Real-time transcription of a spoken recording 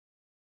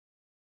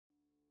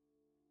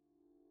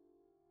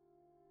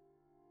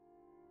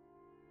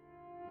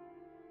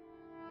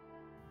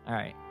All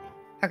right.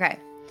 Okay.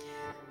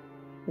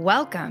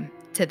 Welcome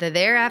to the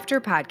Thereafter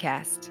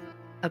Podcast,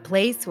 a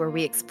place where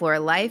we explore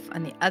life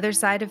on the other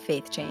side of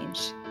faith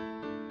change.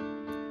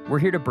 We're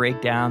here to break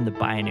down the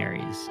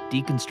binaries,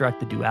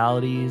 deconstruct the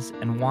dualities,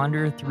 and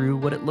wander through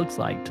what it looks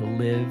like to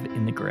live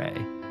in the gray.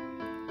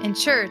 In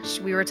church,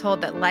 we were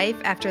told that life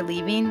after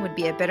leaving would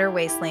be a bitter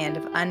wasteland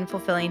of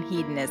unfulfilling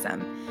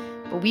hedonism,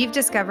 but we've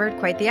discovered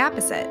quite the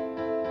opposite.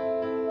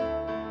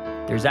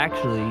 There's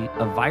actually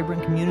a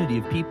vibrant community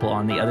of people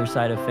on the other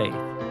side of faith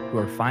who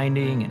are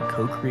finding and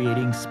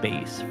co-creating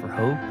space for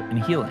hope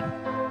and healing.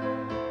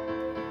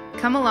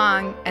 Come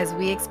along as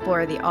we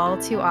explore the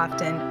all too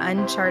often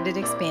uncharted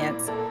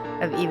expanse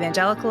of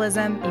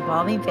evangelicalism,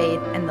 evolving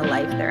faith, and the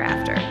life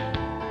thereafter.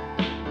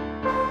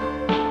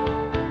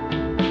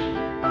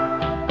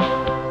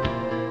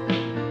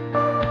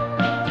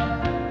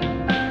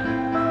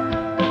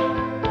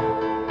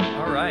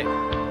 All right.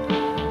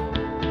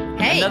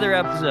 Hey. Another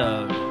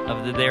episode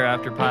of the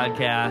Thereafter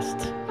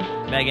Podcast.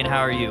 Megan, how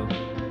are you?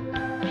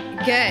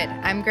 Good.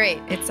 I'm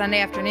great. It's Sunday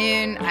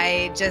afternoon.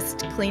 I just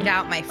cleaned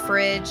out my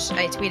fridge.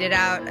 I tweeted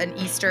out an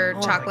Easter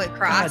chocolate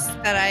cross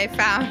that I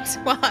found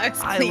while I was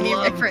cleaning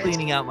my fridge. I love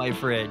cleaning out my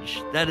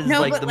fridge. That is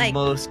the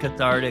most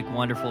cathartic,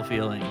 wonderful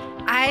feeling.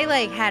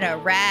 I had a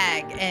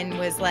rag and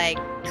was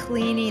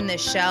cleaning the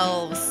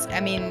shelves. I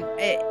mean,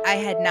 I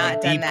had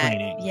not done that.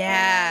 Cleaning.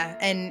 Yeah.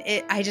 And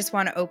I just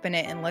want to open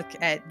it and look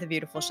at the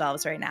beautiful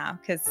shelves right now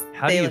because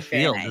how do you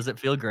feel? Nice. Does it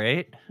feel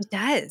great? It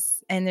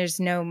does. And there's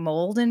no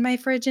mold in my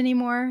fridge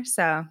anymore.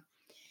 So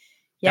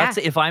yeah. That's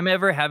if I'm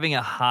ever having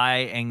a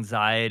high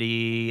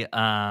anxiety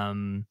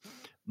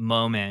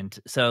moment.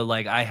 So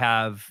I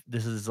have,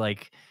 this is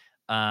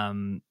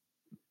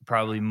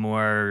probably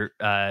more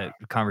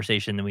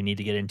conversation than we need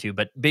to get into,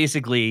 but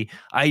basically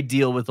I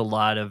deal with a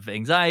lot of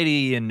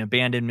anxiety and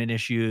abandonment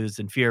issues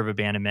and fear of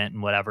abandonment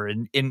and whatever.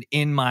 And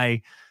in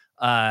my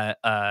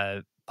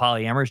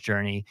polyamorous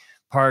journey,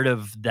 part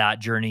of that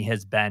journey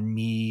has been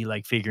me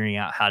figuring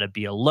out how to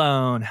be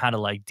alone, how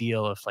to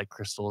deal if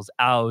Crystal's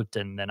out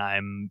and then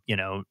I'm,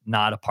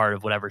 not a part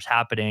of whatever's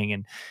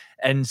happening.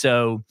 And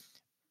so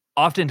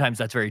oftentimes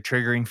that's very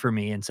triggering for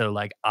me. And so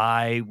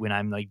when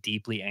I'm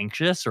deeply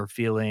anxious or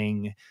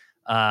feeling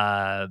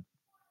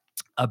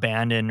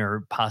abandoned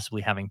or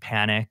possibly having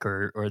panic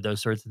or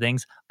those sorts of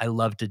things, I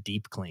love to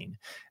deep clean.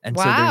 And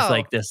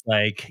so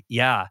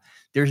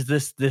there's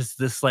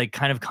this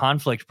kind of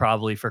conflict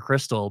probably for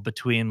Crystal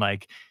between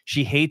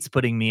she hates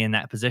putting me in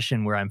that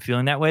position where I'm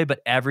feeling that way,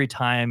 but every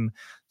time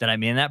that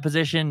I'm in that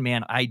position,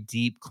 man, I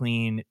deep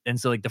clean. And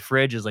so the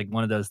fridge is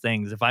one of those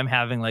things. If I'm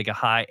having a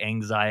high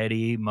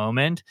anxiety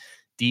moment,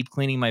 deep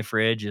cleaning my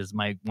fridge is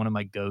one of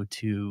my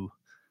go-to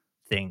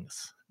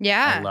things.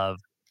 Yeah. I love.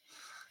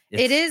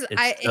 It is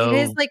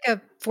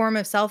a form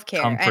of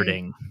self-care.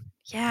 Comforting. And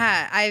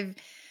yeah,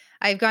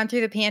 I've gone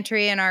through the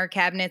pantry and our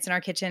cabinets in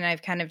our kitchen.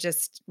 I've kind of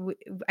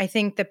I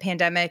think the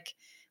pandemic,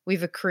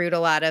 we've accrued a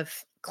lot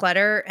of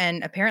clutter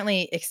and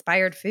apparently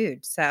expired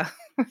food. So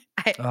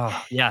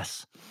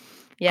yes.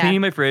 Yeah.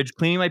 Cleaning my fridge,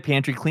 cleaning my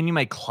pantry, cleaning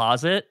my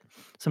closet.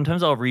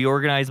 Sometimes I'll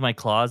reorganize my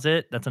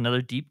closet. That's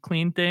another deep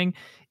clean thing.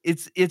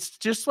 It's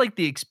just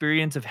the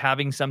experience of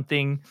having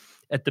something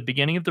at the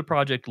beginning of the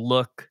project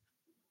look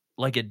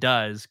like it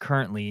does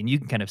currently, and you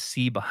can kind of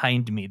see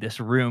behind me this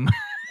room.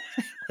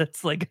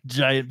 It's a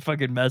giant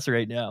fucking mess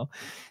right now.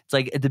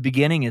 It's at the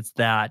beginning it's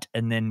that,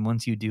 and then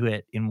once you do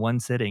it in one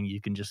sitting, you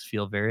can just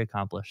feel very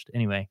accomplished.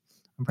 Anyway,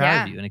 I'm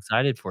proud of you and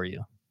excited for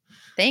you.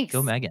 Thanks.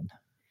 Go Megan.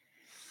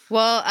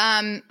 Well,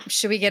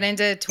 should we get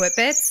into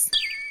Twitbits?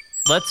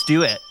 Let's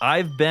do it.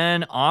 I've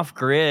been off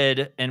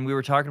grid, and we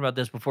were talking about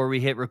this before we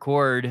hit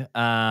record.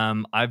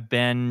 I've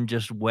been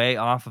just way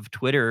off of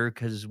Twitter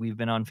because we've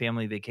been on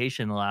family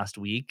vacation the last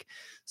week.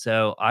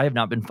 So I have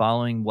not been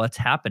following what's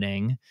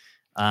happening.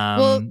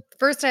 Well,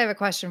 first I have a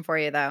question for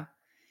you, though.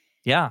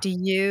 Yeah. Do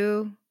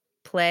you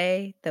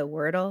play the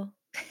Wordle?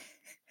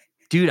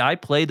 Dude, I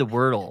play the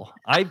Wordle.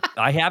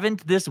 I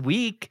haven't this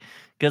week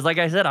because, like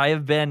I said,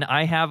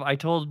 I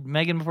told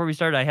Megan before we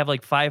started, I have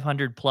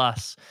 500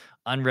 plus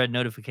unread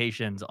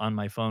notifications on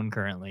my phone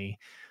currently.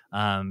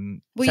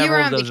 Several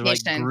of those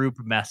are group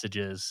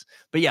messages.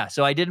 But yeah,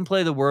 so I didn't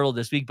play the Wordle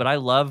this week, but I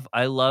love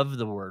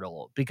the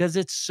Wordle because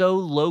it's so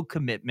low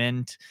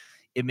commitment.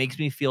 It makes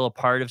me feel a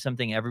part of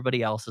something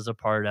everybody else is a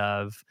part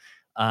of.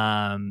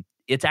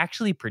 It's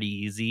actually pretty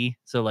easy.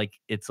 So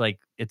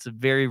it's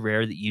very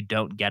rare that you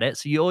don't get it.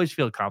 So you always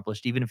feel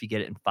accomplished, even if you get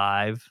it in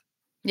 5.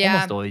 Yeah.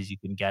 Almost always you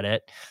can get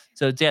it.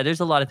 So there's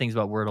a lot of things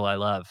about Wordle I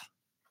love.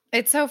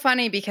 It's so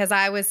funny because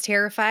I was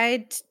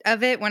terrified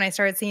of it when I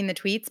started seeing the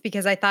tweets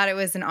because I thought it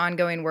was an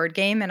ongoing word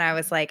game. And I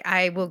was like,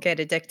 I will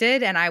get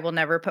addicted and I will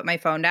never put my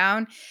phone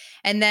down.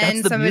 And then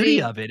that's the beauty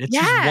of it. It's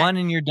just one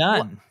and you're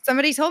done.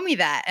 Somebody told me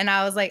that. And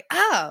I was like,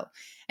 oh.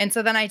 And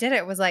so then I did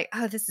it. Was like,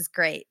 oh, this is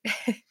great.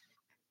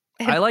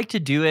 I like to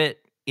do it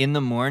in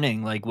the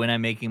morning, when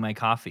I'm making my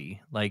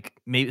coffee.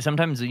 Maybe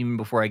sometimes even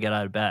before I get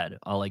out of bed,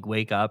 I'll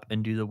wake up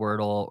and do the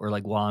Wordle, or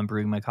while I'm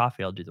brewing my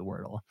coffee, I'll do the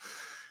Wordle.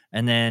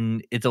 And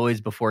then it's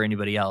always before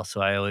anybody else.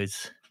 So I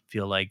always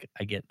feel like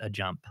I get a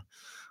jump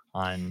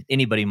on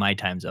anybody in my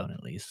time zone,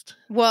 at least.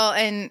 Well,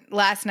 and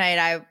last night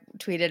I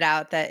tweeted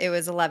out that it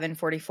was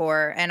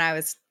 11:44 and I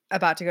was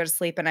about to go to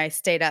sleep and I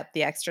stayed up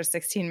the extra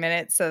 16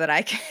 minutes so that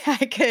I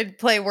could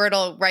play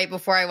Wordle right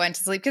before I went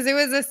to sleep because it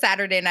was a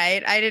Saturday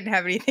night. I didn't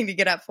have anything to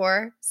get up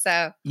for.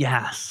 So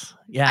Yes,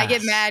 I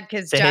get yes. mad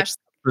because Say hey Josh,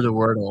 for the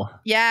Wordle.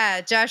 yeah,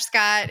 Josh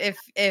Scott,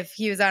 if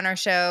he was on our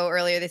show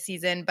earlier this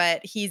season,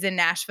 but he's in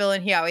Nashville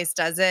and he always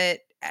does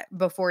it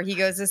before he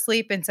goes to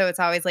sleep, and so it's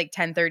always like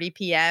 10:30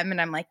 p.m. and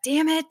I'm like,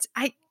 damn it,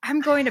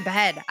 I'm going to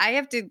bed. I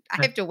have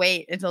to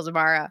wait until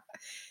tomorrow.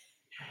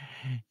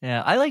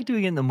 Yeah, I like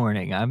doing it in the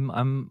morning.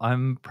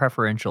 I'm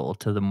preferential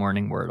to the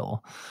morning Wordle.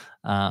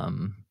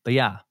 But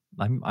yeah,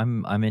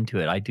 I'm into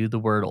it. I do the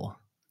Wordle.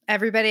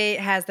 Everybody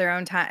has their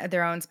own time,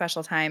 their own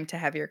special time to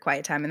have your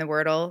quiet time in the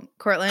Wordle,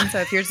 Cortland. So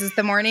if yours is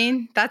the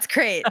morning, that's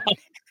great.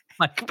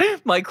 My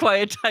my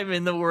quiet time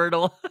in the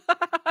Wordle.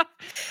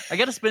 I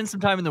got to spend some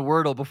time in the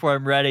Wordle before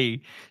I'm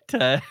ready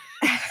to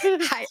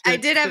I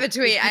did have a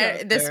tweet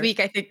get out this there. week.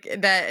 I think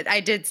that I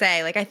did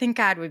say, like, I think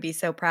God would be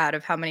so proud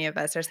of how many of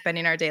us are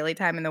spending our daily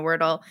time in the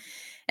Wordle,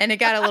 and it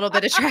got a little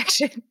bit of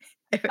traction.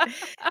 It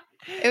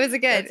was That's it's a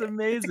good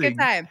amazing.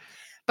 time.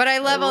 But I I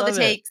love all the love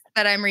it. takes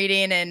that I'm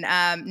reading, and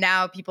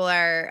now people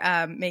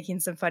are making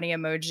some funny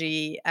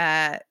emoji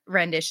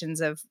renditions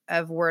of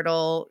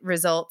Wordle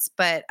results.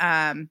 But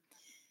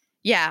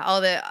yeah, all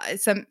the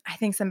some I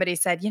think somebody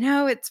said,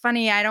 it's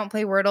funny. I don't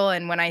play Wordle,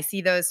 and when I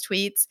see those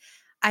tweets,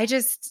 I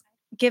just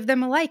give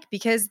them a like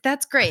because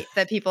that's great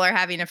that people are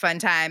having a fun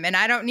time, and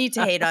I don't need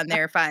to hate on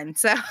their fun.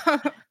 So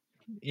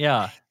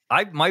Yeah.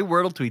 My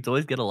Wordle tweets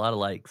always get a lot of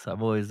likes.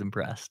 I'm always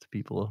impressed.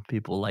 People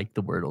like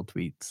the Wordle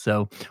tweets.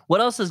 So,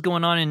 what else is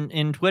going on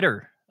in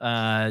Twitter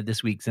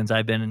this week since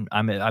I've been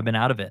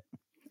out of it?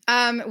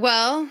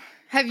 well,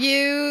 have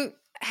you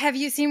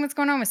seen what's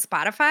going on with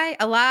Spotify?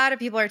 A lot of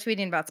people are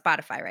tweeting about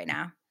Spotify right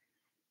now.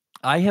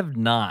 I have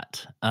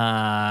not.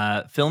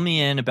 Fill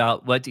me in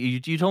about what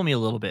you told me a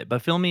little bit,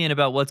 but fill me in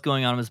about what's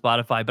going on with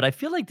Spotify. But I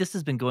feel like this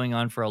has been going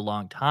on for a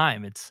long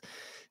time. It's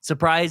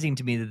surprising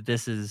to me that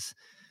this is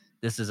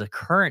a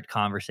current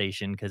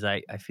conversation because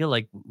I feel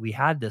like we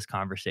had this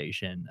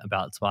conversation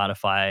about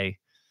Spotify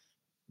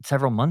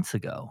several months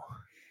ago,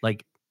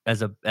 like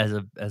as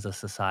a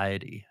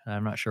society.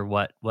 I'm not sure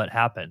what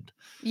happened.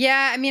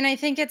 Yeah, I mean, I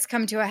think it's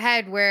come to a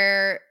head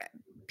where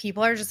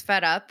people are just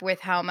fed up with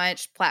how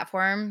much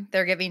platform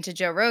they're giving to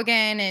Joe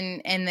Rogan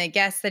and the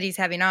guests that he's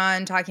having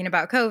on talking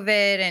about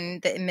COVID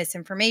and the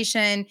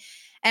misinformation.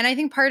 And I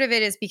think part of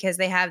it is because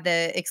they have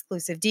the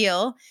exclusive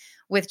deal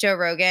with Joe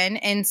Rogan.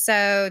 And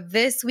so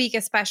this week,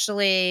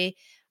 especially,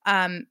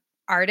 um,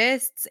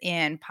 artists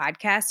and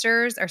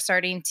podcasters are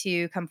starting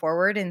to come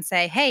forward and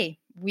say, hey,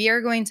 we are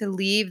going to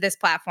leave this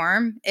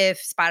platform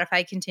if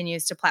Spotify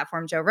continues to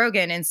platform Joe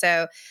Rogan. And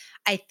so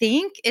I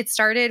think it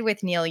started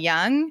with Neil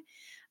Young,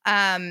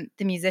 the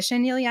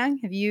musician Neil Young.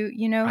 Have you?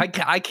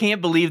 I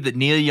can't believe that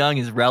Neil Young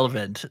is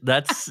relevant.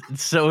 That's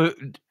so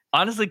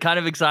honestly kind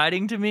of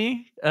exciting to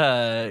me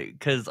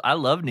because I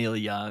love Neil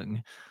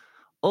Young.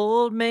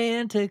 Old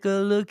man, take a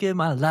look at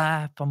my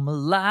life. I'm a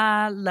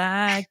lot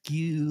like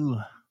you.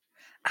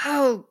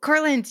 Oh,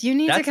 Cortland, you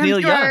need to That's come Neil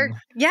to our Young.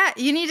 yeah,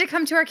 you need to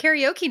come to our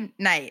karaoke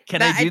night.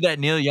 Can I do that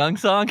Neil Young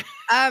song?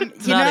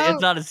 It's You not.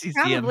 It's know, not a CCM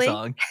probably.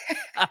 song.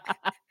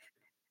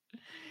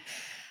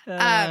 Um,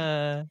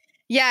 Uh,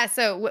 yeah,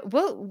 so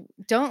we'll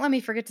don't let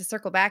me forget to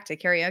circle back to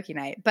karaoke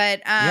night.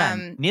 But yeah,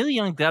 Neil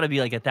Young's got to be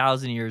like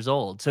 1,000 years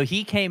old. So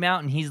he came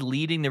out and he's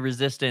leading the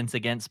resistance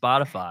against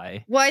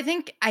Spotify. well,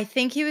 I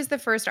think he was the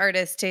first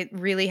artist to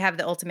really have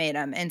the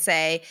ultimatum and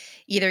say,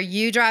 either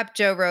you drop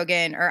Joe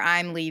Rogan or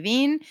I'm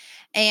leaving.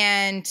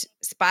 And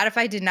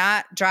Spotify did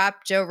not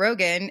drop Joe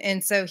Rogan.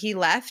 And so he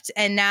left.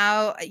 And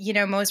now,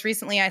 most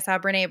recently I saw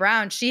Brene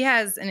Brown. She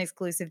has an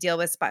exclusive deal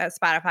with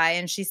Spotify.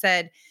 And she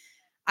said,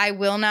 I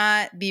will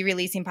not be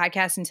releasing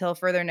podcasts until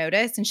further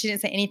notice. And she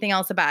didn't say anything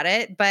else about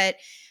it. But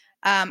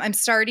I'm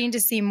starting to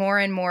see more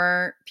and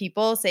more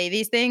people say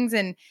these things.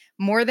 And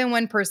more than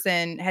one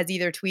person has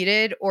either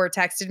tweeted or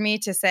texted me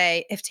to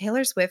say, if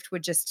Taylor Swift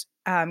would just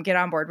get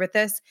on board with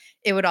this,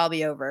 it would all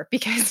be over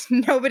because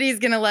nobody's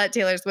going to let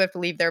Taylor Swift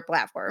leave their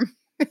platform.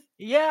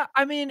 Yeah,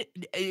 I mean,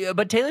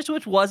 but Taylor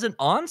Swift wasn't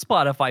on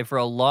Spotify for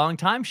a long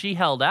time. She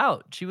held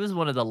out. She was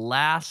one of the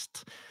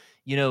last,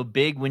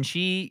 big when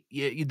the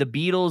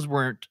Beatles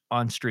weren't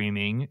on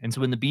streaming. And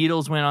so when the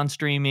Beatles went on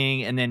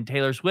streaming, and then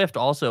Taylor Swift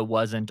also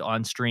wasn't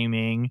on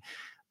streaming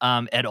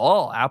at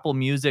all, Apple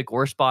Music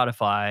or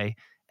Spotify.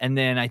 And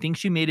then I think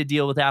she made a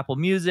deal with Apple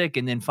Music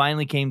and then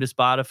finally came to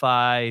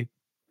Spotify.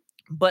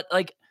 But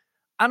like,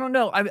 I don't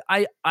know.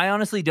 I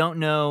honestly don't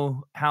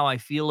know how I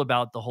feel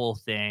about the whole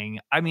thing.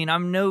 I mean,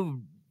 I'm no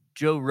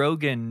Joe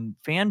Rogan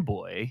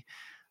fanboy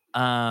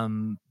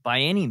by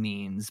any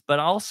means, but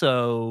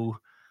also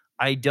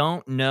I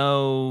don't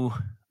know.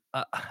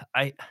 Uh,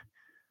 I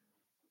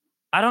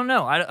I don't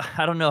know.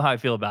 I don't know how I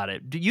feel about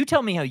it. Do you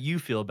tell me how you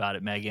feel about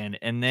it, Megan,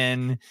 and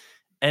then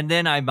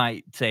I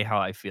might say how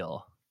I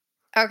feel.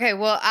 Okay,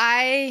 well,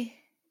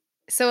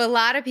 so a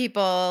lot of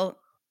people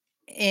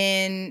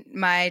in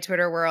my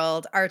Twitter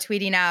world are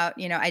tweeting out,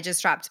 I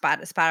just dropped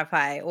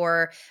Spotify,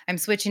 or I'm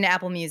switching to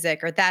Apple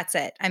Music, or that's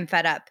it. I'm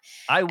fed up.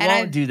 I And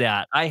won't I've do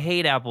that. I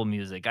hate Apple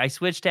Music. I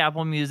switched to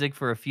Apple Music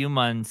for a few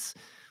months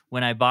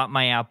when I bought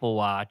my Apple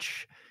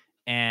Watch,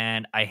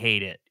 and I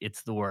hate it.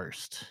 It's the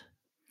worst.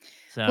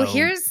 well,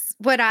 So,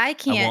 I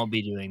won't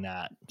be doing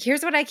that.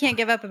 here's what I can't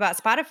give up about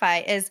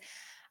Spotify is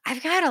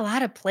I've got a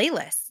lot of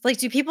playlists. Like,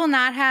 do people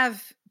not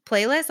have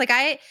playlists?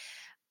 Like,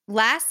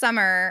 last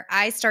summer,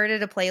 I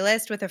started a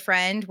playlist with a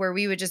friend where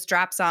we would just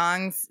drop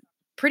songs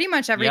pretty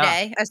much every Yeah.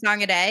 day, a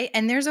song a day,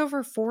 and there's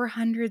over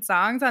 400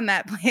 songs on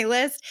that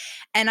playlist,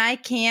 and I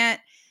can't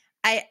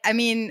I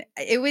mean,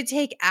 it would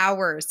take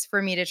hours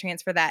for me to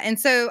transfer that. And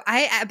so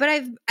but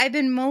I've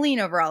been mulling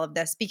over all of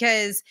this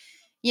because,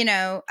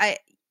 I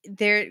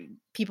there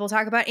people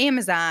talk about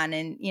Amazon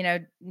and,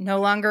 no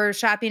longer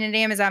shopping at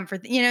Amazon for,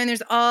 and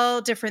there's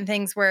all different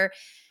things where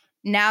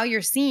now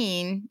you're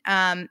seeing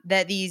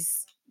that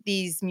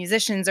these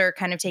musicians are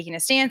kind of taking a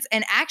stance,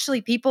 and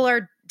actually people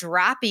are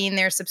dropping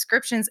their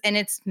subscriptions and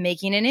it's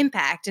making an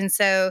impact. And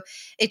so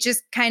it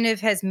just kind of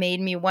has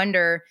made me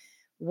wonder,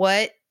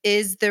 what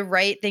is the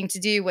right thing to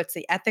do, what's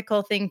the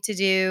ethical thing to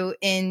do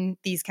in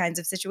these kinds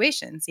of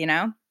situations?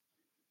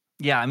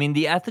 Yeah, I mean,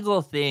 the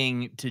ethical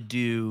thing to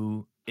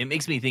do, it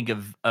makes me think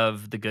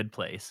of The Good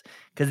Place,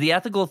 because the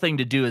ethical thing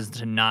to do is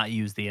to not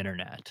use the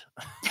internet.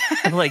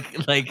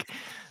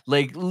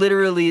 Like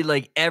literally,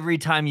 like, every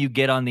time you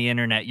get on the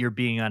internet, you're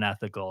being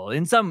unethical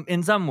in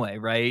some way,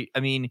 right? I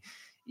mean,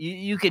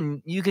 you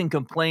can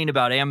complain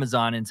about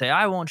Amazon and say,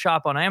 "I won't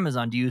shop on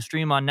Amazon." Do you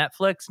stream on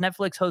Netflix?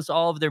 Netflix hosts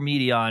all of their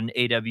media on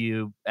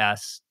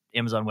AWS,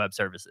 Amazon Web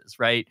Services,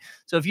 right?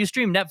 So if you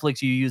stream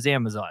Netflix, you use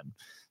Amazon.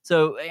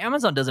 So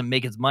Amazon doesn't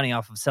make its money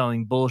off of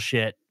selling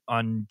bullshit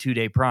on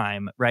 2-day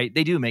Prime, right?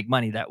 They do make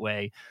money that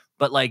way,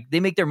 but, like,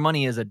 they make their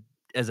money as a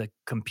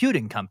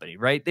computing company,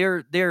 right?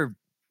 They're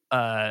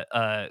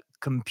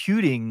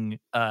computing,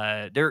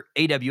 their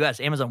AWS,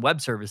 Amazon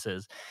Web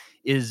Services,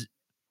 is,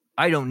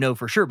 I don't know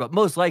for sure, but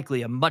most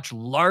likely a much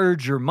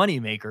larger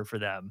moneymaker for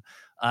them.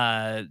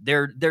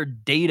 Their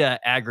data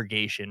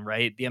aggregation,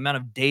 right? The amount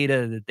of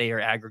data that they are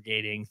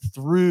aggregating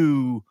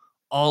through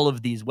all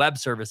of these web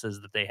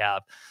services that they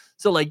have.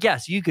 So, like,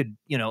 yes, you could,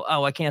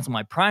 oh, I cancel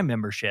my Prime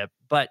membership,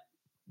 but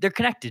they're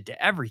connected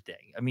to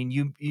everything. I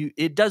mean,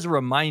 it does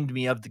remind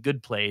me of The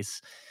Good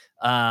Place.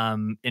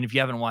 And if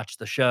you haven't watched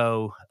the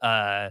show,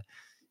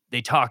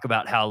 they talk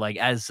about how, like,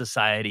 as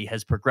society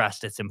has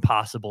progressed, it's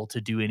impossible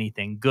to do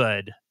anything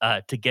good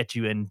to get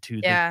you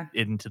Yeah.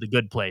 into the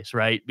good place,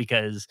 right?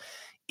 Because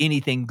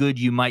anything good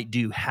you might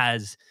do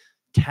has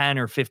 10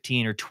 or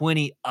 15 or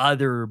 20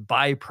 other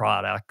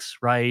byproducts,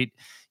 right?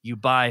 You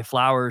buy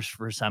flowers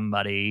for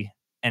somebody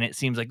and it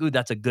seems like, ooh,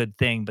 that's a good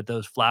thing, but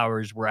those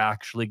flowers were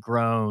actually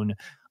grown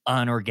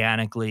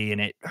unorganically and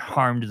it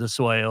harmed the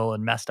soil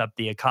and messed up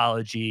the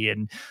ecology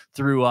and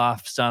threw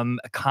off some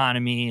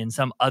economy in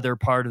some other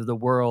part of the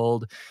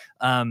world.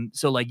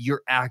 So, like,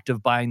 your act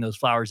of buying those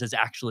flowers is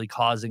actually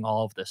causing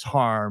all of this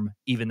harm,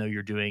 even though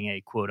you're doing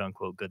a quote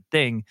unquote good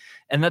thing.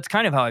 And that's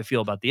kind of how I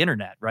feel about the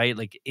internet, right?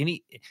 Like,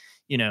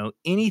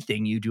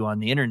 anything you do on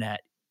the internet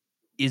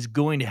is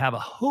going to have a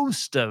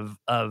host of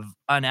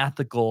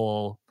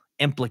unethical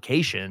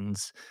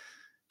implications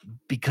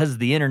because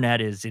the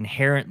internet is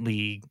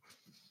inherently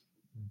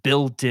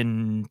built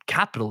in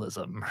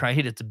capitalism,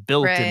 right? It's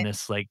built in Right.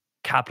 this, like,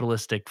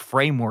 capitalistic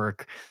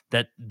framework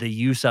that the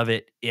use of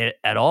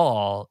at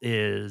all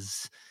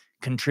is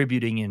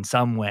contributing in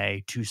some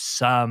way to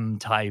some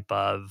type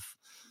of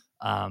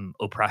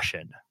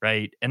oppression,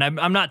 right? And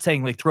I'm not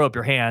saying, like, throw up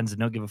your hands and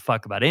don't give a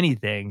fuck about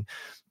anything,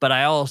 but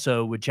I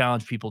also would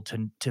challenge people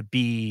to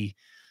be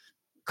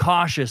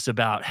cautious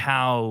about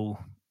how,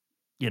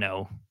 you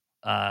know,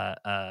 uh,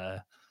 uh,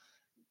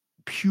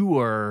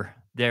 pure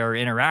their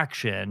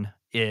interaction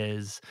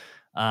is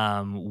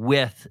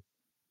with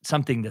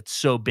something that's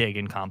so big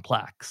and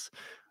complex,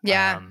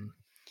 Yeah.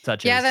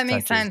 such Yeah, as that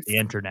makes the sense.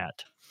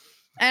 internet.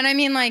 And I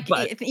mean, like,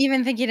 But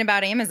even thinking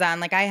about Amazon,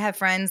 like, I have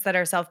friends that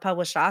are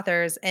self-published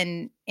authors,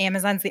 and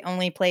Amazon's the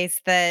only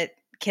place that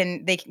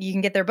you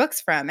can get their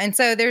books from. And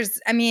so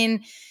I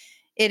mean,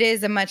 it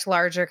is a much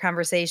larger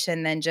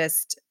conversation than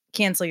just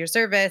cancel your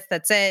service,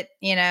 that's it.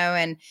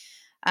 And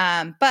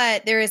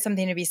but there is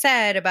something to be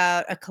said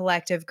about a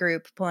collective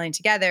group pulling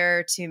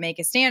together to make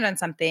a stand on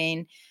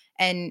something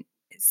and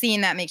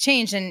seeing that make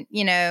change. And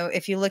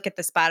if you look at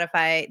the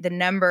Spotify, the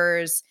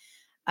numbers,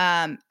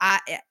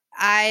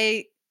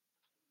 I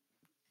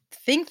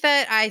think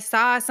that I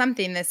saw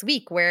something this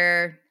week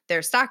where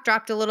their stock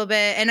dropped a little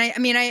bit. And I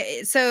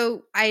mean,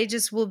 so I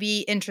just will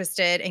be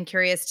interested and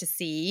curious to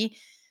see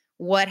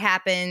what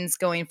happens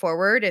going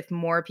forward if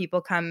more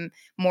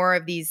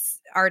of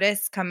these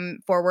artists come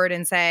forward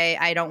and say,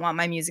 I don't want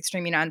my music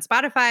streaming on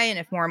Spotify. And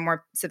if more and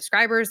more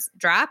subscribers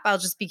drop, I'll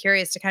just be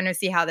curious to kind of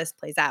see how this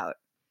plays out.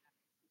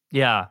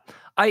 yeah,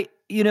 I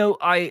you know,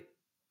 I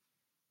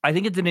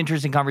think it's an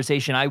interesting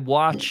conversation. I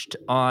watched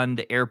on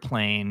the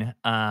airplane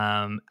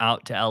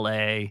out to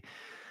LA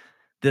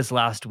this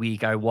last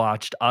week I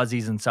watched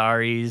Aziz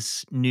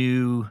Ansari's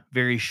new,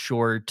 very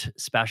short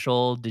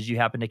special. Did you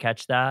happen to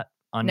catch that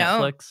on No,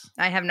 Netflix?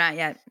 I have not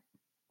yet.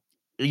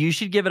 You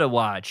should give it a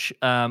watch.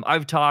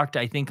 I've talked,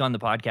 I think, on the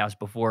podcast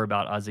before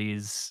about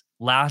Aziz's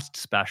last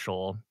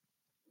special,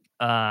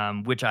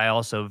 which I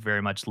also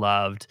very much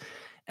loved,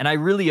 and I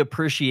really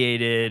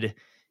appreciated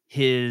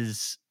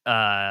his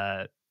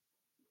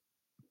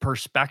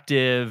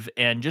perspective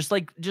and just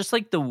like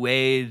the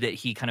way that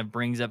he kind of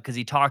brings up, because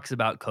he talks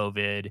about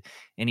COVID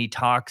and he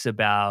talks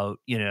about,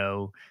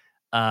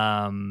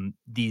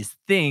 these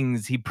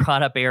things. He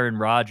brought up Aaron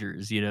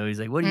Rodgers. He's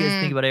like, what do you guys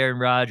think Mm, about Aaron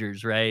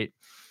Rodgers, right?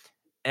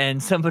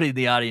 And somebody in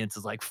the audience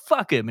is like,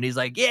 fuck him. And he's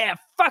like, yeah,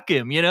 fuck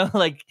him.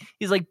 Like,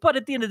 he's like, but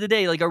at the end of the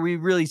day, like, are we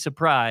really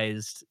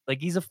surprised? Like,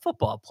 he's a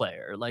football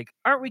player. Like,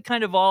 aren't we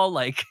kind of all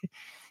like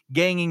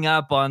ganging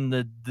up on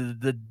the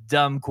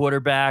dumb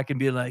quarterback and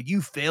being like,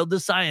 you failed the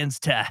science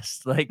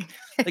test? Like,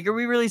 are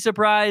we really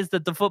surprised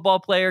that the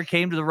football player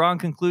came to the wrong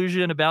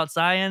conclusion about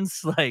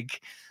science?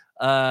 Like,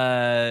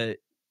 uh,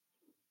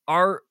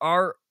 are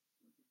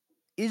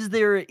is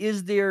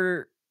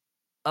there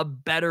a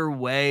better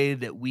way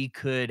that we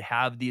could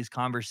have these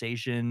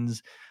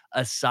conversations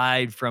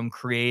aside from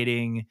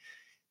creating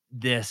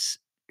this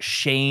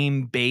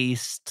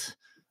shame-based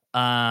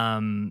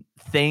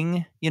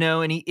thing,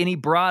 and he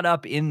brought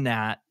up in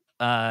that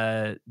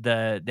the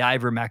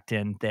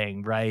ivermectin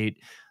thing, right?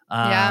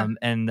 yeah,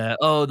 And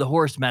the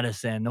horse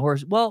medicine,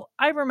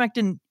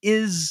 ivermectin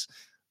is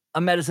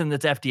a medicine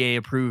that's FDA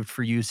approved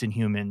for use in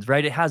humans,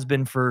 right? It has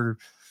been for,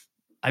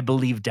 I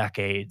believe,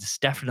 decades,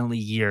 definitely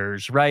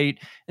years, right?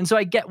 And so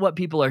I get what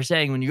people are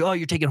saying when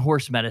you're taking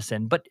horse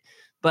medicine, but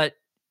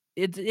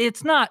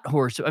it's not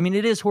horse. I mean,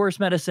 it is horse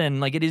medicine,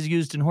 like it is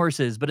used in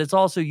horses, but it's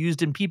also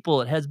used in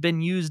people. It has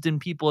been used in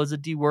people as a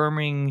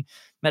deworming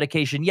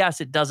medication. Yes,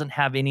 it doesn't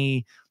have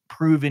any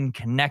proven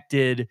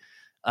connected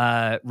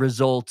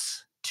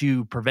results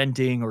to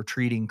preventing or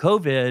treating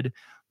COVID.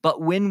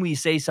 But when we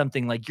say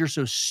something like, you're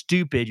so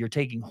stupid, you're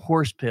taking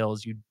horse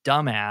pills, you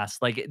dumbass,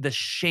 like the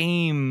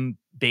shame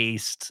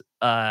based,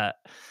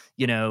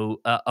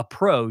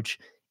 approach,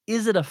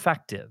 is it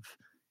effective?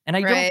 And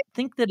I don't right.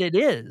 think that it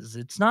is.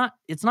 It's not,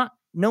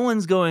 no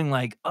one's going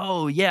like,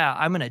 oh, yeah,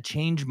 I'm going to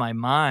change my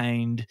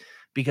mind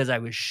because I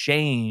was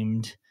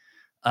shamed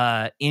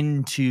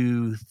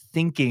into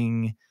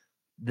thinking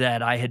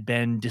that I had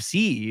been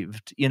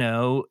deceived.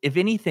 If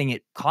anything,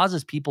 it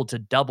causes people to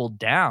double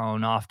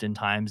down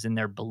oftentimes in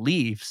their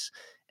beliefs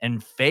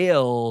and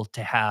fail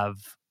to have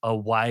a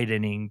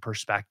widening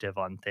perspective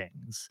on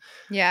things.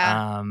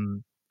 Yeah,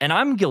 And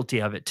I'm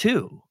guilty of it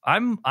too.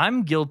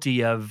 I'm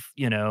guilty of,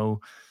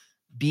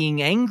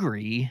 being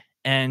angry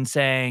and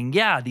saying,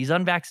 yeah, these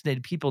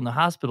unvaccinated people in the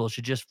hospital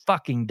should just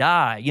fucking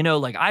die.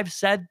 Like I've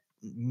said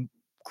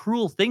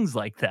cruel things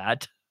like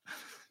that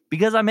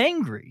because I'm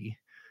angry.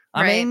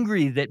 I'm right.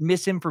 angry that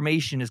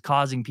misinformation is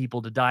causing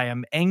people to die.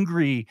 I'm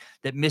angry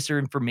that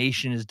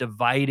misinformation is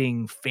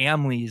dividing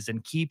families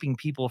and keeping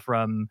people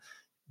from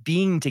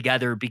being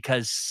together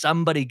because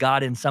somebody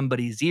got in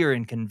somebody's ear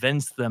and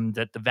convinced them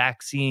that the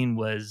vaccine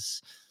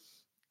was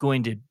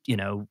going to,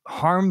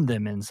 harm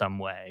them in some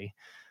way.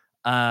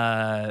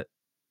 Uh,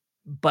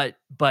 but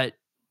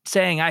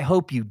saying, "I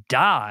hope you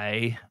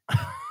die,"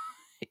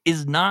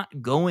 is not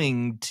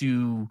going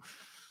to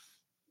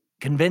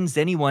convince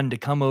anyone to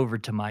come over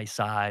to my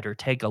side or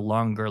take a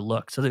longer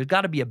look. So there's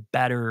gotta be a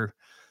better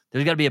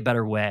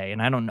way,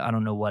 and I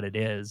don't know what it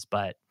is,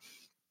 but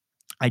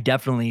I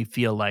definitely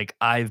feel like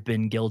I've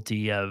been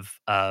guilty of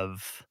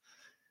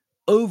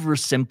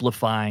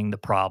oversimplifying the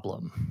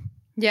problem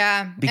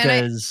Yeah, and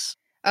because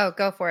oh,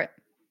 go for it.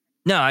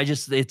 no,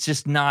 it's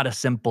just not a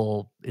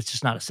simple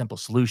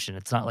solution.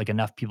 It's not like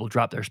enough people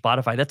drop their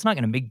Spotify. That's not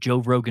gonna make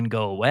Joe Rogan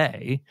go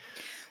away.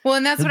 Well,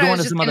 and that's He'll what I go was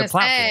onto just some other gonna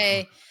platform.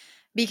 say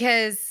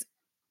because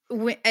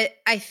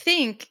I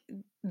think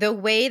the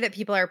way that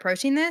people are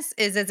approaching this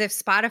is as if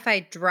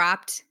Spotify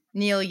dropped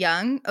Neil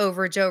Young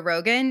over Joe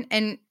Rogan.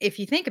 And if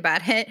you think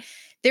about it,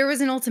 there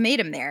was an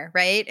ultimatum there,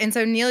 right? And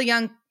so Neil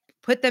Young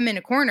put them in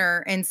a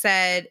corner and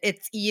said,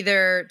 it's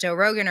either Joe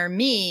Rogan or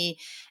me.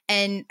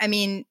 And I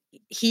mean,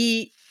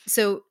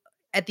 so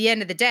at the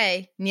end of the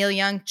day, Neil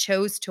Young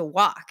chose to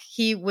walk.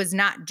 He was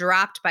not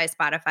dropped by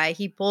Spotify.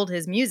 He pulled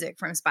his music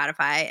from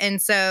Spotify.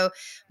 And so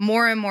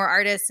more and more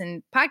artists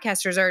and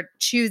podcasters are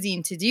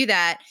choosing to do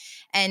that,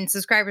 and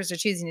subscribers are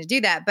choosing to do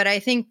that. But I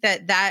think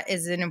that that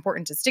is an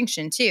important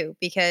distinction too,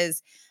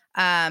 because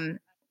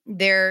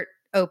they're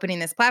opening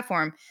this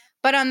platform.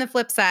 But on the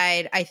flip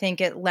side, I think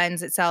it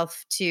lends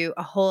itself to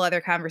a whole other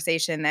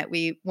conversation that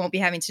we won't be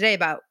having today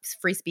about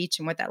free speech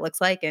and what that looks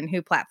like and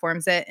who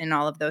platforms it and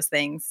all of those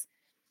things.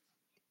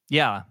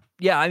 Yeah.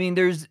 Yeah, I mean,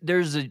 there's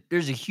a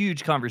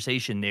huge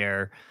conversation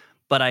there,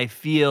 but I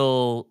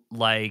feel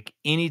like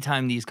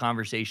anytime these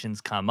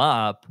conversations come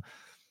up,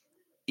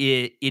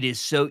 it is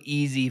so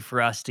easy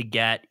for us to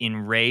get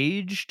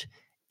enraged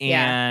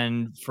Yeah.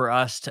 and for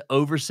us to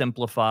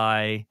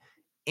oversimplify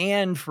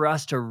and for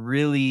us to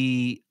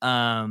really,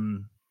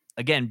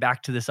 again,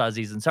 back to this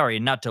Aziz Ansari,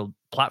 and not to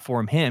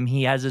platform him,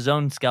 he has his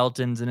own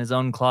skeletons in his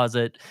own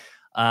closet.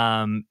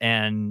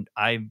 And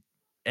I,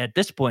 at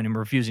this point, am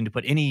refusing to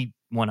put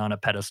anyone on a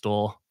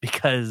pedestal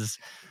because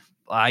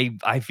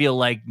I feel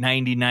like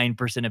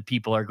 99% of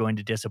people are going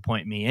to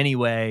disappoint me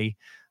anyway.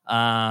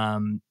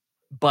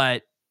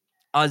 But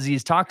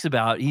Aziz talks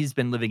about he's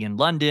been living in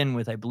London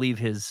with, I believe,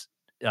 his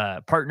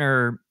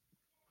partner.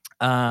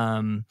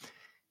 And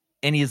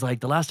he's like,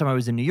 the last time I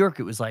was in New York,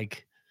 it was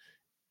like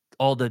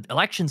all the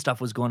election stuff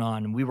was going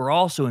on and we were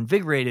all so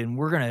invigorated and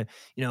we're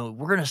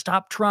gonna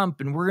stop Trump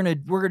and we're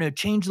gonna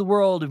change the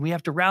world and we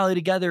have to rally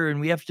together and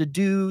we have to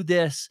do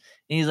this.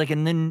 And he's like,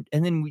 and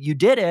then you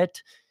did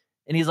it.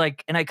 And he's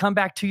like, and I come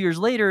back 2 years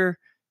later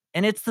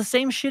and it's the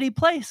same shitty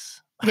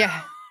place.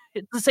 Yeah.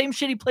 It's the same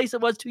shitty place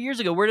it was 2 years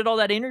ago. Where did all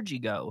that energy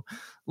go?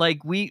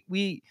 Like we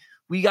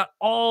got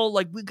all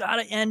like, we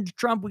gotta end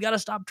Trump, we gotta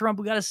stop Trump,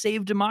 we gotta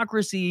save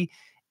democracy.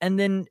 And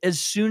then as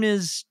soon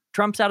as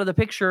Trump's out of the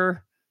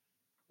picture,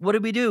 what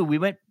did we do? We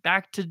went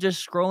back to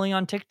just scrolling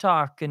on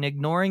TikTok and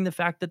ignoring the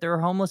fact that there are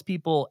homeless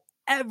people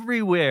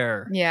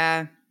everywhere.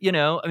 Yeah.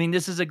 I mean,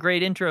 this is a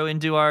great intro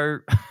into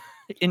our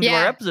into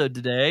our Yeah. episode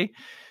today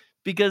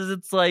because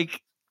it's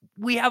like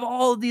we have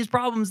all of these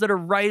problems that are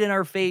right in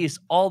our face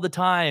all the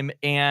time,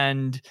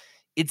 and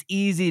it's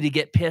easy to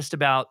get pissed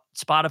about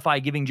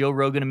Spotify giving Joe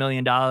Rogan $1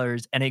 million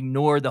and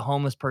ignore the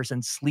homeless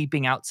person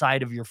sleeping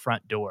outside of your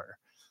front door.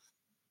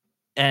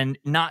 And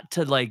not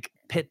to like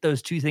pit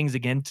those two things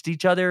against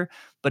each other,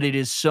 but it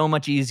is so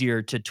much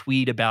easier to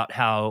tweet about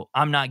how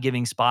I'm not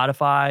giving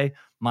Spotify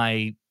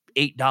my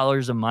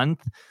 $8 a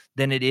month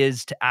than it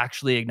is to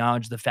actually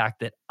acknowledge the fact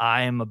that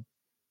I am a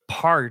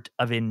part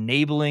of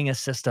enabling a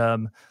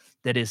system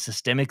that is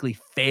systemically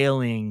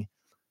failing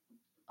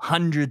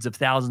hundreds of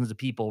thousands of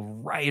people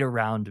right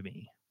around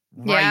me.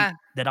 Right. Yeah.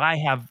 That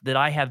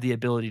I have the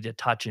ability to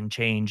touch and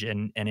change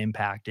and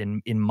impact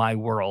in my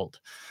world.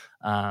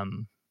 I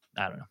don't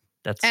know.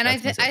 And That's my I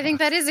think soapbox.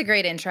 that is a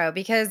great intro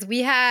because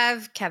we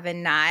have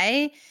Kevin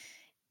Nye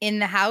in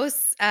the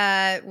house. We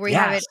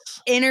have an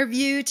Yes.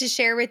 interview to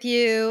share with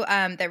you.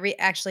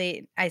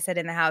 Actually, I said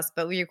in the house,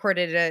 but we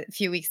recorded it a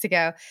few weeks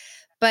ago.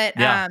 But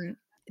Yeah.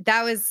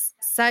 that was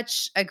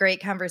such a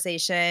great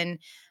conversation.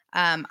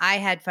 I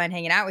had fun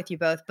hanging out with you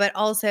both, but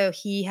also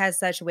he has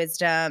such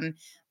wisdom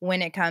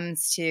when it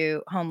comes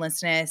to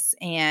homelessness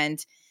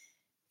and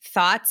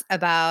thoughts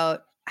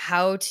about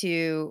how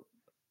to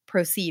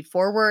proceed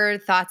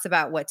forward, thoughts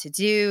about what to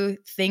do,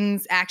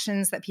 things,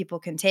 actions that people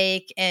can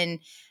take. And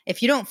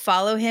if you don't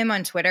follow him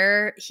on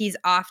Twitter, he's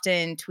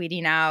often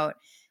tweeting out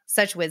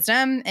such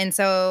wisdom. And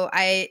so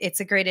it's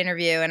a great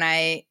interview. And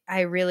I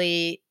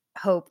really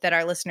hope that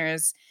our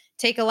listeners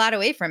take a lot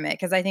away from it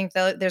because I think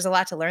there's a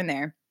lot to learn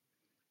there.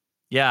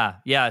 Yeah.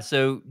 Yeah.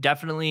 So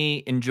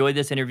definitely enjoy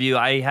this interview.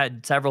 I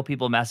had several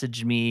people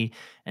message me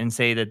and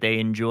say that they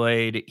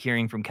enjoyed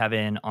hearing from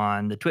Kevin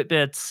on the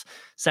Twitbits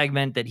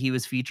segment that he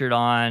was featured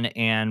on,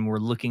 and we're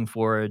looking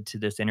forward to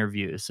this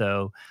interview.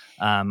 So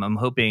I'm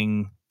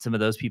hoping some of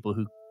those people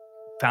who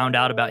found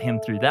out about him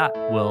through that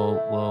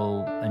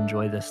will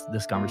enjoy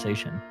this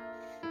conversation.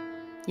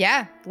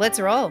 Yeah, let's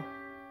roll.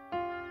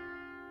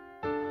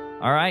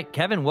 All right,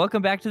 Kevin,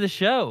 welcome back to the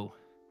show.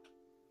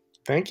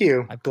 Thank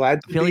you. I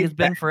Glad to feel like be it's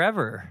been back.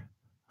 forever.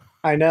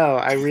 I know.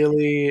 I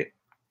really,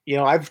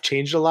 I've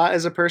changed a lot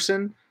as a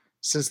person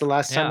since the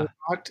last time we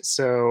talked.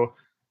 So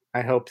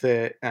I hope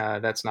that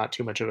that's not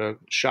too much of a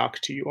shock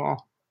to you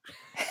all.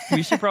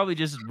 We should probably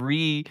just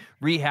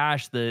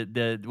rehash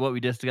the what we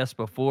discussed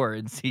before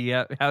and see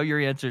how your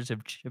answers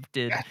have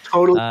shifted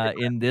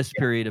in this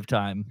period of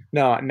time.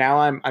 No, now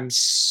I'm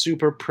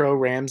super pro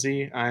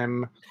Ramsey.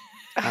 I'm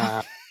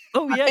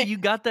oh yeah, you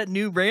got that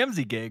new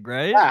Ramsey gig,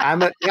 right?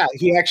 Yeah,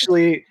 he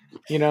actually,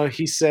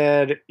 he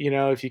said,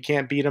 if you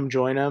can't beat him,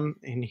 join him,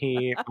 and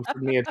he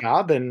offered me a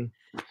job, and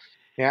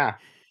yeah.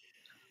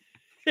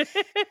 All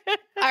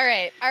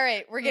right,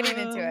 we're getting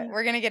into it.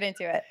 We're gonna get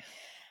into it.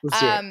 Let's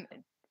do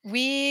it.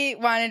 We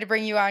wanted to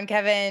bring you on,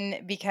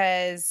 Kevin,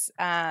 because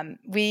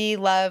we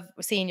love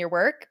seeing your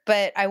work.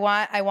 But I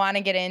want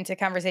to get into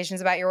conversations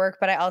about your work.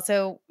 But I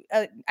also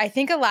I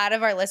think a lot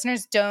of our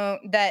listeners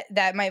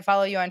that might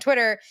follow you on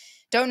Twitter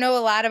don't know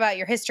a lot about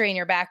your history and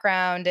your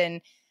background.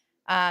 And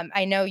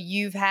I know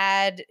you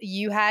had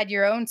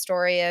your own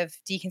story of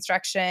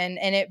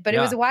deconstruction, but it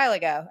was a while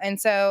ago. And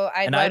so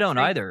I don't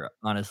either,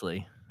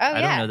 honestly. Oh,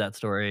 I don't know that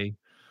story.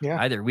 Yeah.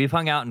 Either. We've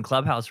hung out in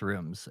Clubhouse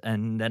rooms,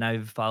 and then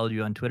I've followed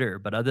you on Twitter.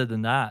 But other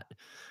than that,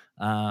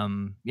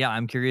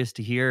 I'm curious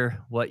to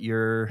hear what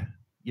your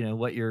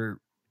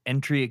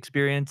entry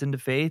experience into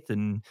faith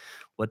and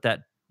what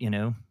that,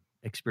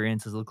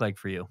 experiences look like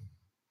for you.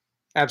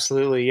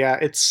 Absolutely. Yeah.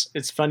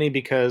 It's funny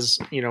because,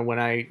 when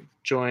I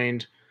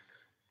joined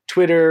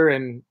Twitter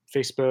and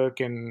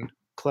Facebook and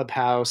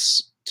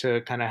Clubhouse to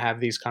kind of have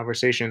these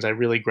conversations, I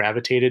really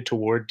gravitated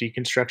toward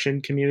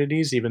deconstruction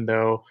communities, even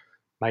though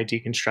my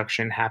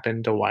deconstruction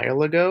happened a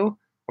while ago,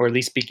 or at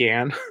least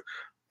began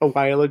a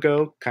while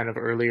ago, kind of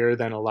earlier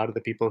than a lot of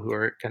the people who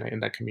are kind of in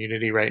that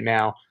community right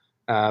now.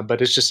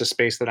 But it's just a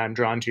space that I'm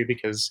drawn to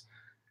because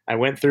I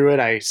went through it.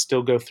 I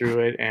still go through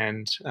it,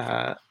 and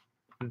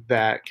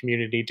that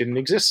community didn't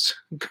exist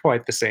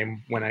quite the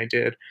same when I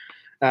did.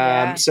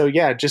 Yeah. So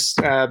yeah, just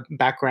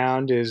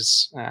background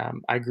is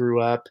I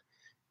grew up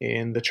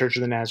in the Church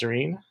of the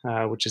Nazarene,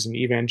 which is an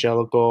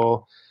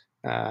evangelical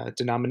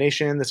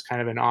denomination that's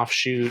kind of an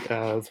offshoot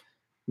of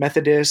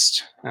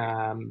Methodist.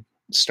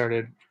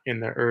 Started in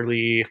the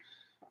early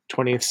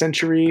 20th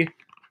century,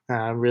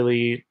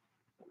 really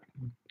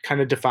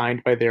kind of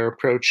defined by their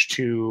approach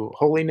to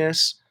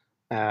holiness,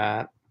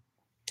 uh,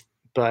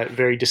 but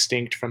very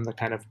distinct from the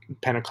kind of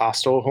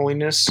Pentecostal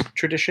holiness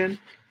tradition.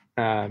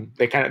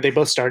 They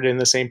both started in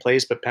the same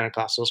place, but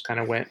Pentecostals kind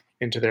of went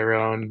into their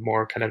own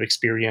more kind of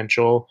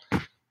experiential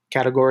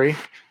category.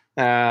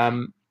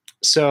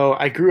 So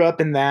I grew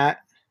up in that,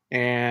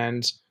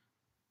 and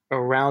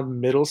around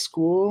middle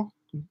school,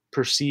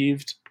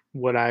 perceived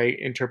what I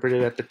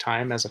interpreted at the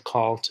time as a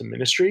call to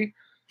ministry.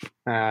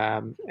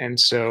 And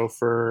so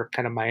for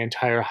kind of my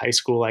entire high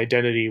school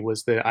identity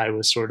was that I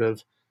was sort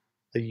of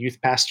a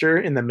youth pastor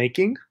in the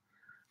making.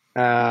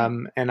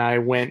 And I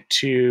went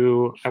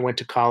to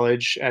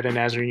college at a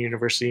Nazarene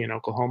University in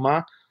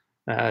Oklahoma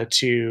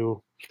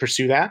to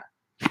pursue that.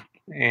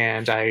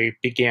 And I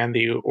began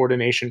the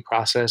ordination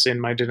process in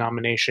my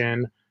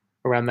denomination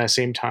around that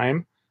same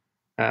time.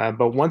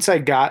 But once I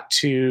got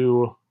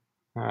to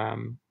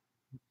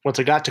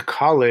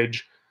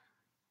college,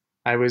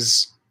 I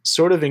was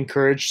sort of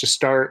encouraged to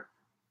start,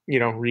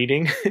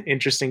 reading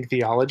interesting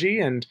theology.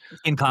 And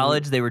In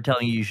college, they were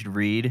telling you should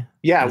read.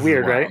 yeah, This is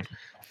weird, wild.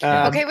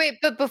 right? Okay, wait,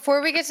 but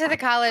before we get to the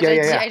college,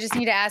 I just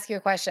need to ask you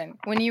a question.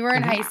 When you were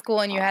in high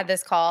school and you had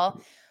this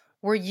call,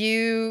 were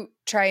you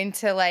trying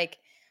to like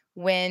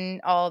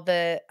win all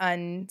the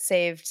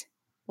unsaved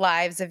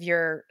lives of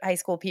your high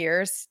school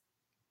peers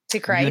to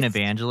Are Christ? you an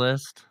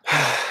evangelist?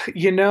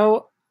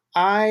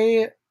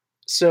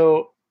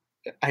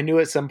 I knew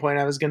at some point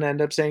I was going to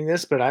end up saying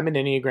this, but I'm an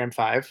Enneagram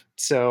 5.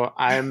 So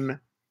I'm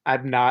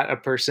not a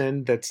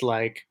person that's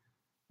like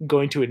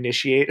going to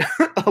initiate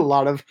a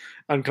lot of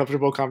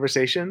uncomfortable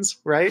conversations,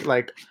 right?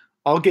 Like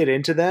I'll get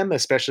into them,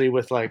 especially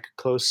with like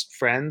close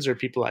friends or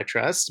people I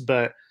trust,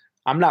 but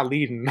I'm not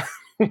leading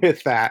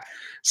with that.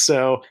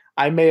 So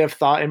I may have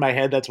thought in my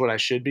head that's what I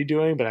should be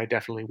doing, but I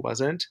definitely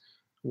wasn't.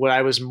 What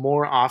I was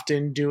more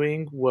often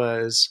doing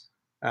was,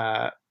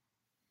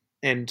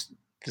 and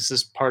this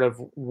is part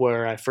of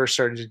where I first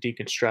started to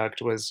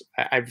deconstruct, was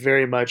I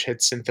very much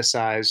had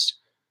synthesized,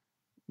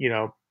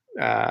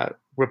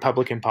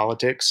 Republican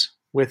politics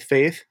with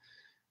faith.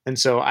 And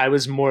so I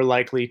was more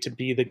likely to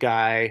be the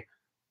guy,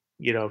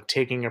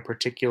 taking a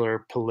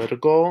particular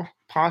political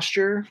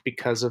posture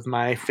because of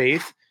my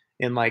faith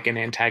in like an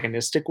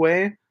antagonistic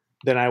way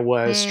than I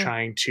was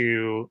trying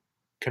to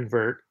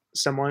convert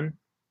someone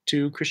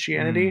to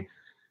Christianity.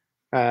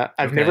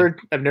 I've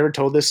never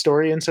told this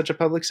story in such a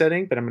public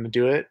setting, but I'm going to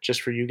do it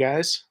just for you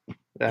guys.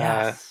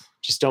 Yes.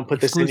 Just don't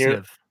put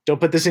Exclusive.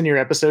 this in your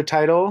episode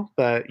title,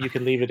 but you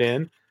can leave it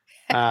in.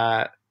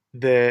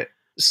 The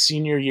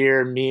senior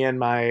year, me and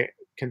my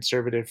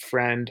conservative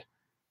friend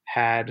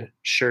had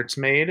shirts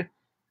made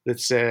that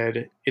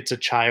said "It's a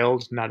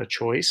child, not a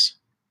choice,"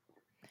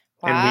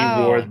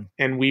 Wow.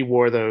 and we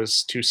wore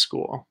those to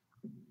school.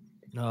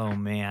 Oh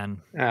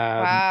man.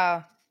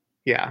 Wow.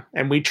 Yeah,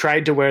 and we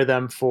tried to wear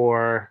them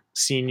for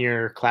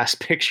senior class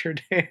picture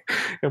day,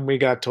 and we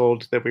got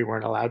told that we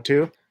weren't allowed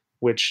to,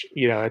 which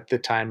at the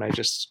time I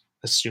just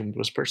assumed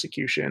was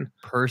persecution.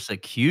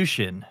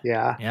 Persecution.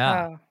 Yeah.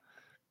 Yeah. Oh.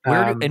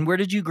 Where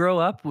did you grow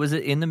up? Was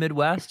it in the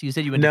Midwest? You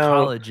said you went to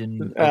college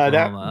in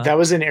Oklahoma. That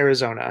was in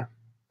Arizona.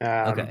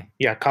 Okay.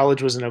 Yeah,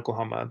 college was in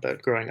Oklahoma, but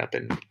growing up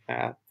in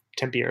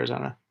Tempe,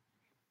 Arizona.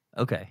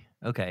 Okay.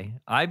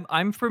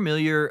 I'm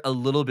familiar a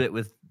little bit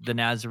with the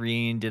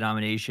Nazarene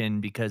denomination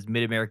because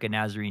Mid-America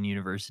Nazarene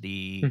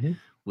University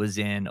was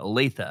in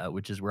Olathe,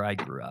 which is where I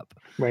grew up.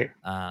 Right.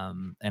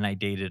 And I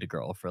dated a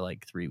girl for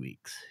like 3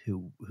 weeks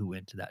who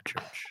went to that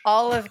church.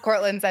 All of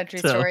Cortland's entry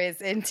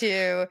stories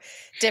into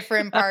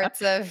different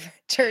parts of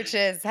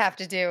churches have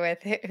to do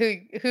with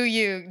who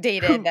you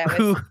dated.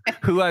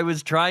 Who I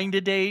was trying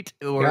to date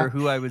or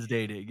who I was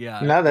dating.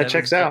 Yeah. No, that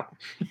checks out.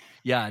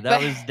 Yeah,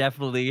 that was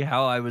definitely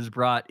how I was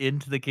brought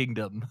into the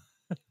kingdom.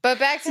 But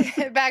back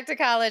to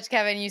college,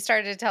 Kevin, you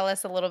started to tell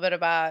us a little bit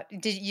about,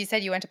 you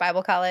said you went to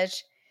Bible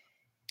college?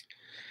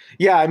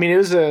 Yeah, I mean, it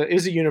was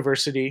a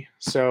university,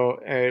 so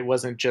it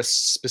wasn't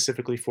just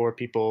specifically for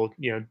people,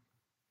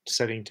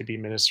 studying to be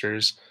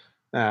ministers.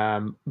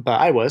 But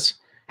I was,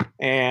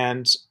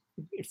 and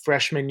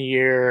freshman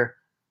year,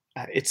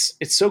 it's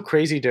so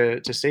crazy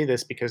to say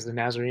this because the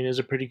Nazarene is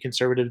a pretty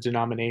conservative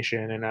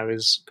denomination, and I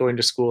was going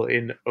to school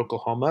in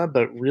Oklahoma,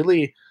 but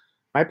really,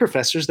 my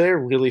professors there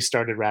really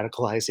started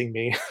radicalizing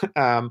me.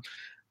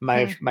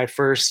 My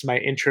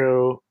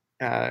intro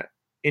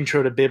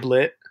to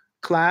Biblit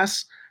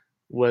class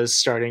was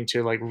starting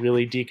to like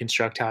really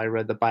deconstruct how I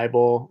read the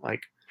Bible.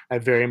 Like I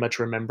very much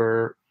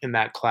remember in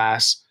that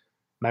class,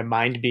 my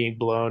mind being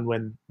blown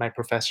when my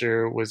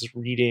professor was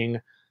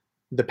reading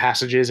the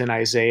passages in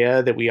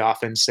Isaiah that we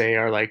often say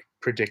are like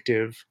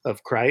predictive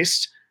of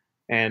Christ.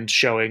 and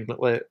showing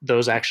that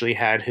those actually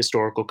had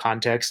historical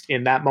context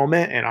in that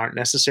moment and aren't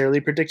necessarily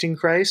predicting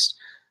Christ.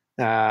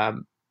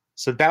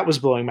 So that was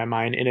blowing my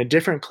mind. In a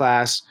different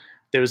class,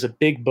 there was a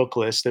big book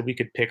list that we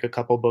could pick a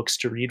couple books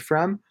to read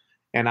from,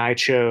 and I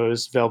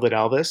chose Velvet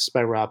Elvis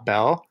by Rob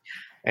Bell,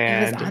 It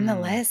was and on the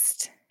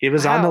list. it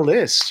was on the Wow.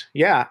 list.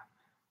 Yeah,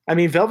 I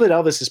mean, Velvet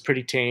Elvis is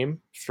pretty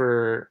tame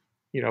for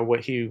what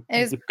he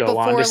It was would go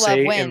on to before Love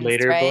say in Wins,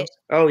 later right? books.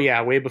 Oh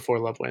yeah, way before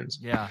Love Wins.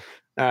 Yeah.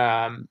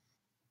 Um,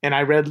 and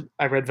I read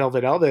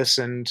Velvet Elvis,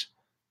 and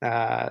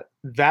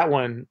that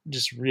one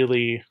just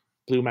really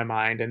blew my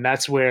mind. And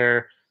that's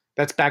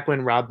back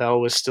when Rob Bell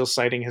was still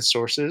citing his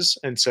sources,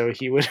 and so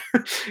he would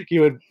he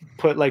would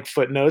put like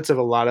footnotes of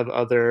a lot of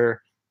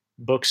other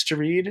books to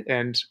read.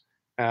 And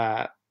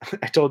uh,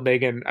 I told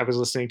Megan I was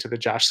listening to the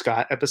Josh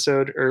Scott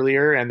episode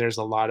earlier, and there's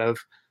a lot of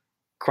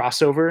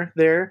crossover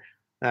there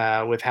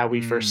with how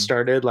we first Mm.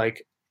 started.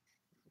 Like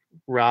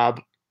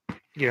Rob,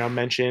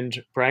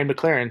 mentioned Brian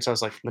McLaren. So I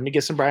was like, let me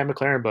get some Brian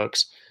McLaren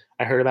books.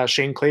 I heard about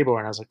Shane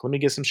Claiborne. I was like, let me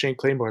get some Shane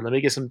Claiborne. Let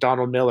me get some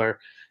Donald Miller.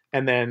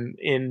 And then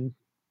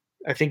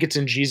I think it's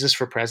in Jesus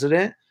for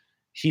President,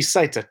 he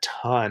cites a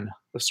ton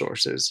of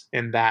sources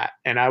in that.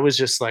 And I was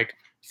just like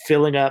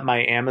filling up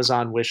my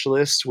Amazon wish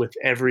list with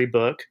every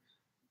book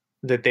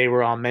that they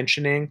were all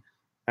mentioning.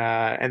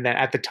 And then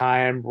at the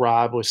time,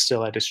 Rob was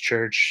still at his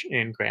church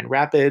in Grand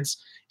Rapids.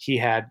 He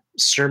had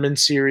sermon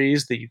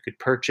series that you could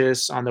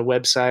purchase on the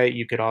website.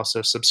 You could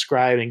also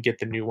subscribe and get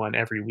the new one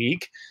every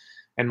week.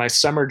 And my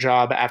summer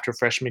job after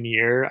freshman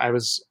year, I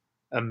was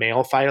a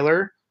mail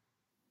filer.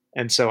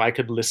 And so I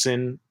could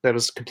listen. That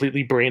was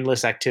completely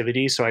brainless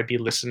activity. So I'd be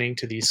listening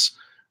to these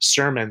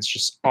sermons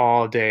just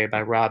all day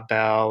by Rob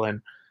Bell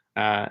and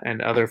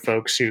other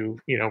folks who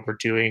were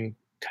doing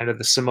kind of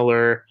the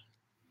similar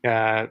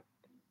uh,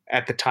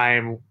 at the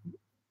time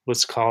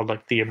was called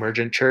like the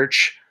emergent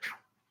church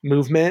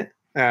movement.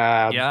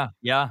 Yeah.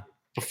 Yeah.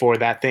 Before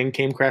that thing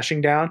came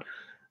crashing down.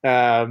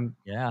 Yeah.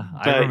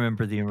 I But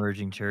remember the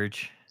emerging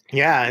church.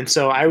 yeah, and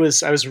so I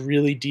was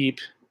really deep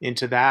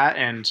into that,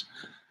 and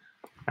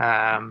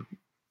um,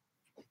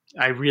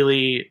 I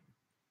really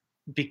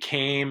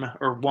became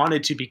or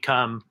wanted to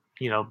become,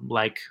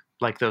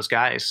 like those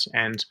guys.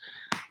 And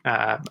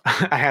I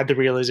had the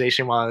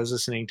realization while I was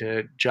listening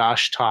to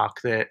Josh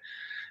talk that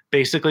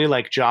basically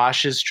like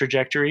Josh's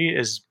trajectory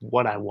is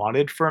what I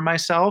wanted for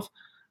myself.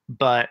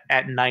 But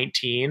at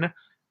 19,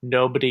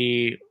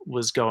 nobody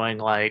was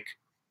going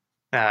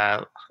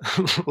uh,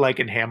 like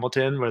in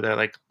Hamilton, where they're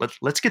like,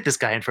 let's get this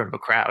guy in front of a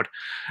crowd.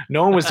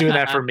 No one was doing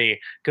that for me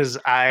because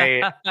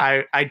I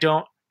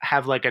don't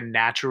have like a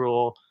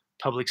natural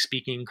public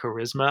speaking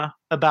charisma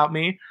about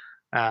me.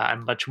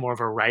 I'm much more of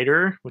a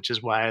writer, which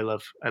is why I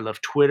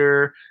love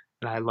Twitter,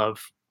 and I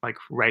love like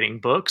writing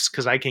books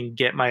because I can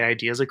get my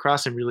ideas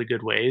across in really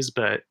good ways.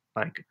 But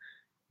like,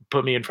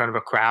 put me in front of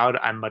a crowd,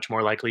 I'm much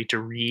more likely to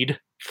read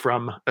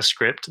from a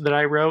script that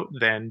I wrote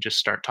than just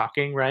start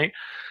talking, right?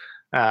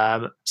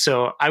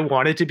 So I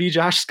wanted to be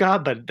Josh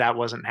Scott, but that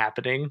wasn't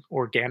happening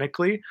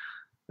organically.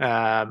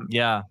 Um,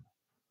 Yeah.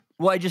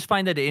 Well, I just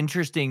find that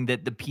interesting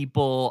that the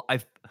people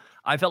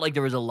I felt like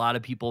there was a lot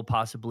of people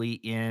possibly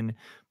in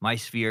my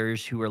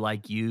spheres who were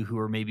like you, who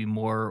were maybe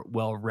more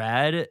well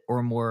read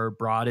or more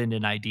broadened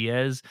in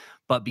ideas,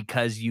 but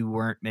because you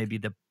weren't maybe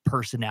the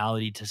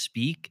personality to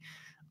speak,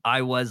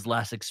 I was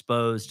less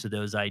exposed to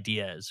those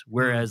ideas. mm,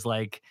 Whereas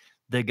like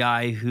the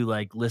guy who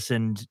like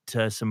listened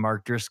to some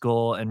Mark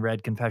Driscoll and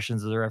read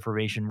Confessions of the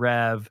Reformation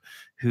Rev,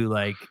 who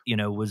like,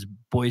 was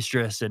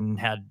boisterous and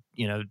had,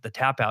 the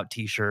tap out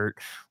t-shirt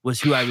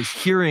was who I was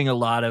hearing a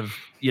lot of,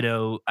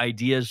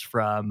 ideas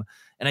from.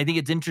 And I think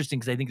it's interesting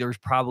because I think there was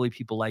probably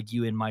people like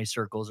you in my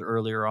circles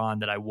earlier on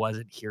that I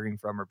wasn't hearing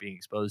from or being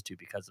exposed to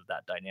because of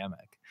that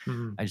dynamic.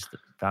 mm. I just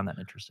found that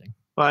interesting.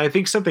 Well, I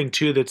think something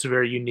too that's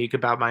very unique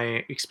about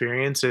my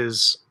experience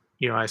is,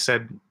 I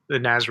said the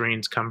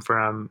Nazarenes come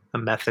from a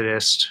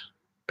Methodist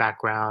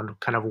background,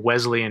 kind of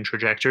Wesleyan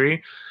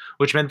trajectory,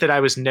 which meant that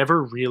I was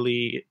never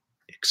really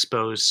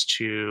exposed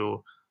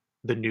to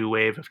the new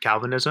wave of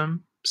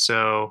Calvinism.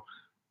 So,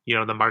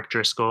 the Mark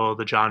Driscoll,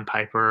 the John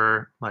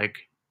Piper, like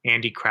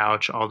Andy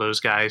Crouch, all those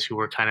guys who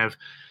were kind of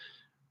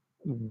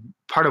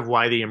part of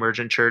why the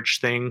emergent church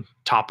thing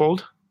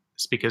toppled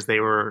is because they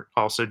were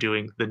also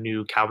doing the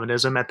new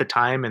Calvinism at the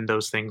time, and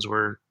those things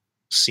were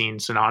seen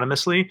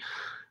synonymously.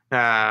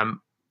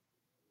 Um,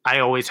 I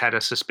always had a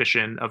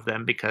suspicion of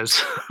them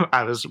because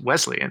I was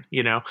Wesleyan,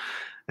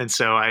 and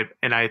so I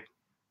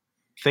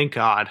thank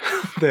God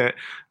that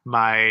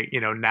my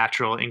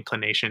natural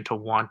inclination to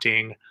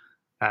wanting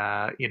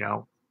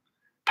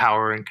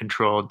power and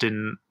control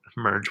didn't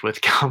merge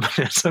with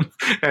Calvinism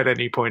at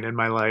any point in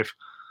my life.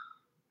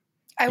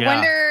 I Yeah.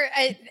 wonder,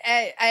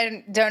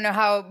 I don't know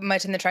how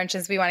much in the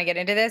trenches we want to get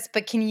into this,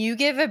 but can you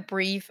give a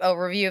brief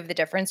overview of the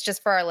difference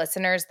just for our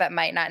listeners that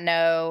might not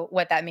know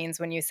what that means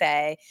when you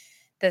say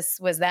this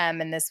was them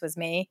and this was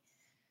me?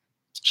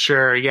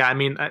 Sure. Yeah. I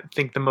mean, I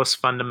think the most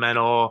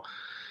fundamental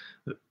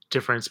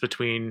difference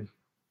between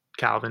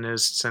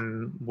Calvinists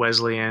and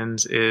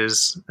Wesleyans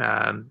is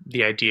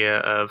the idea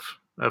of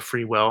of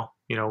free will.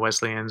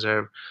 Wesleyans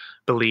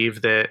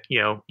believe that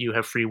you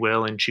have free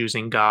will in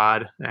choosing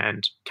God,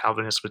 and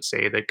Calvinists would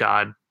say that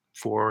God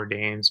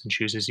foreordains and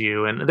chooses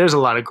you. And there's a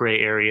lot of gray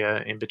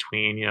area in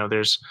between.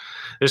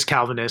 There's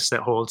Calvinists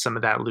that hold some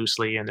of that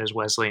loosely, and there's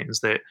Wesleyans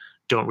that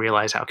don't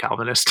realize how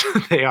Calvinist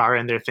they are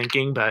in their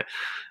thinking. But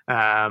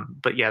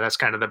yeah, that's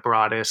kind of the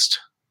broadest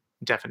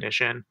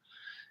definition.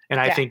 And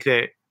I think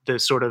that the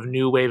sort of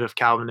new wave of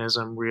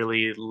Calvinism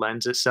really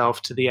lends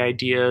itself to the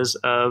ideas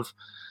of,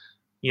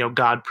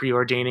 God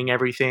preordaining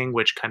everything,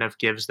 which kind of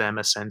gives them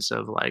a sense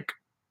of like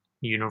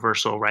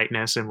universal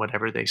rightness in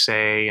whatever they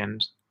say,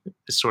 and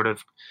it sort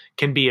of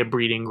can be a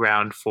breeding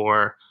ground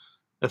for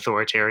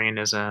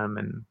authoritarianism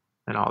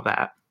and all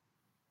that.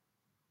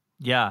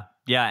 Yeah.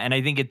 Yeah. And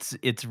I think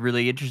it's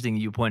really interesting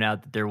you point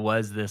out that there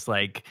was this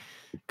like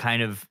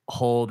kind of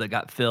hole that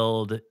got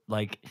filled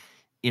like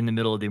in the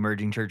middle of the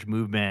emerging church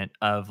movement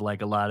of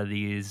like a lot of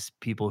these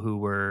people who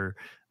were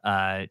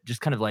just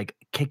kind of like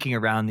kicking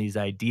around these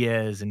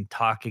ideas and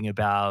talking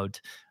about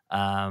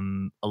a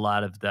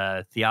lot of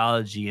the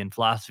theology and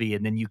philosophy.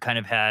 And then you kind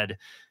of had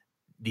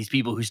these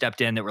people who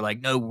stepped in that were like,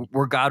 no,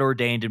 we're God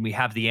ordained and we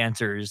have the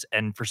answers.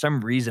 And for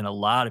some reason, a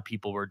lot of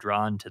people were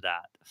drawn to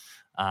that.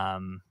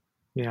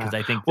 Because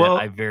I think that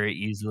I very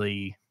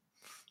easily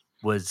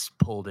was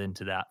pulled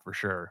into that for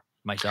sure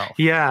myself.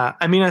 Yeah.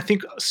 I mean, I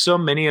think so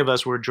many of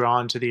us were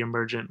drawn to the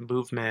emergent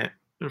movement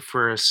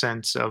for a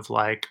sense of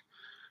like,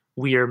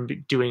 we are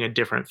doing a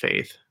different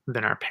faith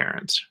than our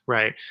parents,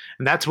 right?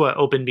 And that's what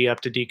opened me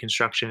up to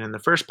deconstruction in the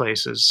first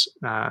place is,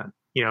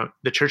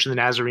 the Church of the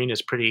Nazarene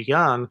is pretty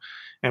young,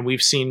 and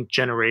we've seen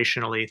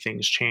generationally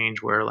things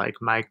change where like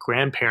my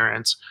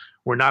grandparents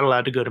were not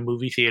allowed to go to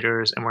movie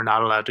theaters and were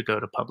not allowed to go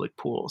to public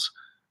pools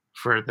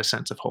for the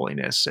sense of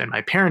holiness. And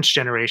my parents'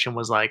 generation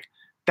was like,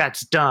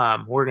 that's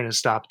dumb. We're going to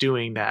stop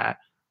doing that.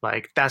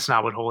 Like, that's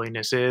not what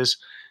holiness is.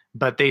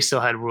 But they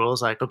still had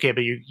rules like, okay,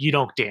 but you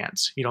don't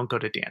dance. You don't go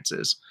to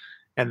dances.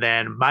 And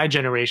then my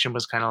generation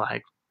was kind of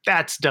like,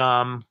 that's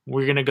dumb.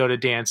 We're going to go to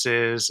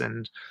dances.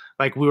 And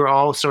like, we were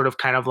all sort of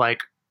kind of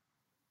like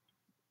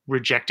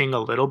rejecting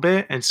a little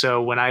bit. And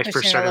so when I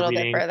first started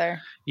reading,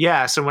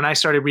 so when I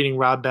started reading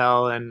Rob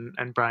Bell and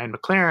Brian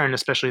McLaren,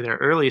 especially their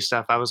early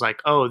stuff, I was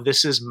like, oh,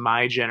 this is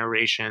my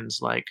generation's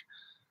like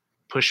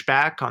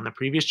pushback on the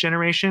previous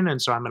generation.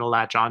 And so I'm going to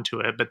latch onto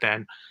it. But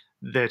then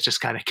that just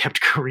kind of kept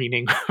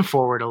careening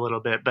forward a little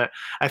bit. But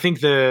I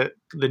think the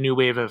new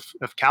wave of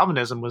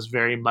Calvinism was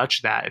very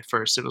much that at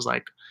first. It was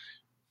like,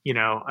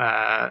 you're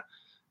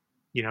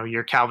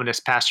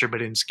Calvinist pastor,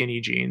 but in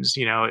skinny jeans.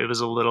 It was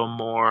a little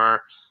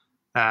more,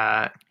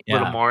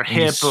 little more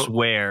hip. You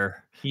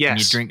swear. Yes, and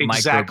you drink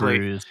exactly.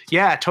 Microbrews.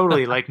 Yeah,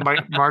 totally. Like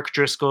Mark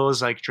Driscoll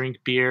is like drink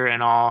beer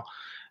and I'll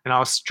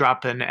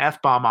drop an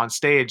F-bomb on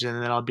stage,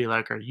 and then I'll be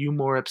like, are you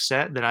more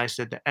upset that I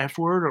said the F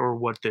word or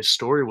what this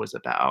story was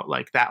about?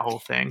 Like that whole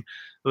thing.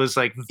 It was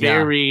like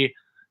very,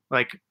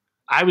 like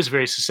I was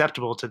very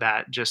susceptible to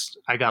that. Just,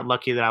 I got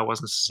lucky that I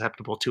wasn't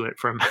susceptible to it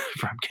from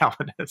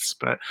Calvinists.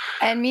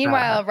 And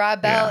meanwhile,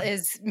 Rob Bell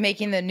is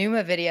making the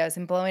Pneuma videos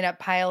and blowing up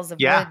piles of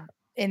wood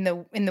in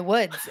the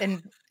woods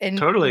and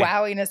totally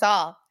wowing us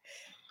all.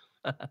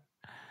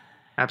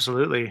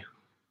 Absolutely.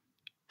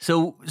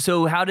 So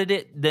how did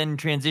it then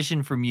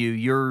transition from you?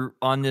 You're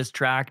on this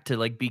track to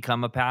like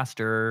become a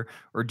pastor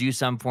or do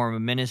some form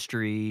of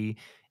ministry,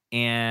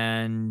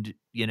 and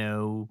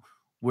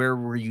where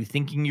were you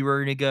thinking you were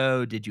going to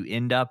go? Did you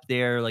end up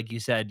there? Like you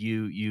said,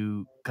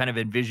 you kind of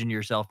envision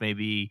yourself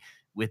maybe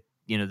with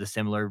the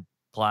similar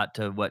plot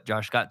to what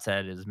Josh Scott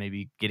said, is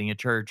maybe getting a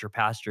church or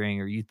pastoring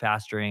or youth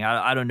pastoring.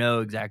 I don't know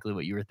exactly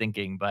what you were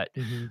thinking, but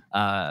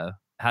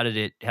how did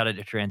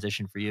it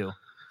transition for you?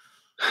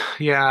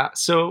 Yeah.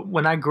 So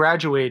when I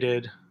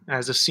graduated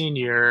as a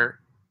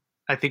senior,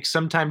 I think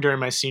sometime during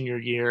my senior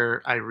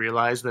year, I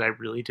realized that I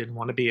really didn't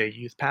want to be a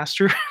youth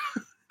pastor.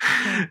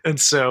 And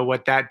so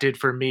what that did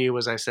for me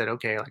was I said,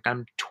 okay, like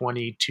I'm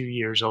 22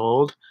 years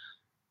old.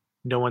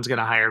 No one's going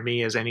to hire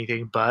me as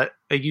anything but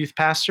a youth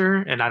pastor.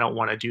 And I don't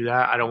want to do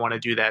that. I don't want to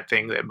do that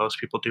thing that most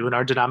people do in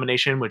our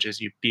denomination, which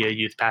is you be a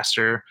youth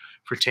pastor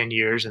for 10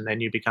 years and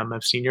then you become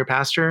a senior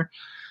pastor.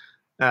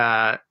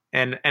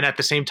 And at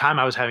the same time,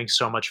 I was having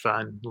so much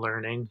fun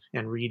learning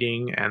and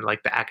reading, and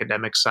like the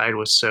academic side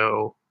was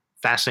so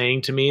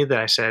fascinating to me that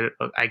I said,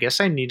 I guess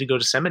I need to go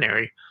to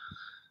seminary.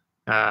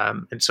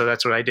 And so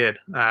that's what I did.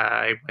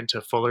 I went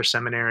to Fuller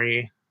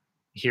Seminary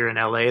here in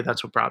LA.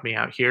 That's what brought me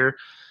out here,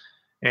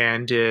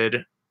 and did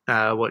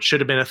what should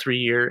have been a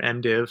 3-year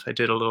MDiv. I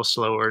did a little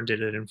slower and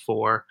did it in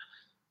 4.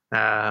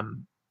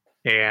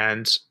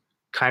 And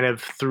kind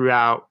of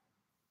throughout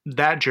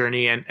that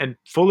journey, and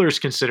Fuller's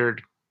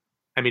considered,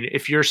 I mean,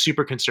 if you're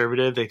super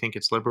conservative, they think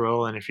it's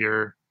liberal. And if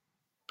you're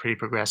pretty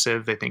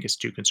progressive, they think it's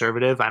too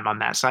conservative. I'm on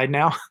that side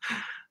now.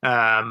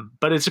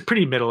 But it's a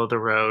pretty middle of the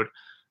road.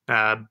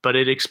 But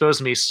it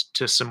exposed me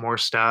to some more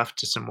stuff,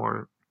 to some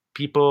more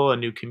people, a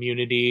new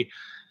community.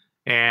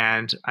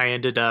 And I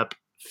ended up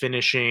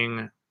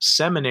finishing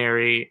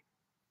seminary,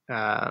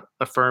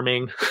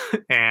 affirming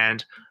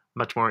and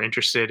much more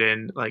interested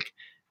in like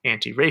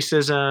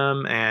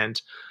anti-racism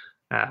and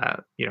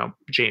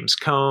James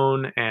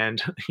Cone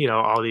and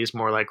all these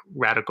more like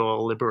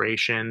radical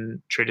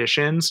liberation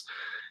traditions.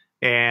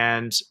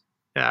 And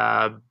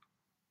uh,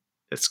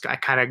 I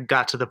kind of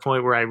got to the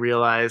point where I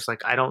realized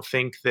like I don't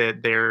think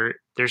that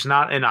there's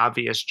not an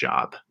obvious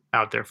job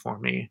out there for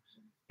me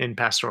in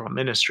pastoral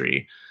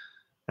ministry.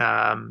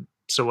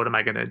 So what am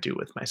I going to do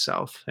with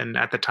myself? And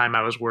at the time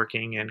I was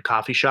working in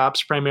coffee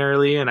shops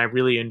primarily, and I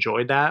really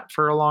enjoyed that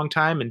for a long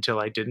time until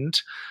I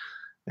didn't.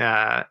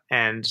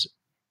 And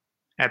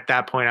at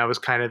that point I was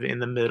kind of in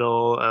the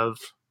middle of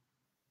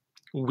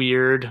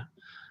weird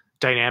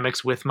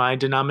dynamics with my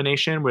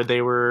denomination where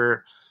they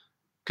were,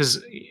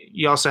 because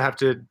you also have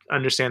to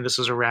understand this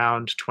was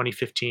around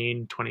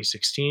 2015,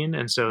 2016.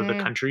 And so the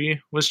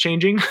country was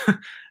changing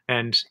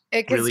and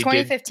because really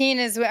 2015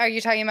 are you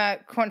talking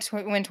about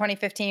when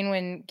 2015,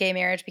 when gay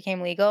marriage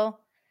became legal?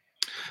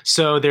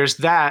 So there's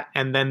that.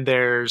 And then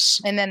there's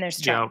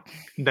Trump.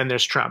 Then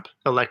there's Trump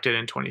elected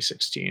in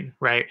 2016.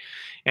 Right.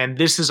 And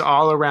this is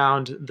all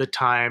around the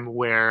time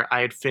where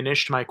I had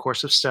finished my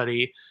course of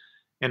study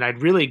and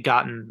I'd really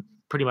gotten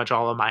pretty much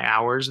all of my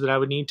hours that I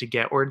would need to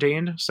get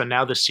ordained. So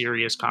now the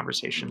serious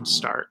conversations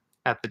start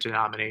at the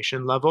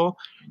denomination level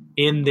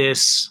in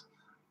this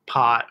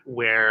pot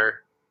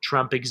where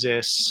Trump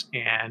exists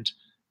and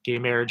gay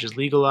marriage is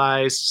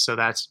legalized. So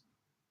that's,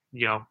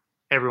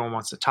 everyone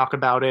wants to talk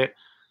about it.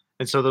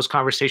 And so those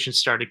conversations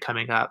started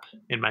coming up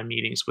in my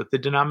meetings with the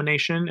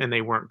denomination and they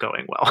weren't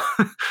going well.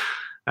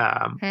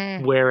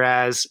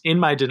 Whereas in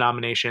my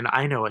denomination,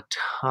 I know a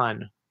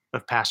ton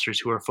of pastors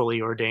who are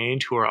fully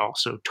ordained, who are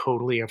also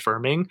totally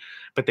affirming,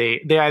 but they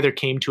either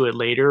came to it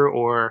later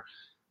or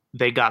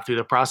they got through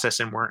the process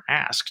and weren't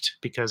asked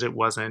because it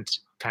wasn't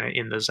kind of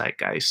in the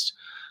zeitgeist.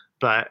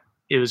 But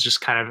it was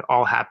just kind of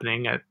all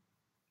happening at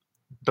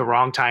the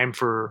wrong time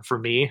for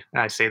me.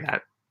 And I say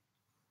that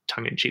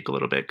tongue in cheek a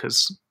little bit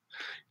because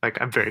like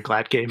I'm very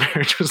glad gay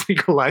marriage was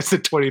legalized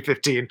in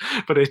 2015,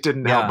 but it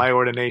didn't help my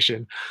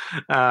ordination.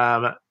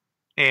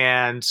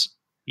 And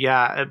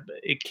yeah,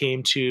 it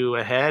came to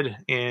a head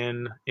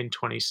in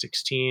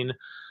 2016.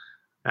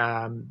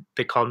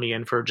 They called me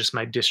in for just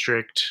my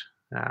district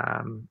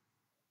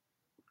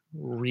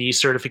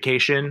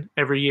recertification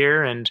every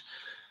year, and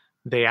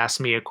they asked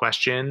me a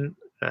question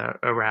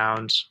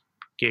around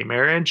gay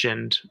marriage,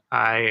 and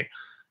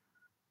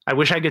I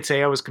wish I could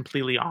say I was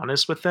completely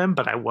honest with them,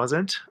 but I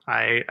wasn't.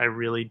 I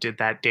really did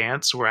that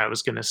dance where I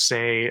was going to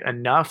say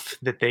enough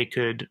that they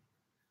could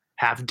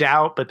have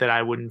doubt, but that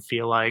I wouldn't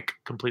feel like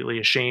completely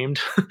ashamed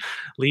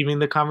leaving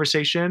the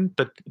conversation.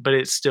 But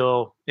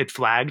it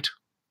flagged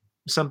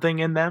something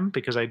in them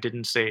because I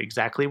didn't say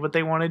exactly what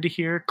they wanted to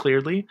hear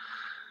clearly.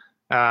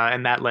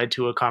 And that led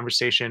to a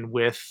conversation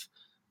with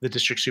the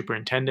district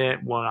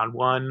superintendent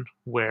one-on-one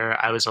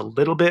where I was a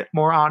little bit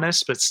more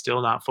honest, but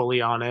still not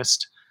fully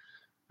honest.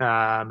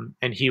 And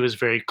he was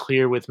very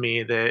clear with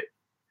me that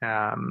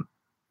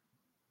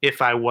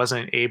if I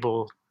wasn't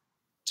able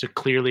to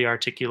clearly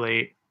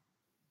articulate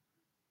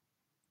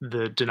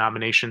the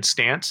denomination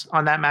stance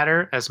on that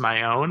matter as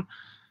my own,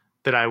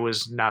 that I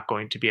was not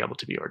going to be able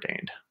to be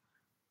ordained.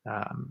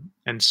 And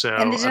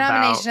the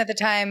denomination at the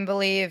time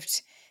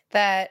believed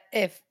that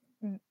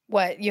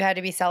you had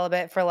to be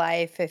celibate for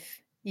life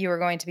if you were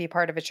going to be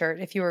part of a church,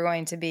 if you were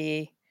going to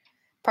be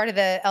part of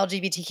the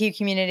LGBTQ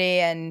community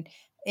and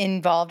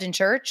involved in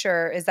church,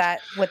 or is that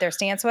what their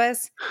stance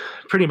was?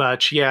 Pretty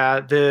much, yeah.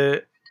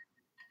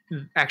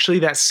 Actually,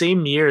 that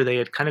same year, they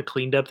had kind of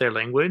cleaned up their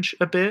language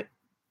a bit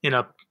in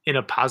a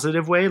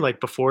positive way. Like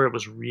before, it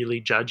was really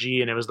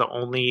judgy, and it was the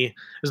only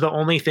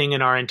thing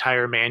in our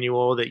entire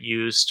manual that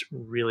used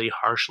really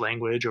harsh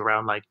language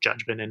around like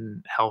judgment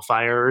and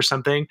hellfire or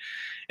something.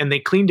 And they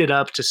cleaned it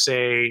up to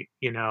say,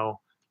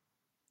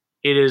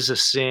 it is a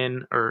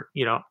sin, or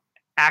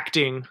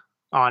acting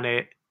on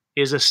it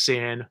is a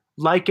sin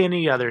like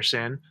any other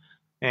sin,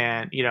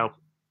 and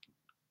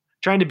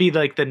trying to be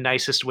like the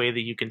nicest way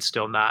that you can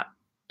still not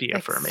be like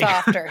affirming.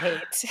 Softer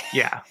hate.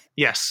 Yeah.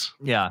 Yes.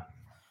 Yeah.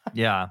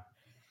 Yeah.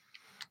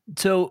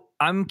 So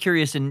I'm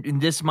curious,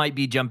 and this might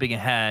be jumping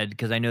ahead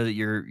because I know that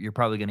you're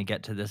probably going to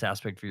get to this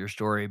aspect for your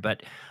story,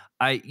 but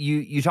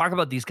you talk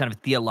about these kind of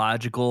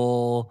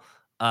theological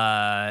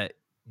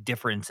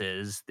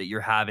differences that you're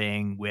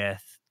having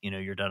with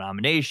your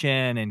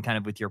denomination and kind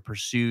of with your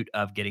pursuit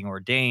of getting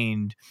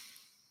ordained.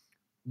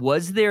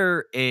 Was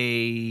there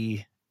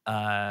and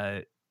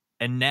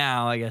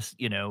now I guess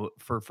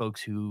for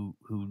folks who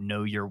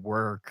know your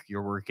work,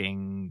 you're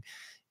working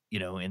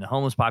in the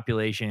homeless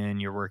population,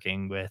 you're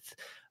working with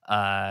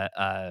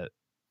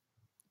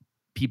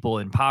people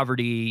in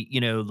poverty,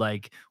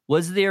 like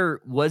was there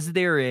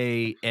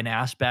an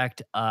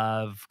aspect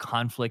of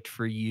conflict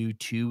for you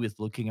too with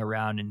looking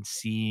around and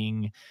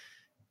seeing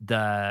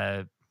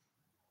the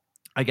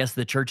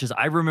churches?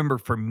 I remember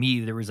for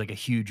me there was like a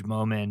huge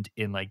moment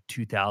in like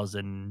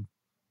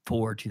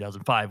 2004,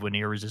 2005 when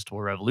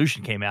Irresistible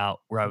Revolution came out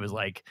where I was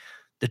like,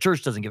 the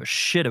church doesn't give a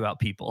shit about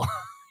people.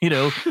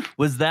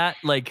 Was that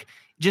like,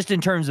 just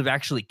in terms of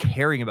actually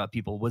caring about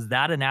people, was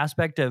that an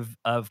aspect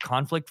of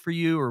conflict for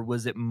you, or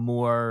was it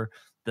more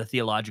the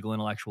theological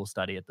intellectual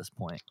study at this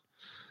point?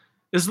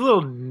 It's a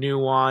little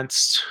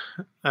nuanced.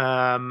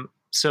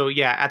 So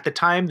yeah, at the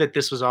time that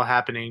this was all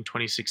happening,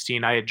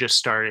 2016, I had just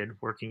started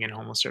working in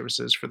homeless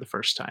services for the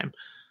first time.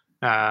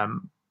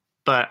 Um,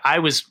 but I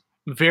was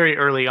very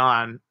early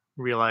on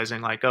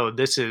realizing like, oh,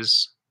 this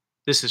is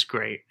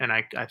great, and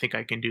I think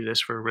I can do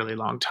this for a really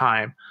long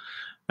time.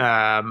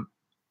 Um,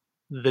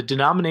 the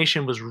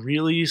denomination was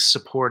really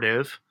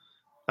supportive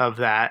of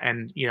that,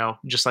 and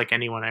just like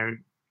anyone I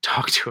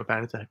talk to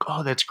about it, they're like,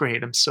 oh, that's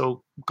great, I'm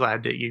so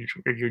glad that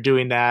you're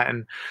doing that.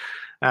 And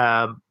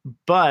um,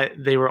 but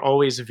they were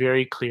always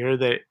very clear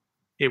that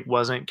it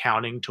wasn't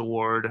counting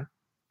toward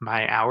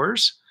my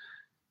hours,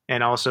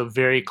 and also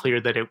very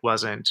clear that it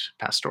wasn't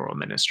pastoral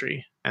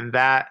ministry. And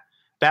that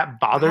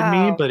bothered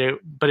me, Wow.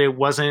 but it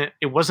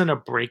wasn't a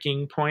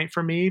breaking point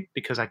for me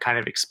because I kind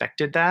of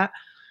expected that.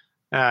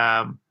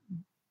 um,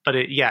 but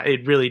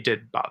it really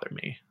did bother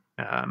me.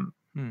 um,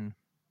 Hmm.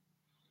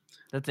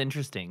 That's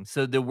interesting.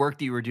 So the work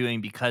that you were doing,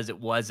 because it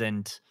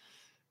wasn't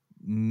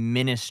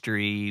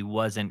ministry,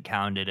 wasn't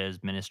counted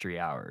as ministry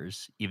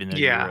hours, even though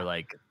you yeah. were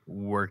like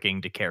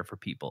working to care for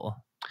people.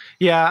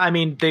 Yeah, I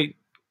mean, they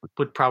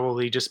would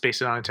probably just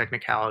base it on a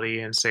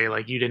technicality and say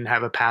like you didn't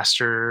have a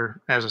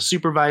pastor as a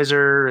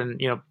supervisor, and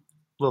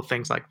little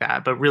things like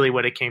that. But really,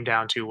 what it came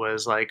down to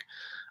was like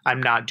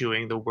I'm not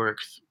doing the work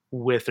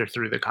with or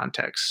through the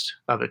context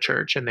of a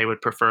church, and they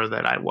would prefer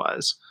that I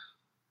was.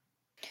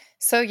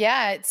 So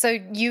yeah, so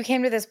you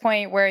came to this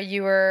point where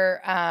you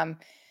were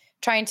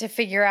trying to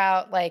figure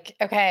out like,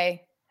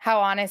 okay, how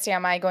honest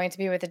am I going to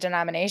be with the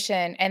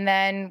denomination? And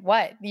then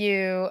what?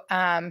 You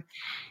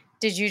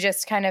did you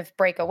just kind of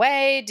break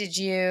away? Did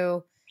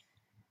you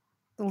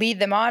lead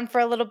them on for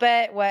a little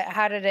bit? What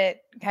how did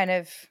it kind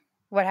of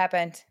what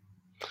happened?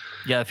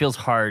 Yeah, it feels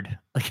hard.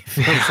 Like it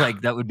feels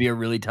like that would be a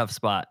really tough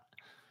spot.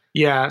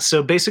 Yeah.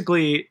 So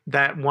basically,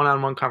 that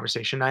one-on-one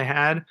conversation I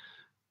had,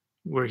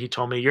 where he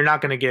told me, "You're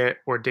not going to get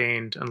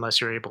ordained unless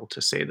you're able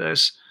to say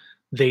this."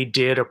 They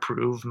did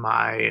approve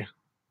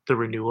the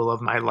renewal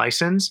of my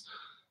license.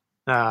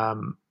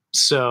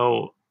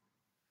 So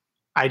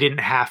I didn't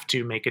have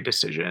to make a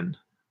decision.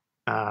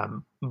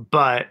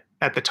 But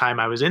at the time,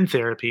 I was in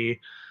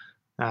therapy,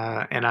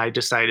 and I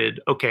decided,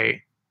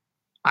 okay,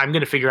 I'm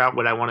going to figure out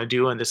what I want to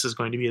do, and this is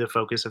going to be the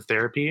focus of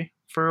therapy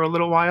for a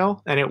little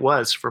while. And it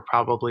was for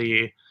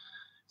probably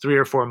 3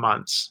 or 4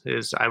 months.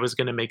 Is I was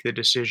going to make the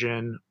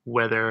decision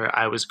whether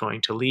I was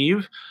going to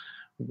leave,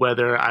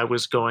 whether I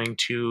was going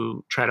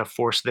to try to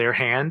force their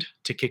hand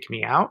to kick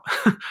me out,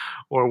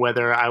 or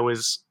whether I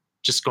was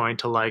just going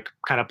to like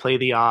kind of play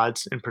the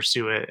odds and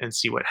pursue it and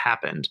see what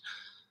happened.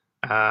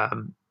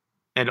 Um,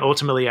 and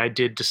ultimately, I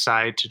did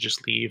decide to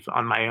just leave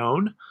on my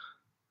own.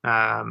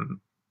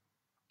 Um,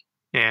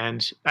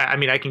 and I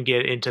mean, I can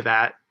get into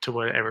that to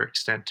whatever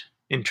extent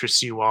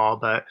interests you all,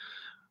 but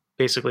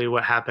basically,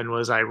 what happened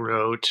was I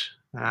wrote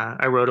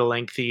a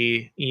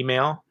lengthy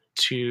email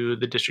to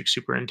the district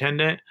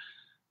superintendent.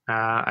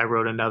 I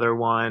wrote another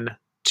one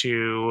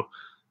to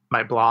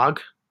my blog,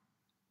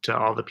 to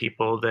all the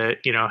people that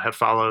have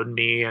followed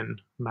me and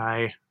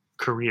my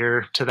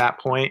career to that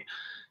point,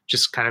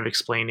 just kind of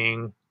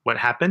explaining what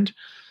happened.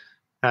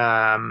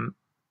 Um,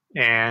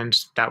 and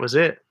that was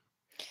it.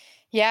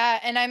 Yeah,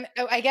 and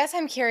I guess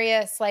I'm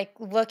curious, like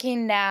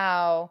looking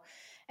now,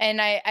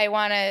 and I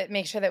want to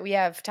make sure that we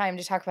have time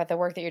to talk about the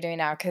work that you're doing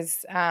now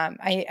because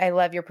I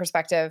love your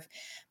perspective.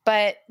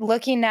 But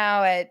looking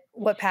now at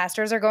what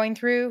pastors are going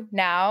through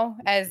now,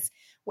 as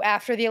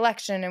after the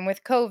election and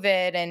with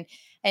COVID,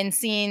 and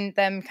seeing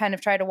them kind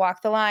of try to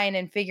walk the line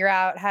and figure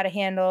out how to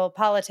handle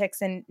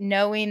politics, and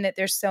knowing that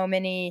there's so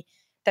many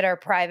that are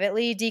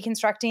privately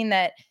deconstructing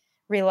that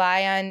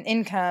rely on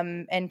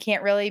income and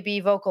can't really be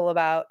vocal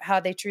about how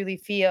they truly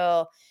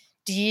feel.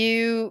 Do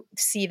you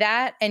see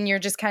that? And you're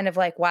just kind of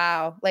like,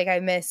 wow, like I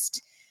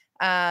missed,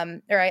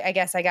 or I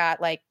guess I got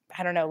like,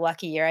 I don't know,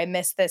 lucky, or I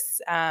missed this.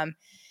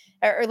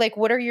 Or like,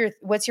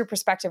 what's your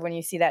perspective when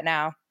you see that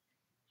now?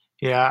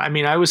 Yeah, I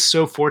mean, I was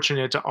so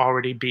fortunate to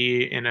already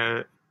be in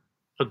a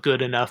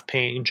good enough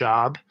paying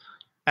job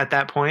at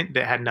that point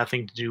that had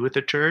nothing to do with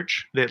the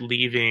church, that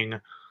leaving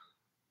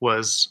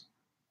was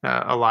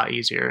a lot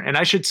easier. And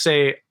I should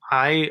say,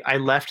 I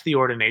left the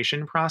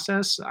ordination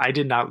process. I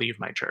did not leave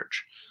my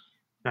church.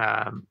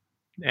 Um,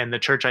 and the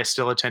church I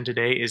still attend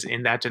today is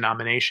in that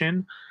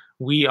denomination.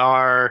 We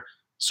are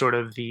sort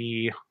of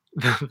the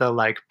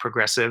like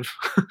progressive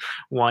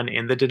one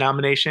in the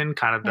denomination,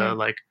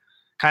 Mm.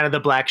 kind of the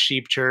black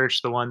sheep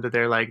church, the one that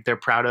they're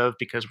proud of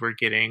because we're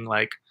getting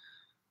like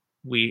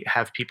we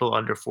have people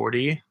under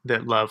 40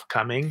 that love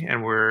coming,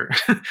 and we're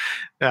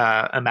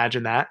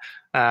imagine that.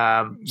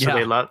 So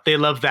Yeah. they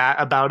love that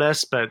about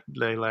us, but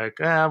they like,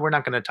 we're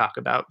not going to talk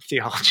about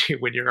theology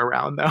when you're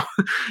around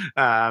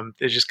though.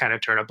 They just kind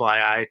of turn a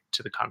blind eye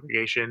to the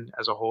congregation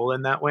as a whole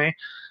in that way.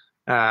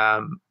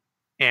 um,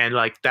 and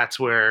like that's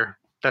where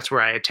that's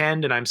where I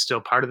attend, and I'm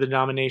still part of the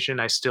denomination.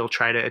 I still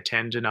try to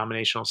attend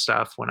denominational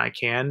stuff when I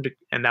can,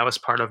 and that was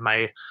part of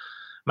my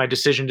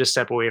decision to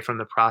step away from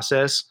the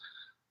process.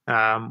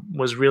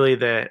 Was really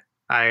that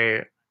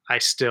I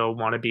still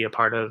want to be a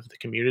part of the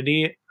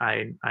community.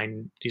 I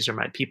these are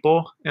my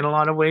people in a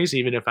lot of ways,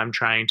 even if I'm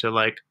trying to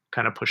like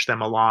kind of push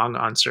them along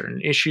on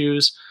certain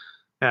issues.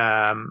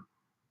 Um,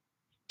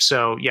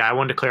 so yeah, I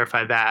wanted to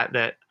clarify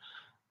that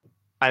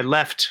I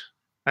left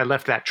I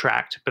left that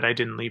tract, but I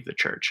didn't leave the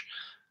church.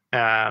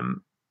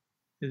 Um,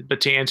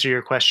 but to answer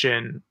your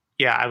question,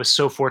 yeah, I was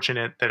so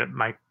fortunate that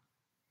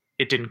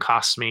it didn't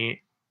cost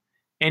me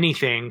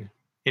anything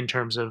in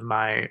terms of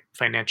my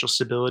financial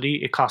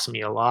stability. It cost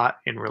me a lot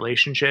in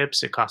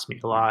relationships. It cost me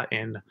a lot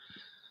in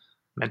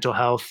mental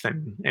health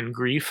and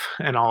grief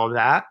and all of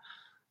that.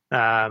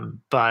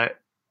 But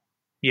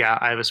yeah,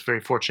 I was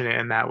very fortunate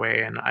in that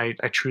way. And I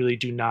truly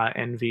do not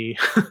envy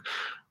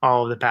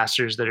all of the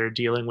pastors that are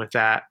dealing with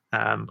that,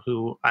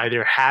 who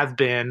either have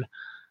been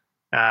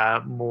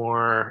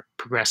more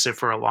progressive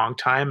for a long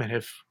time and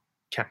have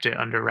kept it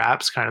under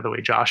wraps, kind of the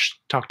way Josh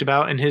talked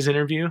about in his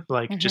interview.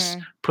 Like, just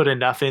Mhm. put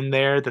enough in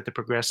there that the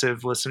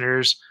progressive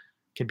listeners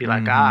can be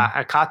like, Mm-hmm.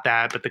 I caught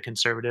that. But the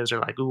conservatives are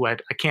like, ooh, I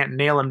can't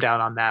nail him down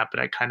on that. But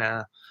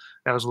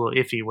that was a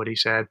little iffy what he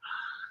said.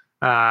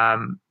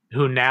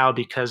 Who now,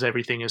 because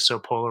everything is so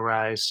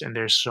polarized and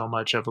there's so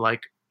much of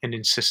like an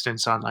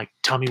insistence on like,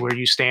 tell me where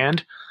you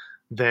stand,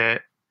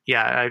 that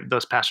yeah,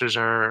 those pastors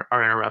are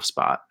in a rough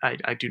spot.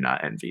 I do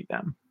not envy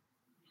them.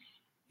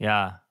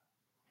 Yeah.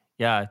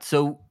 Yeah.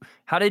 So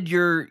how did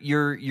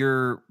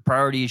your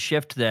priorities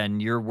shift then?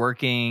 You're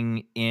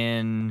working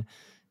in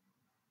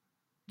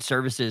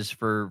services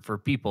for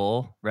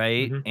people,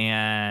 right? Hmm.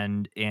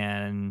 And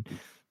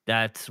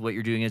that's what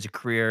you're doing as a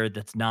career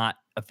that's not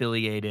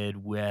affiliated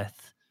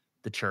with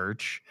the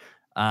church.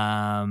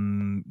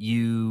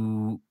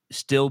 You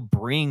still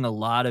bring a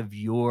lot of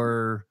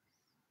your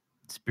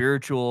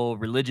spiritual,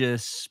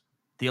 religious,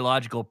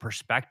 theological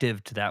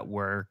perspective to that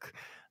work.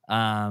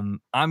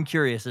 I'm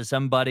curious, as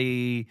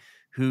somebody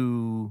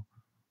who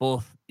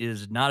both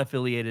is not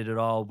affiliated at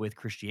all with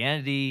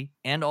Christianity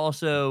and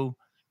also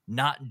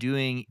not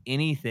doing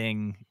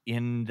anything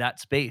in that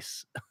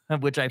space,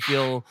 which I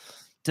feel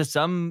to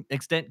some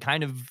extent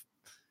kind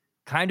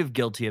of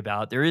guilty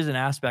about. There is an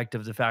aspect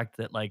of the fact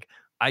that like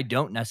I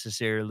don't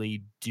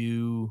necessarily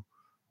do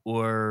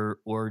or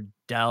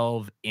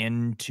delve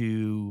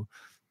into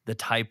the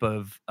type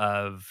of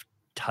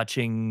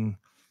touching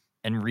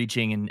and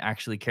reaching and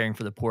actually caring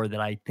for the poor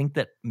that I think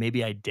that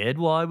maybe I did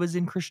while I was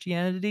in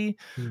Christianity.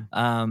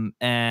 Mm.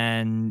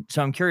 And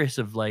so I'm curious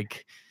of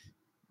like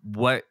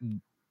what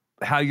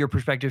how your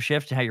perspective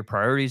shifts, how your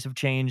priorities have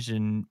changed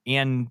and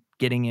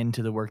getting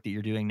into the work that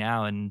you're doing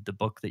now and the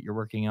book that you're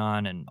working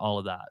on and all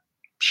of that.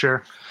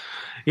 Sure.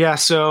 Yeah.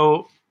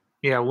 So,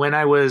 yeah, when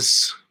I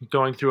was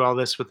going through all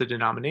this with the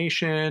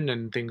denomination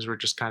and things were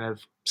just kind of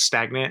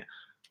stagnant,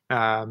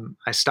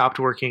 I stopped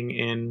working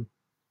in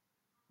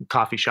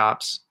coffee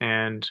shops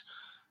and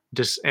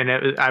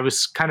I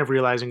was kind of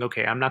realizing,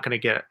 okay, I'm not going to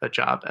get a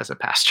job as a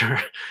pastor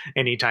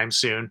anytime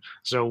soon.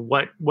 So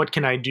what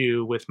can I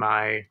do with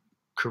my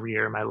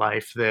career, my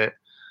life that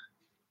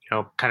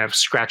kind of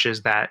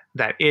scratches that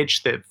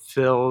itch that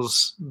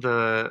fills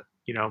the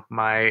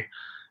my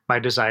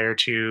desire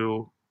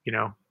to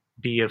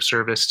be of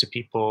service to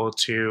people,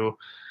 to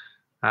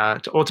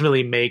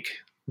ultimately make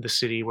the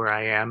city where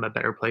I am a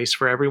better place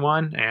for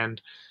everyone.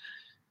 And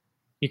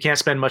you can't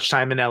spend much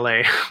time in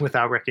LA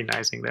without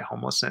recognizing that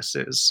homelessness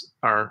is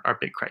our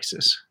big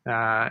crisis.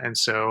 And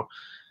so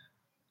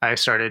I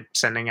started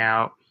sending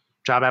out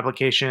job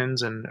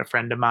applications, and a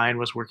friend of mine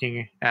was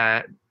working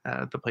at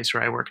the place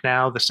where I work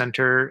now, the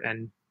center,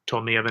 and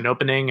told me of an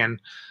opening, and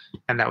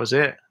that was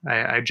it.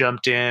 I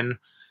jumped in.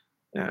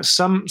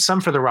 Some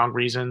for the wrong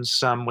reasons,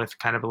 some with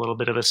kind of a little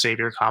bit of a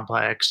savior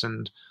complex,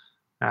 and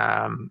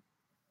um,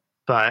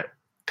 but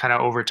kind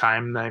of over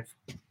time,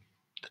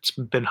 it's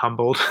been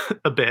humbled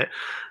a bit,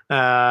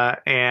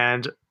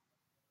 and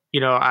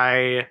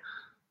I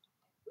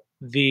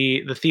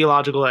the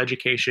theological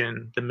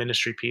education, the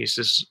ministry piece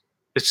is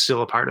it's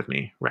still a part of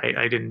me, right?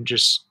 It didn't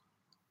just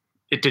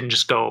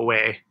go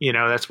away.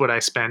 That's what I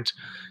spent,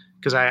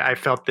 because I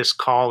felt this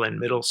call in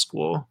middle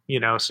school.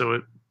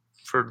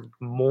 For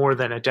more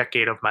than a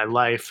decade of my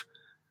life,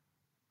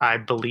 I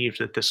believed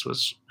that this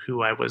was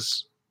who I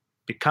was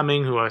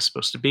becoming, who I was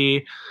supposed to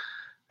be.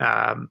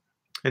 Um,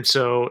 and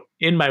so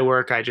in my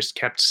work, I just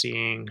kept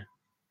seeing,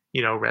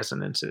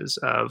 resonances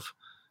of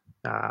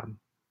um,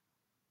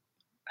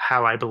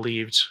 how I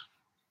believed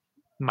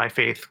my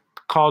faith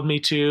called me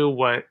to,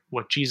 what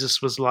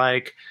Jesus was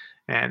like.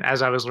 And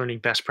as I was learning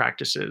best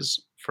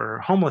practices for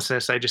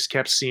homelessness, I just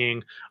kept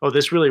seeing, oh,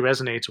 this really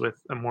resonates with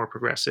a more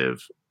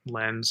progressive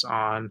lens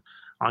on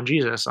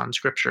Jesus, on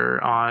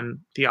scripture, on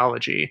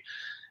theology,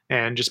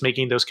 and just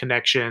making those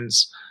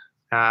connections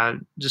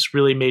just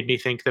really made me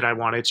think that I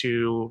wanted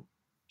to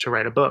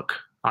write a book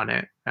on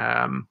it.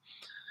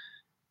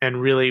 And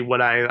really,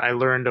 what I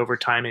learned over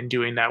time in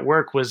doing that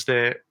work was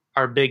that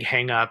our big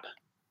hang up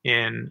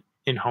in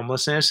in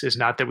homelessness is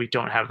not that we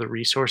don't have the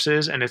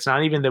resources, and it's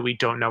not even that we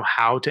don't know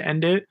how to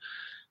end it,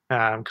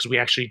 because we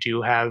actually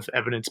do have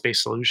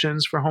evidence-based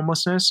solutions for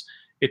homelessness.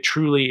 It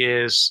truly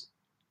is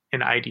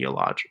an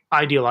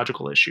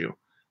ideological issue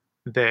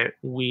that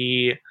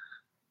we,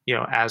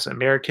 as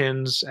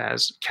Americans,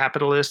 as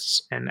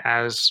capitalists, and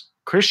as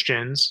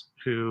Christians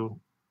who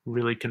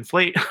really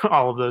conflate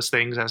all of those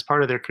things as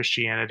part of their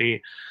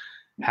Christianity,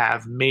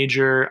 have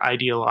major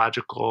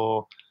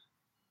ideological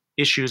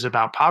issues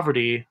about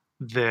poverty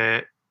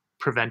that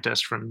prevent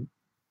us from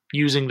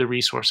using the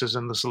resources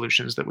and the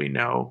solutions that we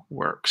know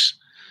works.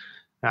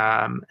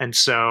 And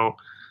so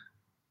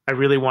I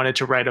really wanted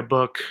to write a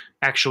book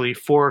actually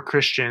for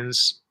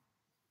Christians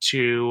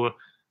to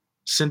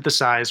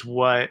synthesize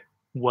what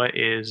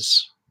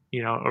is,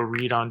 a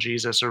read on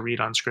Jesus, or read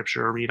on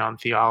scripture, or read on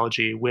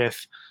theology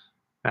with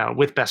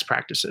best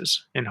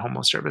practices in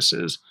homeless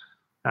services,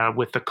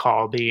 with the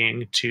call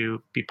being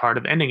to be part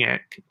of ending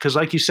it. Because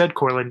like you said,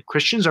 Cortland,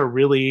 Christians are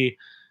really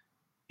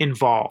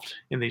involved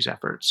in these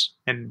efforts,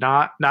 and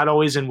not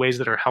always in ways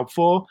that are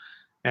helpful,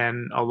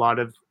 and a lot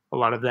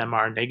of them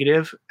are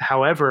negative.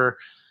 However,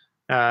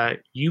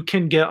 you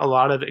can get a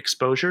lot of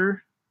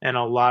exposure and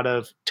a lot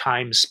of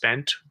time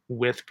spent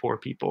with poor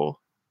people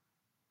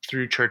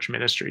through church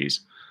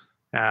ministries,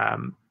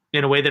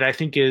 in a way that I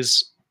think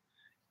is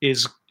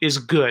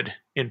good,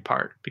 in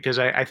part because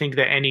I think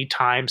that any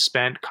time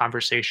spent,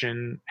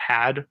 conversation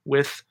had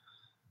with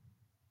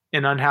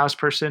an unhoused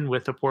person,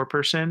 with a poor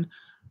person,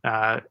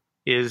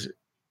 is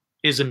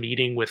a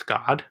meeting with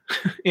God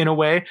in a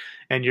way,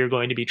 and you're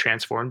going to be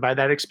transformed by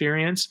that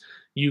experience.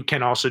 You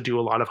can also do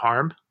a lot of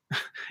harm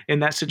in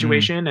that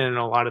situation and in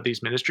a lot of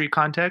these ministry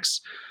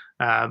contexts,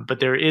 but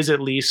there is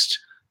at least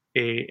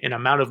an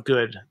amount of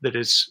good that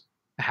is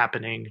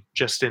happening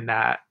just in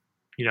that,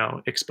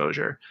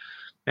 exposure.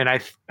 And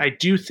I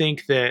do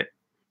think that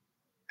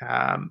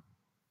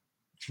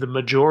the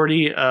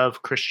majority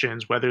of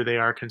Christians, whether they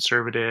are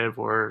conservative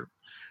or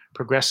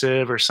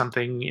progressive or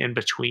something in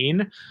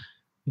between,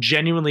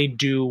 genuinely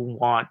do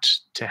want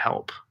to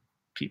help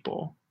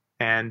people.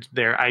 And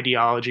their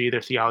ideology,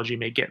 their theology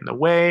may get in the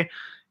way.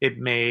 It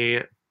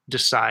may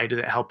decide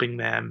that helping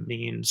them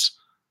means,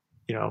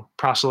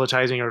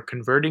 proselytizing or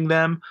converting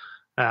them,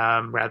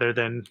 rather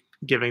than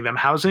giving them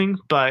housing.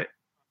 But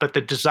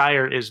the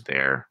desire is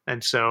there.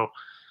 And so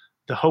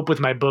the hope with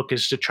my book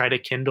is to try to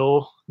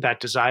kindle that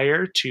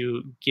desire,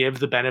 to give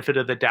the benefit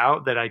of the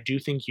doubt that I do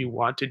think you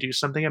want to do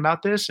something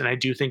about this. And I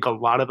do think a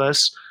lot of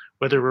us,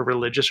 whether we're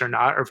religious or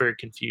not, are very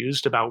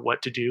confused about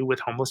what to do with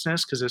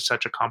homelessness because it's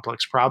such a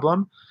complex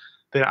problem,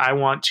 that I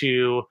want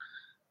to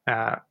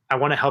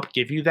help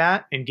give you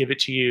that and give it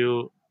to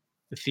you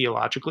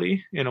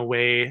theologically in a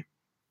way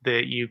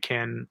that you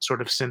can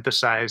sort of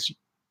synthesize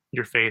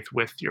your faith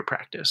with your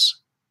practice.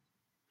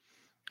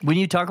 When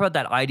you talk about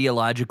that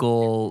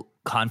ideological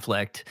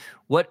conflict,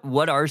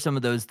 what are some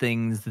of those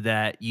things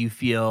that you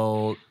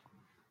feel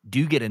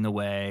do get in the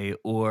way,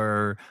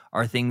 or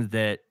are things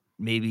that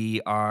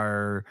maybe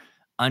are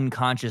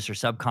unconscious or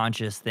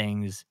subconscious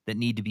things that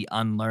need to be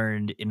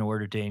unlearned in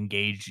order to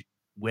engage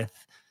with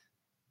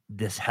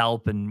this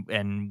help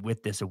and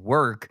with this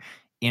work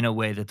in a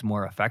way that's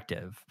more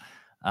effective?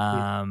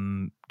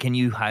 Can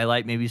you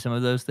highlight maybe some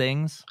of those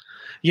things?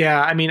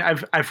 Yeah, I mean,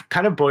 I've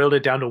kind of boiled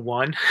it down to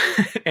one,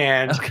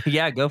 and Okay,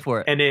 yeah, go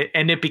for it.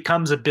 And it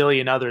becomes a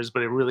billion others,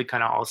 but it really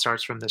kind of all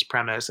starts from this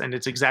premise, and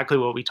it's exactly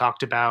what we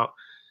talked about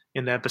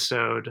in the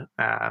episode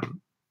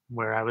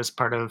where I was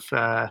part of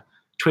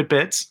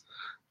Twitbits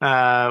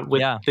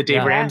with the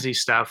Dave Ramsey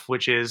stuff,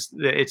 which is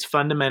it's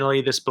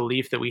fundamentally this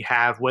belief that we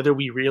have, whether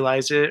we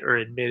realize it or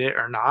admit it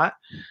or not.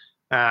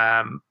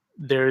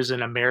 There's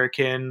an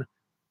American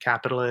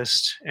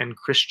capitalist and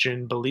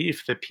Christian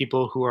belief that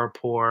people who are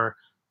poor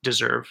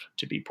deserve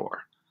to be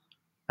poor.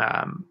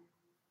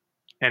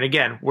 And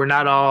again, we're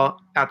not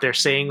all out there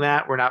saying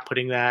that. We're not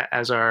putting that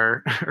as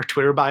our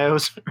Twitter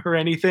bios or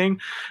anything,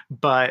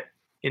 but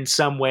in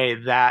some way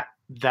that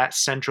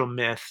central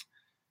myth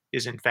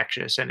is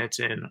infectious, and it's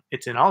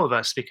in all of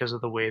us because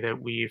of the way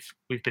that we've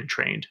been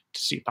trained to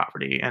see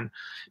poverty. And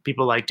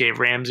people like Dave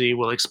Ramsey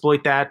will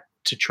exploit that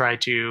to try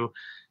to,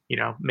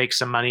 make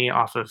some money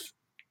off of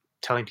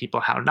telling people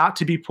how not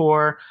to be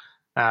poor.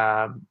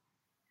 And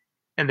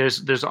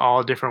there's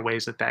all different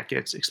ways that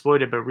gets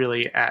exploited, but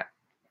really at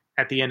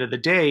the end of the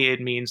day, it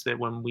means that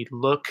when we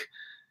look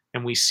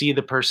and we see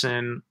the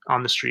person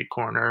on the street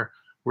corner,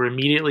 we're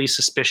immediately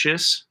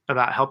suspicious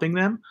about helping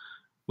them.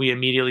 We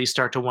immediately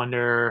start to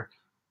wonder,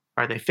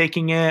 are they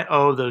faking it?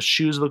 Oh, those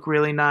shoes look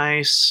really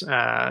nice.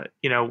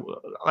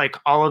 Like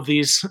all of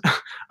these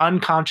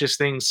unconscious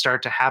things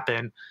start to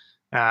happen.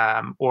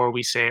 Or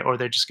we say, or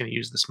they're just going to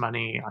use this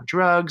money on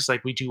drugs.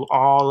 Like we do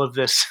all of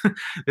this,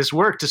 this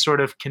work to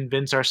sort of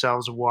convince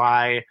ourselves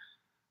why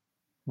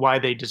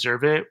they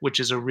deserve it,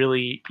 which is a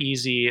really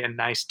easy and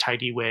nice,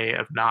 tidy way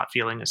of not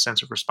feeling a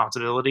sense of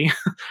responsibility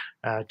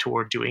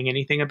toward doing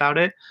anything about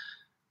it.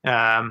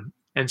 And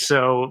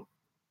so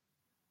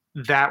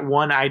that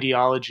one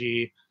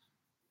ideology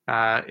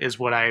is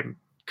what I'm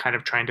kind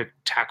of trying to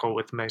tackle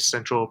with my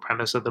central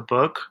premise of the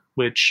book,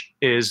 which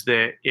is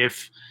that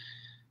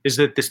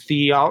this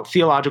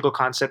theological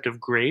concept of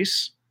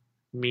grace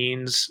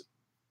means,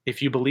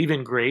 if you believe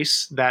in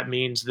grace, that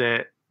means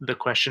that the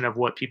question of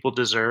what people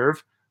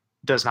deserve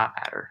does not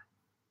matter.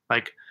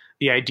 Like,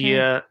 the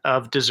idea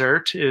of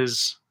desert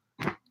is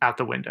out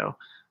the window.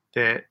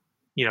 That,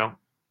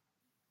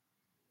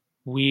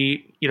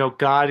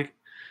 God,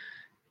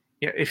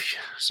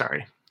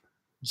 sorry,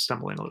 I'm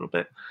stumbling a little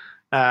bit.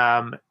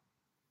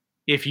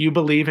 If you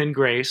believe in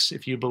grace,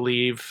 if you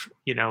believe,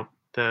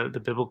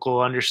 the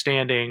biblical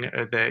understanding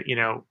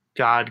that,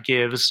 God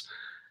gives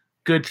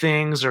good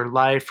things or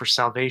life or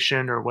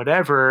salvation or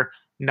whatever,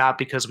 not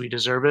because we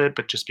deserve it,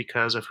 but just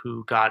because of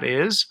who God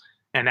is,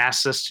 and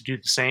asks us to do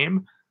the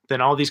same, then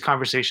all these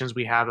conversations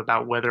we have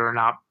about whether or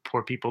not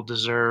poor people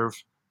deserve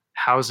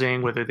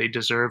housing, whether they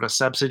deserve a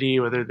subsidy,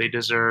 whether they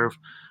deserve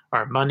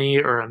our money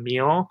or a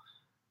meal,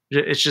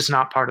 it's just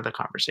not part of the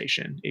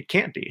conversation. It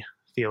can't be,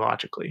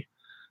 theologically.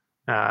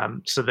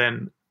 So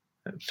then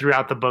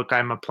throughout the book,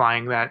 I'm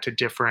applying that to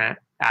different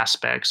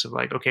aspects of,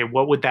 like, okay,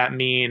 what would that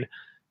mean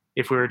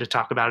if we were to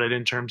talk about it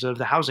in terms of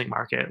the housing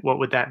market? What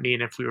would that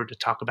mean if we were to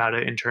talk about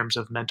it in terms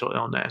of mental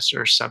illness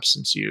or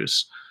substance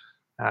use?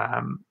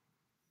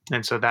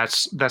 And so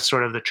that's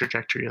sort of the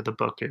trajectory of the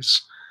book,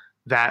 is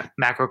that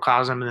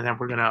macrocosm, and then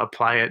we're going to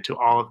apply it to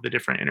all of the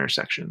different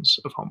intersections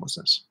of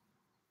homelessness.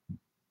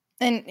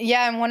 And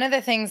yeah, and one of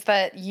the things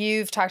that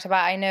you've talked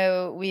about, I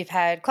know we've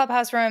had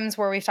Clubhouse rooms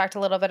where we've talked a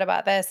little bit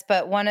about this,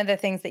 but one of the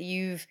things that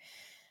you've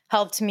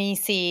helped me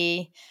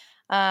see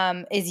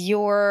is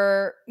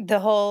the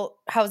whole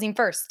housing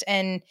first.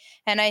 And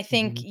I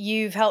think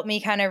you've helped me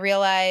kind of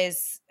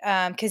realize,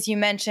 because you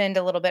mentioned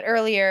a little bit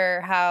earlier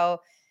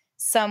how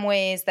some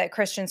ways that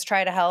Christians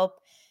try to help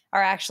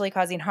are actually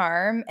causing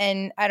harm.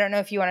 And I don't know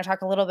if you want to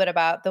talk a little bit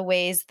about the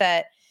ways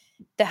that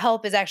the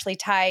help is actually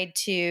tied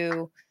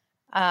to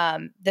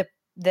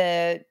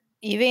the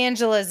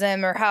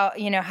evangelism, or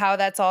how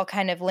that's all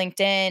kind of linked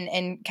in,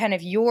 and kind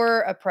of your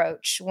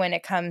approach when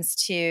it comes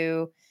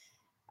to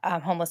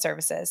homeless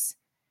services.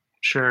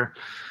 Sure.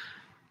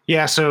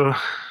 Yeah. So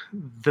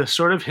the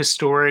sort of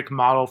historic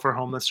model for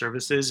homeless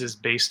services is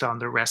based on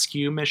the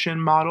rescue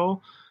mission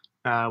model,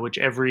 which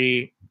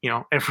every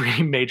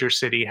major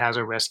city has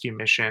a rescue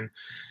mission.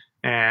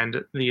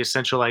 And the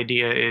essential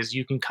idea is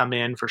you can come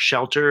in for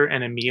shelter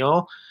and a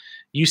meal.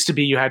 Used to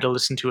be you had to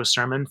listen to a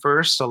sermon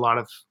first. A lot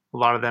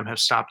of them have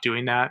stopped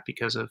doing that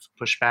because of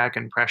pushback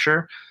and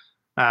pressure.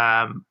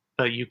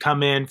 But you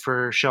come in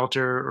for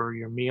shelter or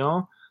your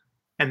meal,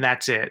 and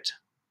that's it.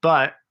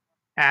 But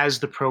as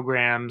the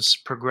programs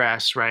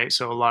progress, right?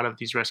 So a lot of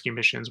these rescue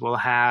missions will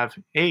have,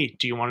 hey,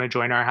 do you want to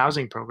join our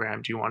housing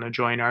program? Do you want to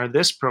join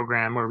this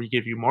program where we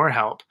give you more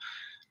help?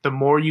 The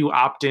more you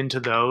opt into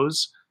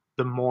those,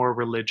 the more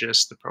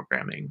religious the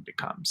programming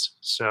becomes.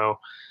 So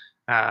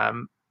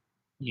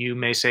you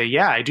may say,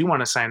 yeah, I do want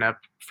to sign up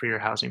for your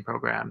housing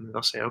program.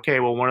 They'll say, okay,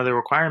 well, one of the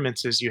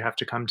requirements is you have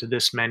to come to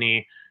this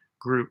many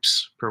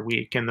groups per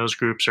week. And those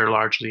groups are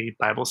largely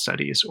Bible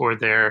studies, or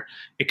they're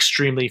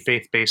extremely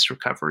faith-based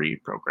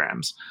recovery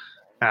programs.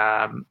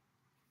 And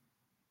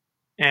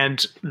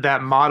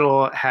that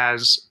model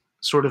has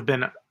sort of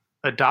been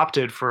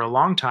adopted for a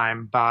long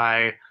time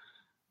by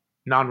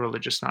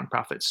non-religious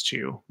nonprofits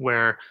too,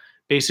 where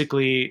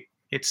basically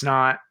it's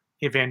not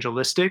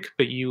evangelistic,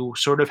 but you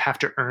sort of have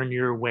to earn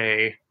your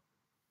way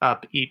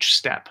up each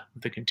step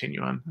of the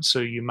continuum. So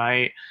you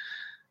might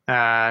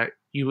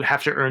you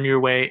have to earn your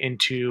way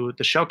into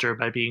the shelter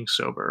by being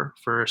sober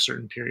for a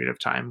certain period of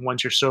time.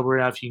 Once you're sober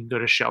enough, you can go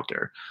to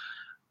shelter.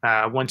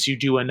 Once you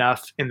do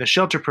enough in the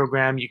shelter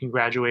program, you can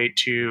graduate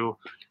to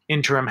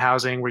interim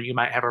housing, where you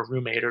might have a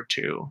roommate or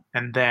two.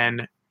 And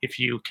then if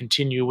you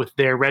continue with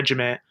their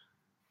regiment,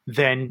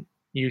 then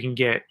you can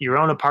get your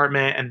own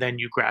apartment, and then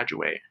you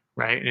graduate,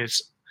 right? And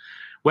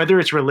whether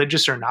it's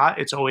religious or not,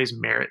 it's always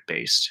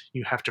merit-based.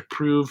 You have to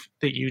prove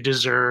that you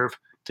deserve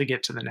to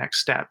get to the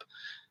next step.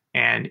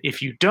 And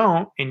if you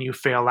don't and you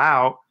fail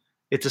out,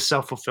 it's a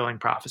self-fulfilling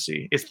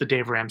prophecy. It's the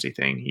Dave Ramsey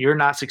thing. You're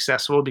not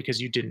successful because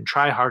you didn't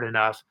try hard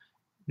enough,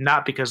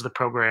 not because the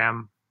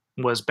program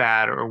was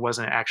bad or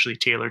wasn't actually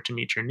tailored to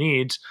meet your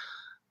needs.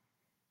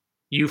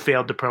 You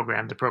failed the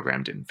program. The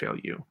program didn't fail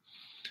you.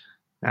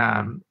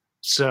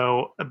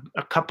 So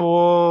a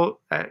couple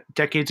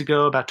decades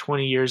ago, about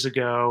 20 years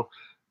ago,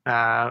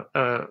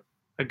 a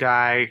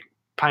guy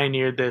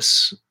pioneered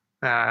this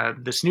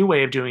new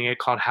way of doing it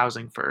called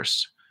Housing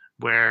First,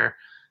 where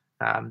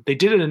they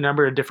did it a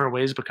number of different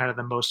ways, but kind of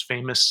the most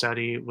famous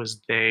study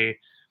was they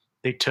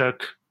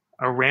took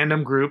a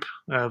random group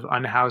of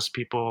unhoused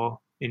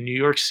people in New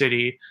York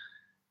City,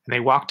 and they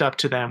walked up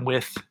to them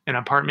with an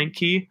apartment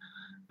key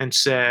and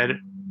said,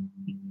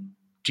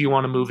 do you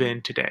want to move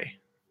in today?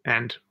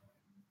 And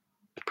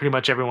pretty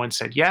much everyone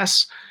said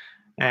yes.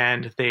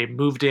 And they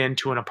moved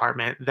into an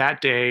apartment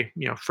that day,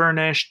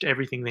 furnished,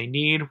 everything they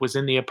need was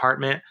in the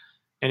apartment,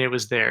 and it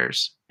was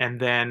theirs. And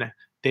then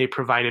they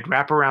provided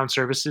wraparound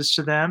services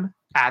to them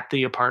at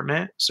the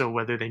apartment. So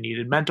whether they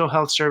needed mental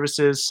health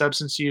services,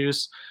 substance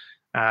use,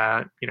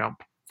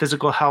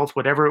 physical health,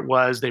 whatever it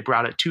was. They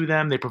brought it to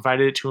them. They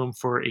provided it to them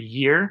for a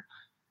year.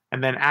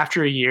 And then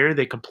after a year,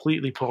 they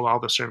completely pulled all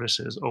the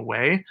services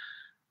away.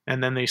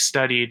 And then they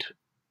studied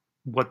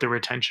what the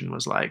retention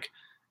was like.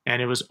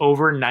 And it was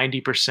over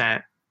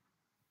 90%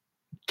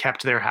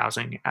 kept their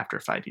housing after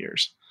 5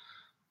 years.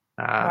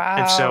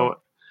 And so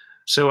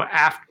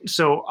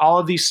all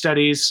of these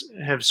studies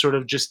have sort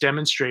of just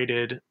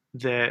demonstrated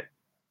that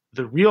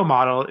the real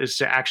model is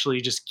to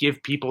actually just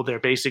give people their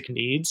basic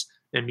needs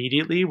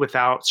immediately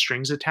without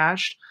strings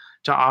attached,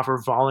 to offer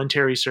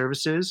voluntary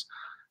services,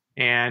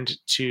 and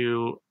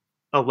to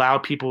allow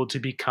people to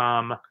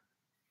become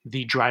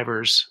the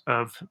drivers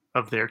of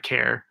their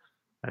care.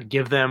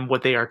 Give them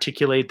what they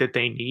articulate that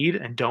they need,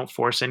 and don't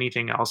force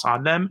anything else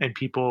on them, and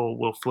people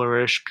will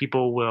flourish.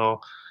 People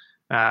will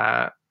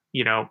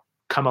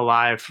come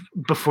alive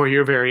before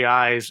your very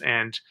eyes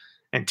and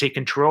take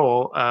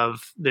control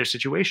of their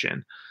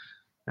situation.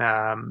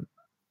 And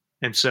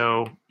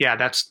so, yeah,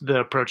 that's the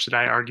approach that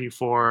I argue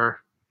for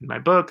in my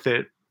book,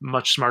 that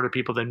much smarter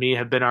people than me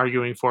have been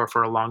arguing for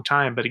a long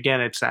time. But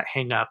again, it's that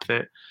hang up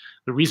that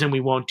the reason we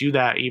won't do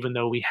that, even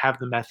though we have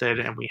the method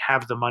and we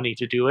have the money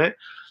to do it,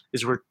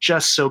 is we're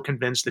just so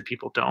convinced that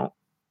people don't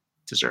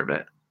deserve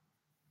it.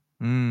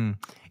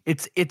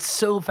 It's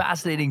so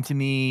fascinating to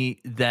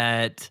me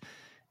that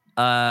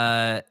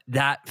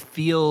that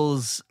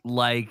feels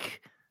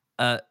like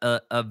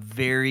a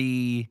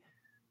very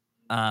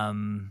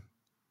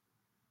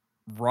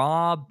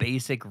raw,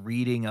 basic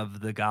reading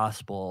of the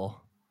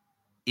gospel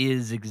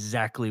is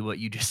exactly what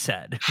you just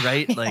said,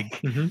 right?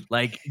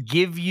 Like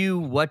give you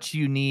what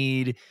you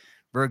need,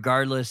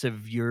 regardless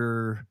of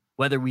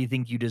whether we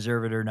think you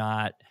deserve it or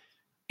not.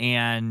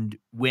 And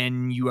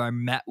when you are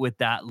met with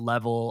that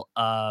level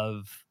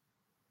of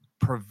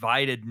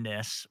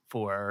providedness,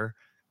 for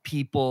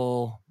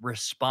people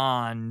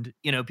respond,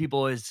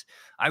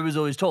 I was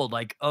always told,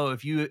 like, oh,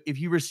 if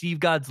you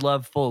receive God's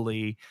love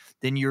fully,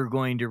 then you're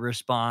going to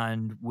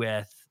respond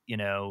with,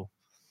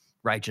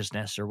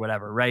 righteousness or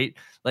whatever, right?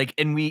 Like,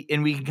 and we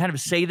can kind of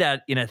say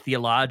that in a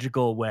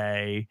theological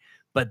way,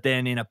 but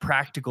then in a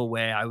practical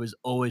way, I was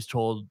always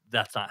told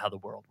that's not how the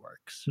world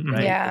works,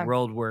 right? Yeah. The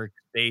world works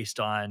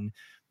based on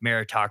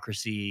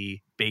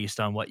meritocracy, based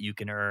on what you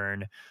can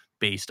earn,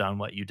 based on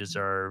what you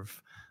deserve,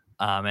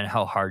 and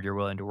how hard you're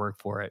willing to work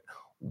for it.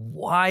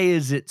 Why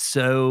is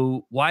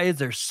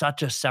there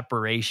such a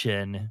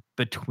separation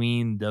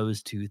between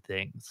those two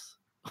things?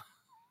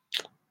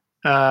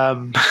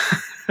 I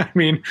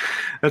mean,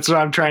 that's what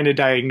I'm trying to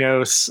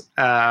diagnose.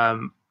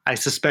 I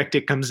suspect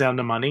it comes down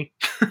to money.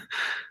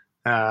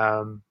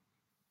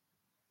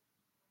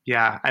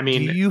 Yeah, I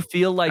mean, do you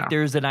feel like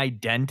there's an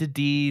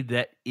identity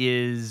that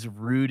is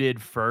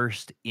rooted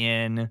first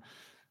in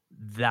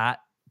that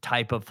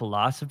type of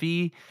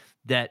philosophy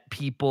that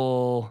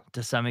people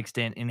to some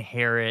extent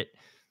inherit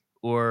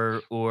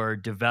or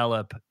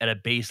develop at a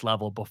base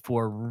level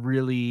before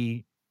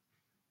really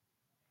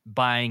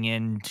buying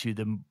into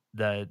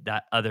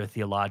that other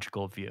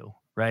theological view,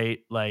 right?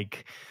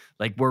 Like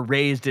we're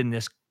raised in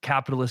this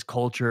capitalist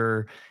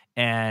culture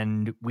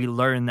and we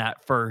learn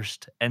that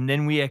first, and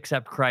then we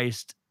accept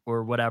Christ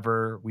or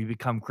whatever, we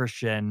become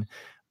Christian,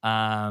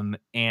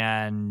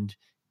 and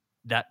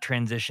that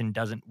transition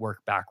doesn't work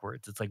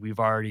backwards. It's like we've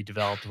already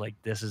developed, like,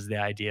 this is the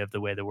idea of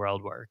the way the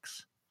world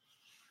works.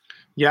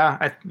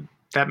 Yeah,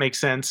 that makes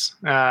sense.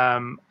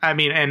 I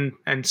mean,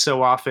 and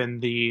so often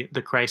the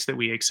Christ that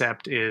we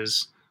accept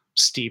is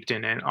steeped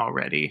in it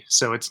already.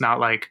 So it's not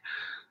like,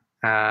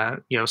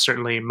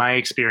 certainly my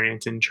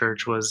experience in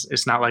church was,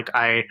 it's not like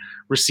I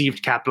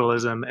received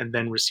capitalism and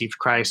then received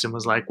Christ and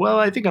was like, well,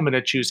 I think I'm going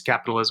to choose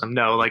capitalism.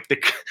 No, like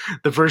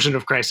the version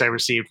of Christ I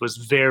received was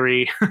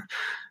very,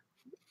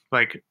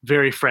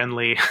 very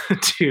friendly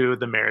to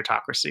the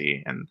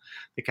meritocracy and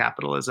the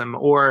capitalism,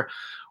 or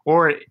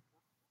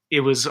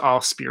it was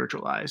all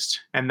spiritualized.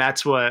 And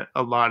that's what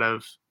a lot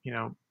of,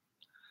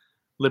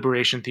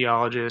 liberation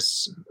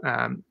theologians,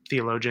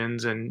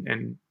 theologians,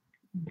 and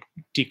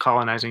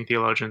decolonizing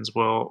theologians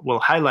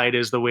will highlight,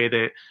 is the way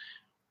that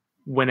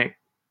when it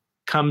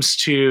comes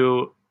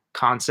to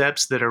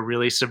concepts that are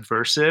really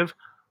subversive,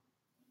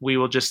 we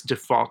will just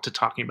default to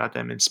talking about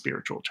them in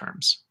spiritual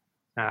terms,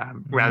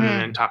 rather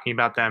than talking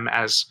about them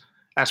as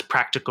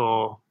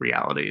practical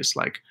realities.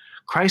 Like,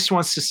 Christ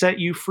wants to set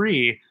you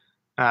free,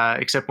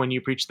 except when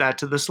you preach that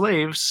to the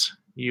slaves,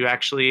 you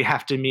actually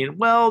have to mean,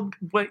 well,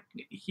 what,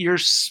 you're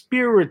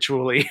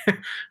spiritually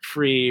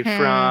free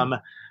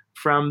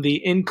from the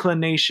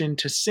inclination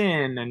to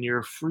sin, and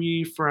you're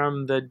free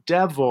from the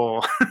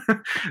devil.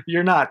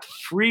 You're not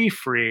free,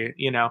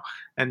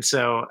 And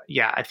so,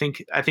 yeah, I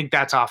think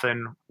that's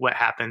often what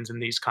happens in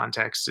these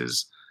contexts,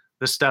 is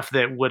the stuff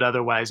that would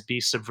otherwise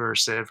be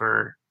subversive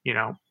or,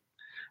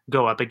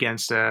 go up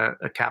against a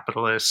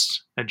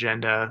capitalist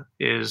agenda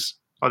is,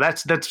 oh,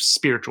 that's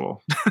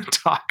spiritual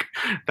talk.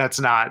 That's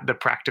not the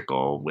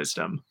practical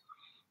wisdom.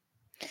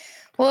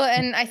 Well,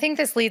 and I think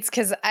this leads,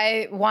 because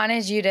I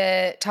wanted you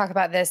to talk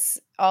about this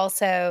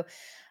also.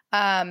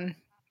 And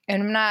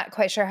I'm not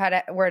quite sure how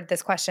to word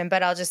this question,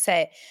 but I'll just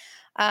say,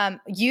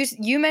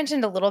 You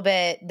mentioned a little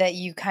bit that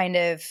you kind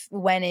of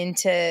went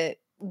into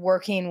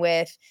working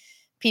with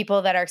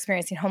people that are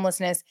experiencing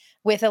homelessness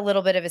with a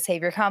little bit of a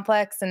savior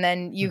complex, and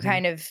then you Mhm.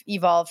 kind of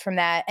evolved from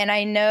that. And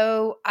I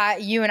know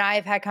you and I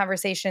have had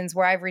conversations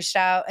where I've reached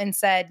out and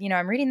said,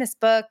 I'm reading this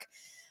book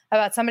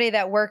about somebody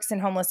that works in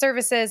homeless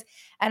services,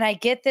 and I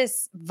get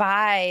this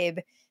vibe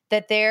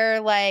that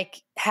they're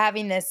like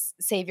having this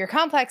savior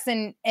complex.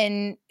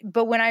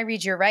 But when I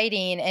read your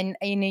writing, and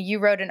you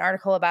wrote an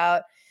article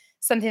about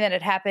something that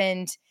had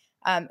happened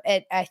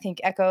at, I think,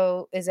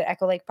 is it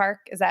Echo Lake Park?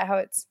 Is that how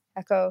it's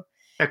Echo?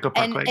 Echo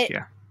Park And Lake,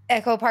 yeah.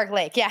 Echo Park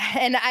Lake, yeah.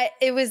 And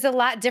it was a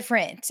lot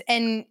different.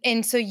 And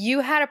so you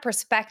had a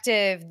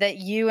perspective that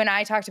you and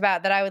I talked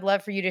about that I would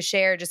love for you to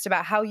share, just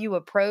about how you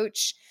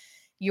approach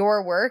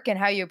your work and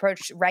how you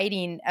approach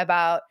writing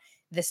about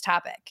this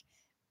topic.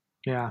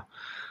 Yeah.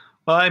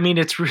 Well, I mean,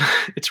 it's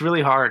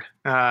really hard,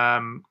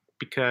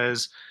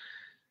 because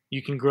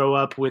you can grow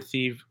up with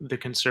the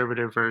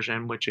conservative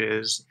version, which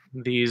is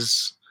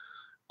these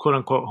quote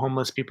unquote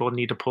homeless people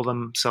need to pull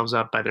themselves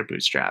up by their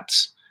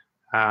bootstraps.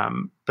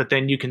 But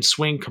then you can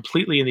swing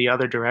completely in the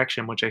other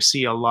direction, which I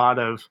see a lot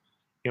of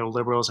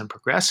liberals and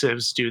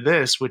progressives do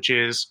this, which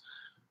is,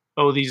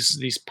 oh,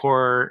 these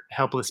poor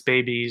helpless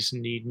babies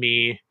need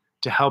me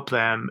to help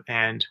them,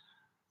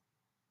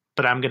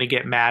 but I'm going to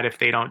get mad if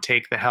they don't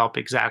take the help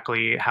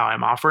exactly how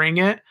I'm offering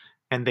it,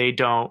 and they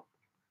don't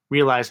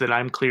realize that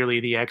I'm clearly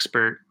the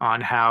expert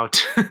on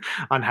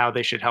on how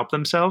they should help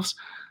themselves.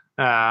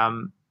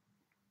 Um,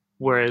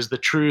 Whereas the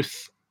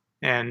truth,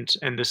 and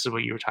this is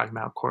what you were talking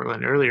about,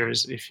 Cortland, earlier,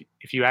 is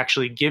if you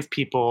actually give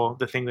people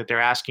the thing that they're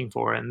asking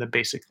for and the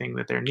basic thing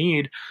that they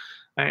need,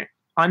 I,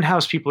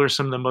 unhoused people are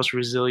some of the most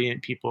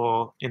resilient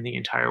people in the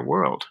entire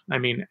world. I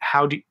mean,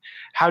 how do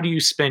you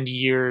spend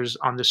years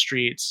on the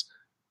streets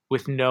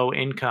with no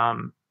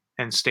income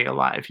and stay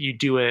alive? You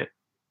do it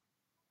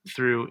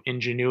through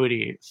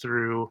ingenuity,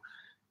 through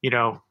you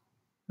know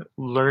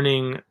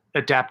learning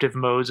adaptive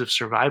modes of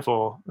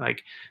survival.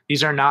 Like,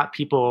 these are not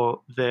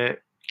people that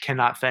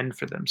cannot fend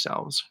for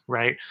themselves,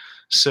 right?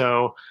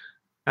 So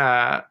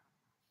uh,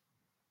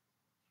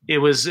 it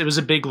was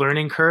a big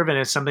learning curve, and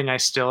it's something I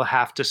still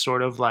have to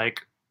sort of,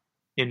 like,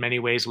 in many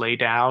ways, lay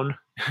down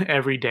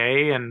every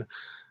day and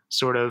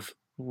sort of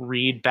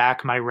read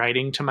back my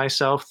writing to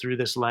myself through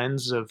this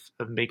lens of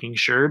making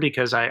sure,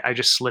 because I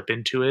just slip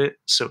into it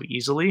so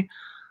easily.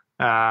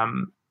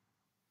 um,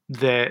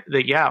 that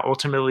yeah,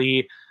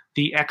 ultimately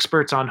the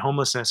experts on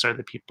homelessness are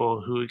the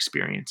people who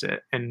experience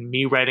it, and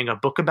me writing a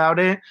book about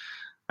it,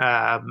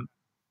 um,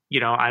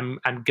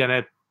 I'm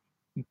gonna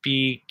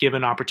be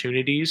given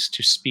opportunities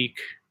to speak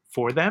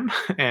for them,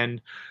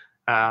 and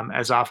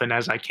as often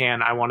as I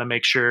can, I want to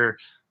make sure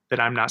that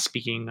I'm not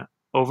speaking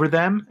over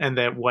them, and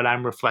that what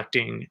I'm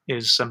reflecting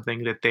is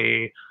something that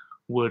they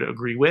would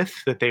agree with,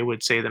 that they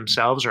would say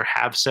themselves or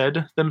have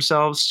said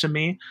themselves to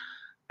me.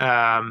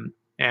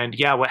 And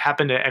yeah, what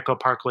happened at Echo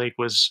Park Lake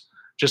was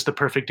just the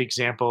perfect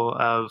example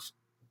of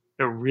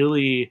a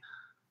really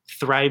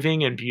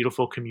thriving and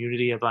beautiful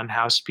community of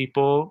unhoused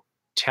people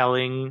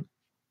telling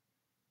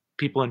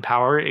people in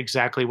power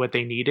exactly what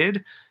they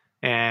needed,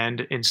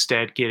 and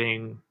instead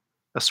getting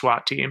a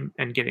SWAT team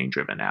and getting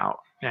driven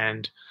out.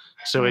 And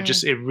so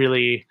it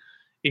really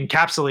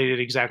encapsulated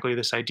exactly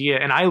this idea.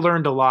 And I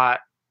learned a lot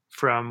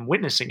from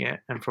witnessing it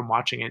and from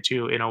watching it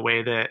too, in a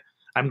way that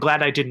I'm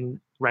glad I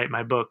didn't write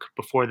my book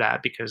before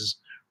that, because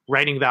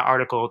writing that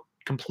article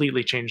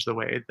completely changed the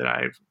way that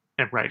I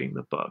am writing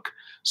the book.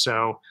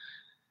 So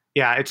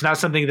yeah, it's not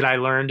something that I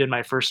learned in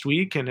my first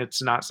week, and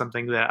it's not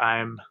something that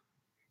I'm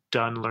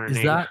done Is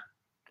learning. that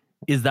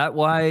is that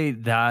why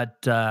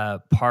that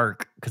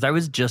park? Because I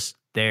was just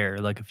there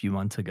like a few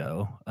months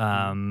ago,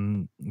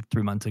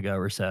 3 months ago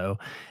or so,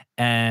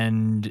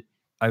 and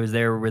I was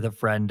there with a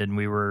friend, and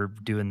we were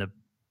doing the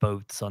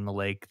boats on the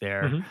lake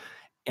there, Mhm.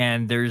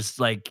 and there's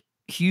like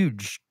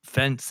huge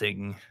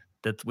fencing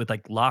that's with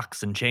like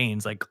locks and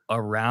chains like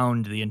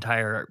around the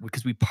entire,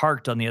 because we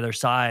parked on the other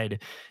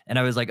side, and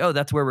I was like, oh,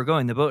 that's where we're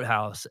going, the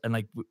boathouse. And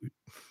like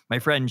my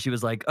friend, she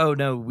was like, oh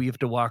no, we have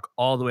to walk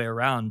all the way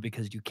around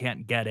because you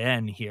can't get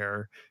in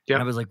here. And I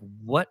Yep. was like,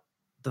 what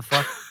the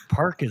fuck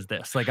park is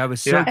this? Like, I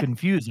was so Yeah.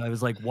 confused. I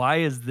was like, why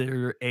is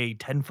there a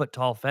 10-foot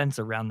tall fence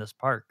around this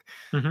park?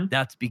 Mhm.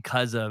 That's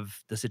because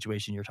of the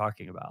situation you're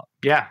talking about.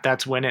 Yeah,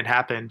 that's when it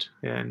happened.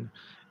 And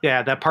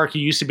yeah, that park,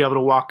 you used to be able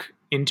to walk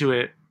into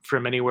it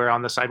from anywhere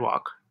on the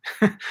sidewalk.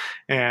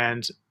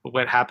 And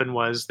what happened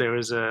was there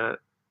was an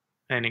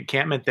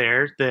encampment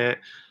there that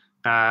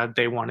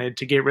they wanted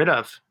to get rid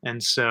of,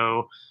 and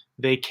so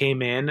they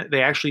came in.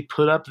 They actually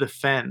put up the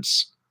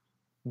fence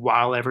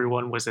while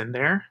everyone was in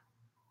there,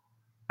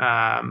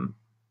 and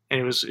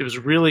it was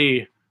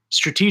really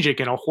strategic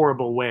in a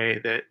horrible way.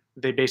 That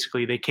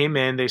they came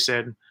in, they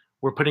said,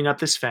 we're putting up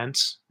this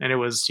fence, and it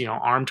was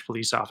armed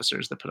police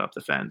officers that put up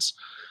the fence.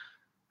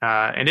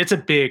 And it's a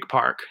big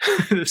park.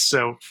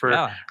 So for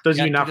Yeah. those of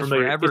Yeah. you It not took us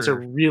familiar, it's a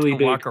forever really to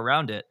big walk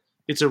around it.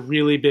 it's a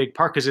really big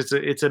park, because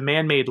it's a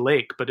man-made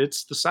lake, but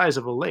it's the size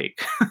of a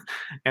lake.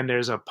 And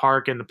there's a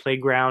park and the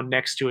playground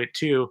next to it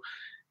too.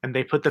 and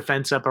they put the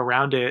fence up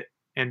around it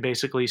and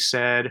basically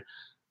said,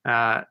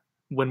 uh,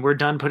 when we're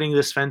done putting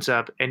this fence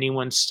up,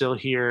 anyone still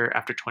here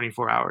after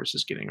 24 hours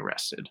is getting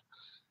arrested.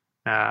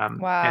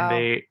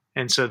 Wow.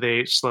 And so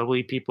they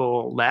slowly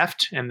people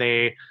left, and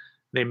they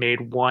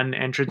made one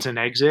entrance and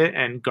exit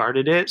and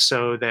guarded it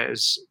so that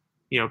as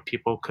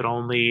people could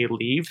only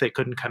leave, they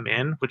couldn't come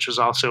in, which was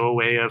also a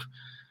way of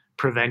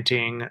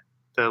preventing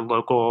the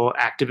local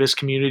activist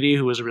community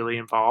who was really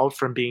involved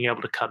from being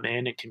able to come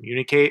in and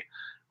communicate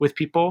with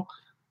people.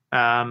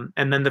 And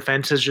then the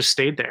fence has just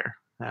stayed there.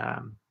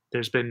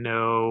 There's been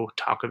no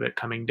talk of it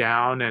coming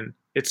down, and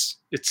it's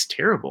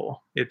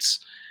terrible. It's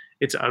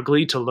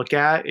ugly to look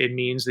at. It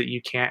means that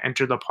you can't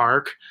enter the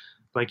park.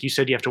 Like you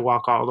said, you have to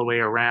walk all the way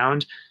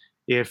around.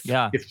 If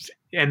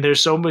and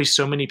there's so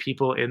many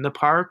people in the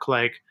park,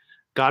 like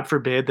God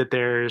forbid that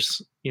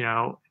there's,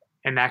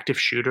 an active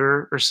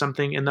shooter or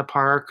something in the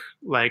park.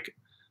 Like,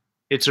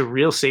 it's a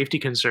real safety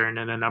concern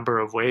in a number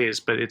of ways,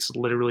 but it's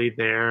literally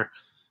there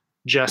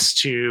just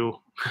to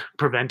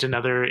prevent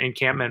another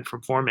encampment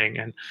from forming.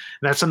 And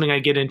that's something I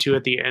get into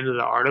at the end of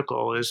the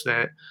article, is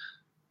that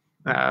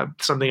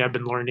something I've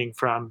been learning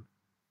from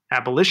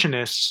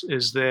abolitionists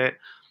is that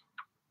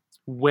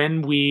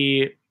when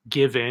we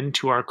give in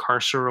to our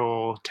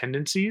carceral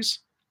tendencies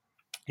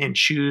and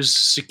choose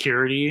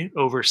security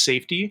over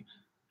safety,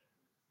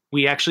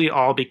 we actually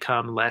all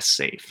become less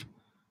safe.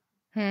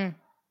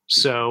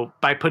 So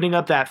by putting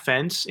up that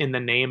fence in the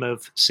name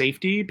of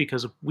safety,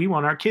 because we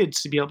want our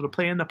kids to be able to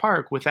play in the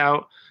park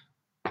without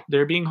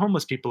there being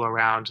homeless people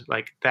around,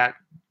 like that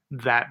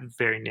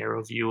very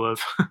narrow view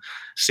of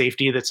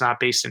safety that's not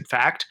based in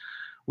fact,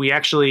 we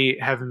actually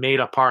have made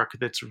a park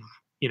that's,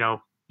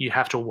 you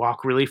have to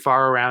walk really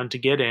far around to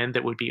get in,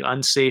 that would be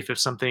unsafe if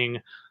something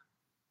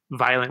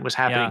violent was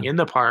happening in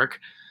the park.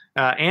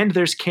 And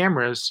there's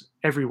cameras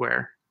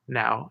everywhere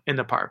now in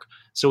the park.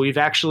 So we've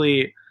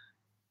actually,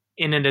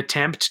 in an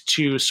attempt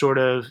to sort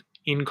of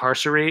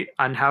incarcerate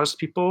unhoused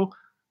people,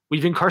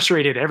 we've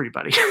incarcerated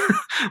everybody.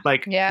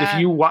 Like,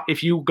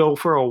 if you go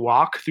for a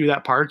walk through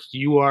that park,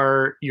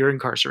 you're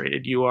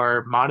incarcerated. You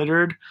are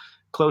monitored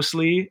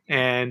closely,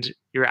 and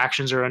your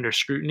actions are under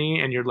scrutiny,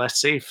 and you're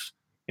less safe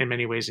in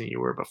many ways than you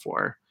were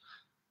before.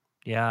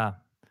 Yeah.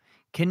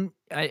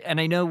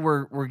 I know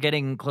we're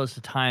getting close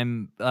to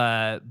time,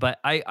 but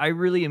I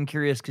really am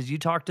curious, because you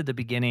talked at the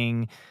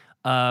beginning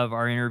of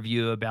our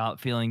interview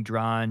about feeling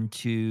drawn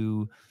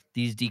to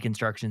these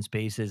deconstruction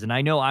spaces, and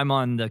I know I'm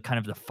on the kind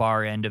of the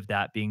far end of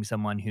that, being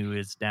someone who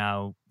has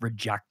now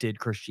rejected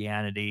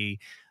Christianity,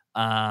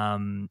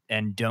 and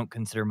don't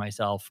consider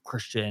myself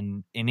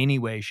Christian in any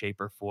way, shape,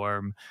 or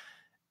form.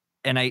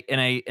 And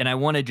I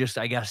want to just,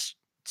 I guess,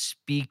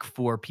 speak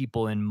for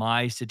people in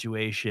my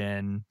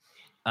situation,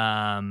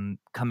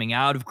 coming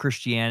out of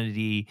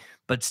Christianity,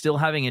 but still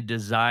having a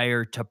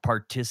desire to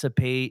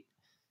participate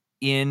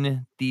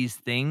in these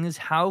things.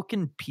 How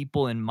can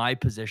people in my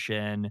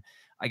position,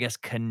 I guess,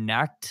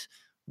 connect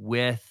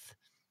with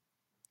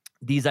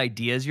these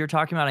ideas you're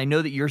talking about? I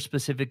know that you're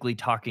specifically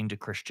talking to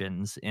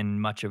Christians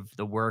in much of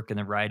the work and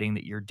the writing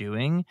that you're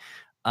doing.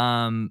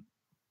 Um,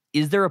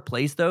 is there a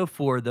place, though,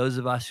 for those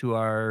of us who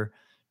are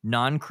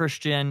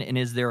non-Christian, and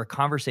is there a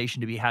conversation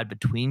to be had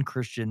between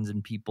Christians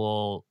and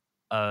people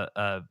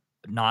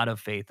not of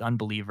faith,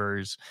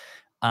 unbelievers,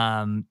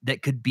 that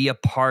could be a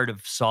part of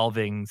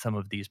solving some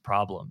of these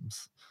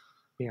problems?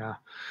 Yeah.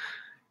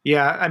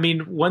 Yeah, I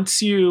mean,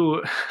 once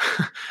you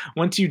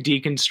once you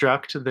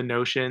deconstruct the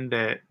notion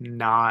that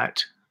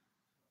not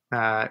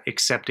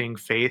accepting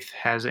faith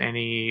has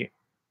any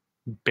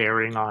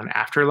bearing on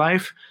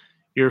afterlife,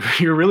 you're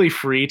really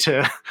free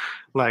to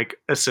like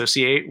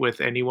associate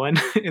with anyone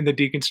in the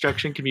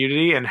deconstruction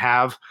community and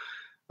have,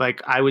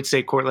 like, I would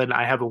say, Cortland,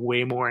 I have a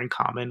way more in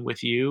common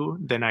with you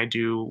than I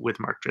do with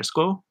Mark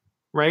Driscoll,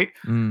 right?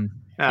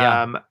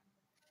 Yeah.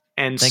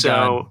 And Thank so,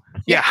 God.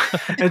 yeah.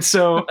 And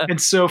so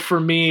for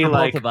me, For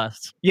like, both of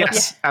us.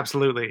 yes,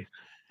 absolutely.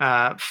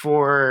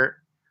 For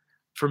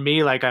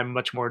me, like, I'm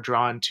much more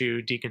drawn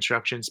to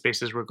deconstruction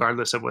spaces,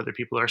 regardless of whether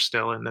people are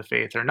still in the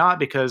faith or not,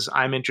 because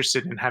I'm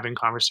interested in having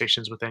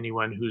conversations with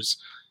anyone who's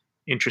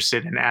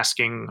interested in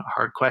asking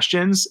hard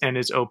questions and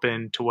is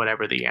open to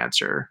whatever the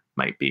answer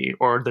might be,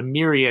 or the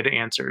myriad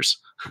answers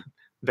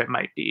that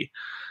might be.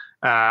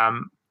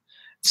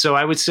 So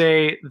I would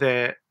say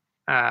that,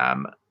 I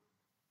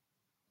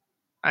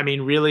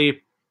mean,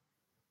 really,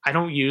 I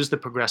don't use the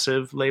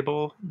progressive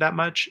label that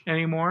much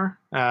anymore.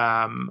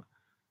 I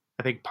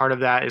think part of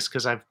that is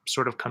because I've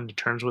sort of come to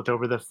terms with,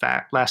 over the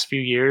last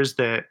few years,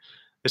 that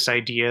this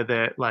idea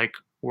that, like,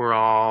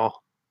 we're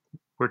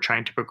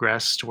trying to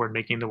progress toward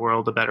making the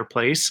world a better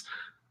place.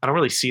 I don't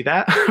really see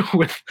that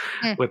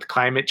with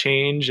climate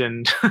change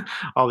and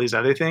all these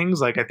other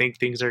things. Like, I think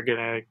things are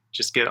gonna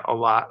just get a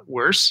lot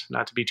worse.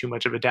 Not to be too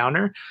much of a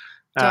downer.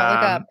 Don't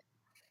look up.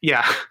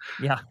 Yeah.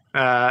 Yeah.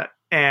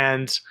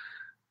 And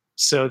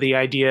so the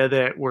idea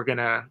that we're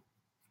gonna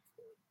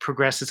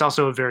progress, it's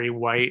also a very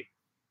white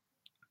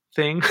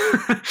thing.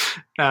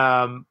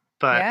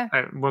 But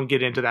I won't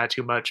get into that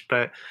too much.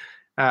 But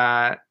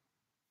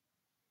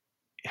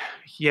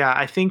Yeah,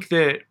 I think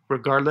that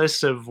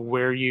regardless of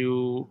where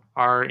you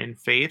are in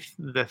faith,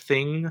 the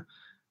thing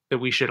that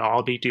we should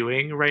all be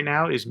doing right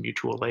now is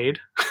mutual aid.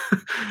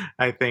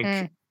 I think,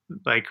 Mm,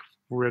 like,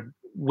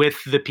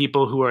 with the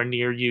people who are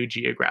near you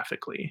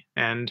geographically.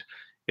 And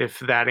if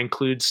that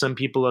includes some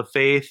people of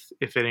faith,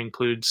 if it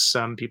includes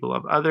some people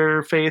of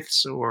other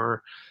faiths,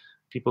 or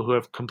people who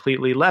have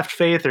completely left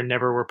faith or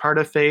never were part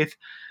of faith,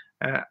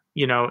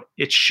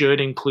 it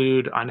should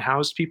include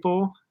unhoused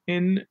people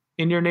in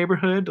your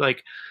neighborhood.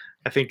 Like,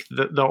 I think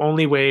the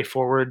only way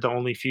forward, the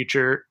only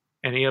future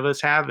any of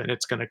us have, and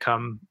it's going to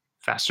come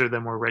faster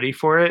than we're ready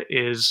for it,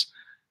 is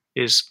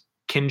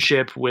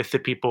kinship with the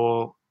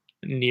people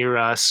near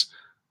us,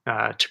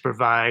 to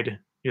provide,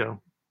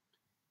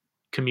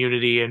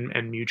 community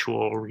and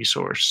mutual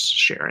resource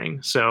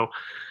sharing. So,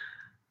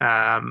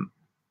 um,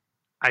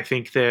 I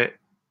think that,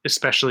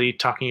 especially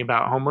talking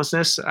about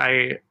homelessness,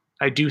 I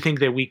do think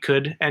that we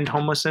could end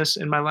homelessness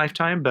in my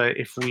lifetime, but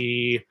if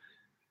we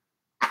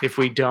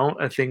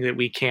don't, a thing that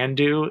we can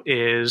do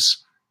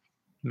is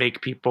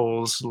make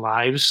people's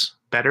lives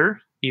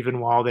better even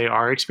while they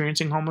are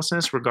experiencing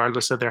homelessness,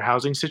 regardless of their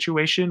housing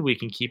situation. We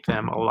can keep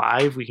them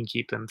alive, we can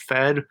keep them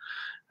fed,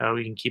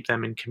 we can keep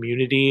them in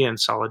community and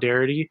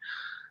solidarity.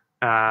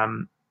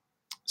 Um,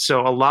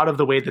 so a lot of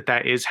the way that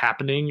that is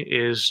happening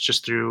is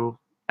just through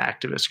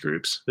activist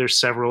groups. There's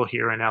several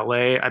here in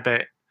LA. I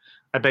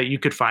bet you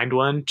could find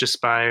one just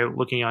by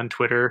looking on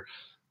Twitter,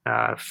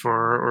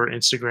 for or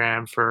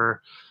Instagram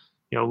for,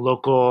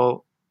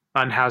 local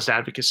unhoused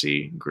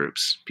advocacy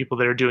groups, people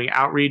that are doing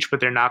outreach, but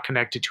they're not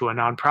connected to a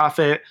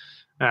nonprofit.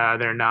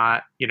 They're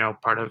not,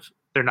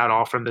 they're not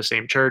all from the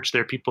same church.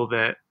 They're people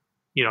that,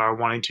 are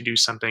wanting to do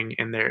something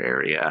in their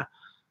area.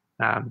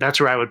 That's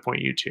where I would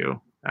point you to.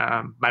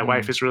 My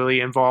wife Mm. is really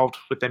involved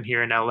with them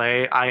here in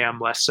LA. I am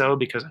less so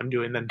because I'm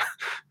doing the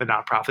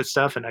nonprofit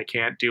stuff and I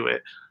can't do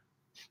it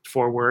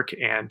for work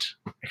and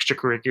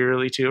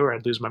extracurricularly too, or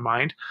I'd lose my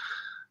mind.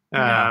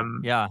 Yeah,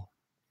 Um, yeah,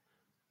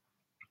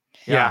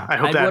 yeah, yeah. I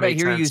hope that What I made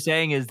hear you sense.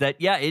 saying is that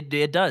yeah,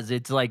 it does.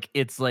 It's like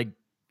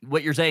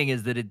what you're saying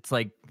is that it's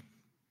like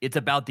it's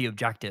about the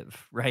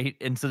objective, right?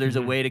 And so there's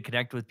a Hmm. way to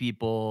connect with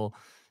people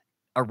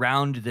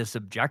around this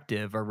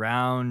objective,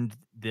 around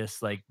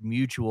this like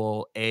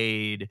mutual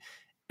aid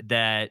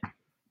that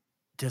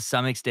to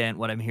some extent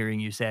what I'm hearing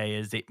you say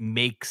is it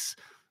makes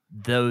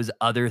those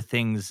other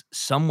things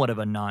somewhat of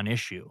a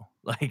non-issue.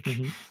 Like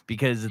Hmm.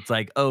 because it's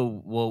like,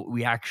 "Oh, well,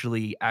 we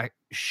actually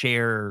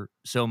share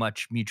so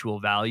much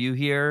mutual value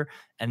here,"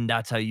 and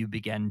that's how you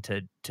begin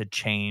to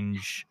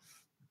change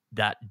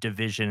that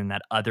division and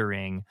that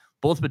othering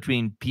both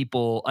between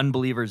people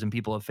unbelievers and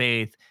people of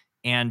faith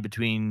and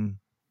between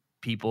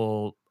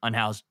people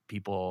unhoused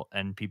people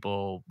and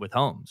people with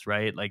homes,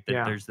 right? Like that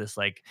Yeah. there's this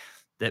like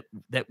that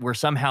we're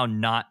somehow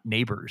not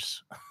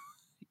neighbors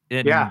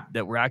and Yeah.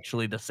 that we're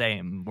actually the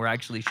same. We're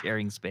actually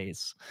sharing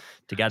space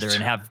together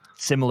and have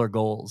similar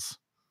goals.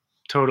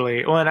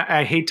 Totally. Well, and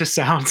I hate to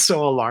sound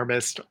so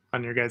alarmist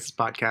on your guys'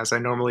 podcast. I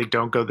normally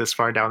don't go this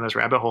far down this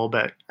rabbit hole,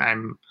 but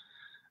I'm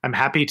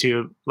happy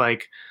to.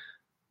 Like,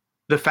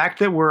 the fact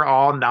that we're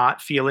all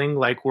not feeling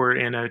like we're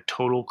in a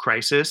total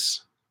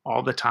crisis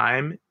all the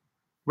time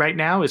right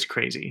now is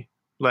crazy.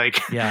 Like,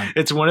 Yeah.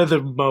 it's one of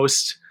the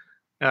most,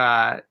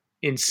 uh,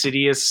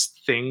 insidious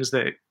things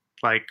that,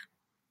 like,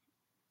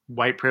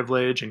 white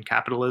privilege and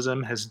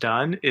capitalism has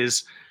done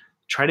is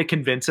try to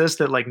convince us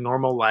that, like,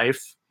 normal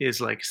life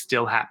is, like,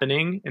 still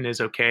happening and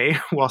is okay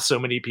while so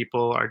many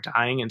people are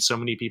dying and so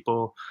many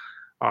people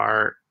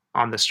are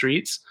on the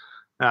streets.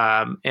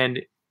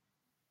 And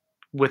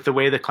with the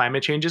way the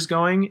climate change is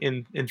going,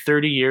 in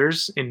 30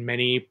 years in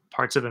many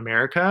parts of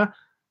America,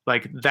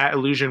 like, that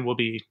illusion will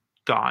be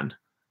gone.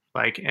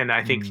 Like, and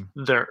I think Mm.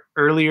 the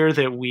earlier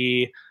that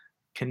we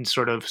can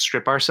sort of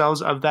strip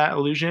ourselves of that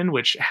illusion,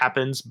 which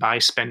happens by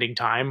spending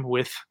time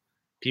with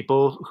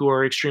people who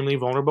are extremely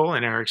vulnerable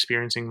and are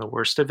experiencing the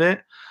worst of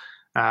it,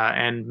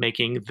 and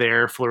making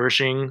their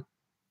flourishing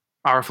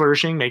our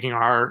flourishing, making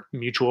our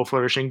mutual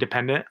flourishing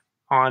dependent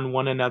on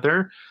one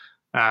another.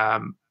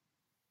 Um,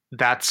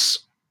 that's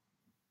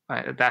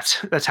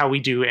how we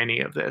do any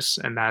of this,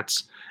 and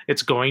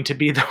it's going to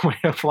be the way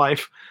of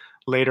life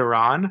later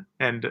on.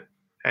 And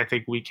I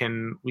think we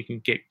can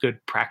get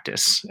good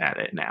practice at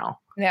it now.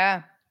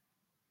 yeah.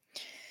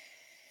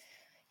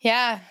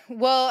 Yeah.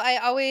 Well, I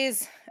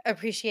always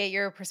appreciate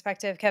your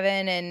perspective,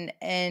 Kevin,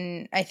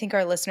 and I think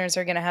our listeners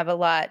are going to have a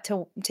lot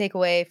to take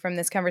away from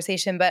this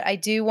conversation, but I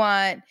do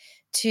want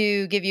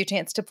to give you a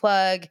chance to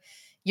plug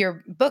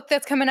your book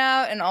that's coming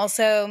out, and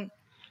also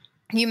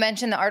you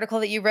mentioned the article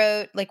that you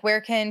wrote. Like,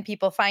 where can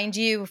people find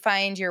you,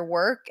 find your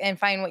work, and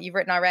find what you've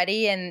written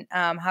already, and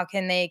how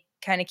can they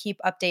kind of keep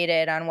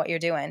updated on what you're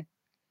doing?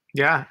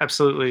 Yeah,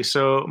 absolutely.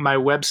 So my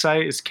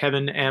website is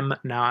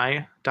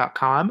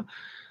kevinmnye.com.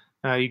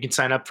 You can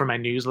sign up for my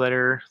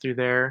newsletter through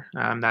there.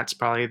 That's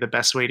probably the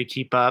best way to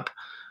keep up,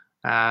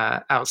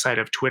 outside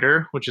of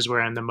Twitter, which is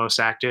where I'm the most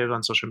active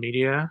on social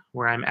media,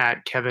 where I'm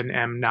at Kevin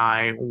M.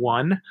 Nye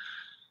 1.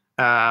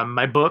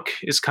 My book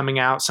is coming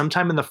out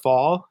sometime in the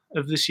fall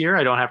of this year.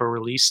 I don't have a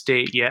release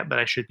date yet, but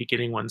I should be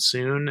getting one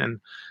soon. And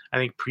I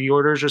think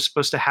pre-orders are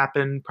supposed to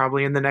happen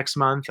probably in the next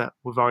month.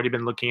 We've already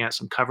been looking at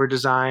some cover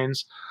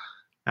designs.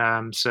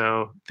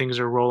 So things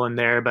are rolling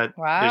there, but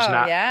there's Wow.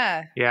 not,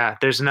 Yeah. yeah,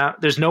 there's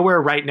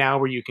nowhere right now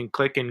where you can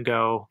click and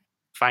go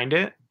find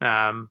it.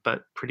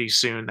 But pretty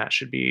soon that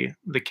should be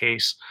the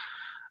case.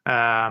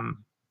 Yeah,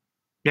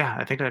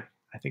 I think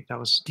that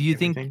was Do you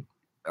think, everything.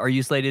 are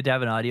you slated to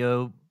have an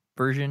audio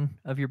version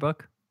of your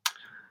book?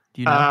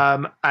 Do you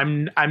know?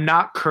 I'm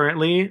not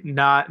currently,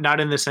 not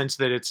in the sense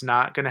that it's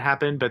not going to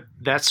happen, but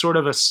that's sort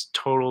of a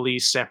totally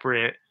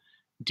separate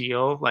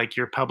deal. Like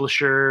your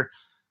publisher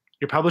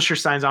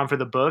signs on for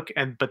the book,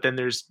 but then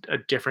there's a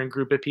different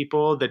group of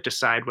people that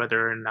decide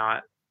whether or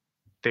not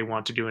they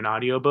want to do an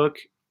audiobook.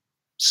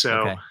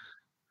 So Okay.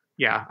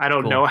 yeah, I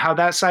don't Cool. know how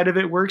that side of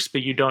it works,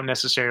 but you don't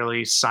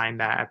necessarily sign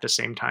that at the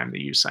same time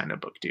that you sign a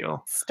book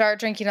deal. Start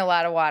drinking a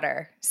lot of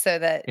water so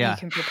that Yeah. you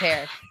can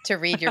prepare to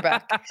read your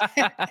book.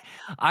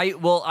 I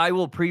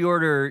will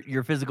pre-order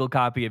your physical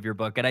copy of your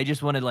book, and I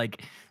just want to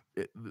like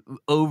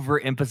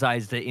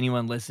overemphasize to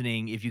anyone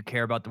listening, if you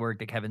care about the work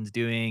that Kevin's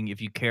doing,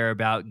 if you care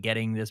about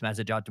getting this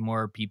message out to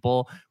more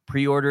people,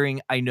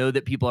 pre-ordering. I know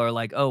that people are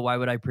like, oh, why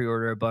would I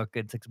pre-order a book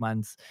in 6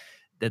 months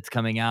that's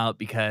coming out,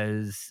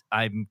 because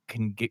I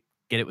can get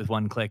it with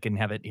one click and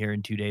have it here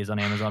in 2 days on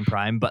Amazon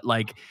Prime. But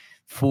like,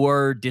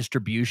 for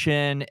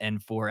distribution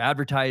and for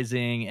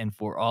advertising and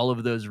for all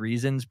of those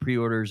reasons,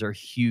 pre-orders are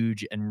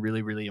huge and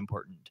really, really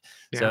important.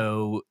 Yeah.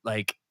 So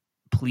like,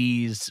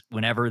 please,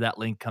 whenever that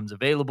link comes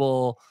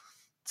available,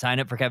 sign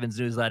up for Kevin's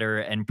newsletter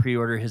and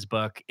pre-order his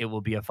book. It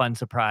will be a fun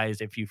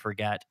surprise if you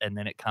forget and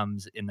then it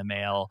comes in the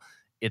mail.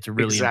 It's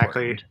really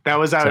Exactly.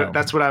 important.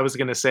 That's what I was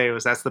going to say,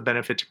 was that's the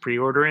benefit to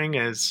pre-ordering,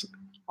 is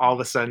all of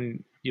a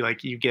sudden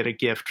you get a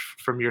gift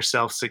from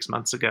yourself 6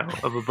 months ago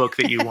of a book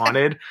that you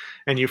wanted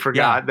and you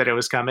forgot that it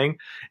was coming.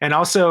 And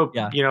also,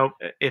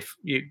 if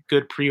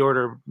good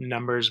pre-order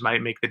numbers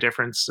might make the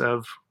difference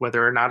of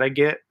whether or not I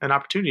get an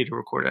opportunity to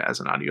record it as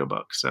an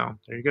audiobook. So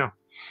there you go.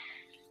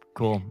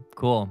 Cool.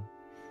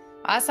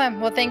 Awesome.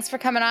 Well, thanks for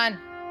coming on.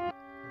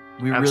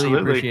 We Absolutely.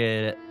 really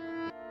appreciate it.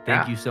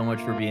 Thank Yeah. you so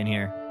much for being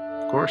here.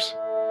 Of course.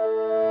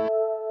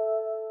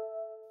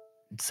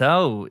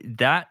 So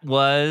that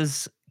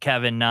was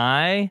Kevin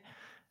Nye,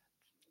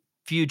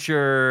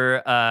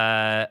 future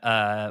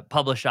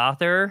published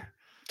author.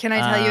 Can I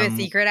tell you a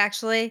secret,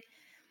 actually?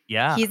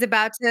 Yeah. He's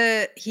about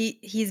to,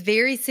 he's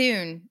very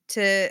soon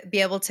to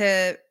be able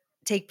to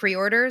take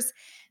pre-orders,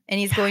 and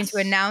he's going to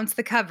announce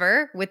the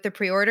cover with the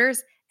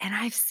pre-orders. And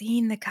I've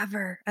seen the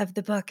cover of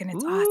the book and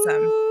it's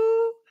awesome.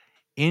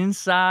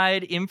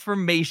 Inside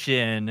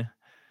information.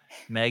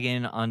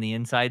 Megan on the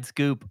inside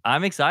scoop.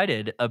 I'm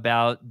excited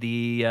about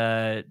the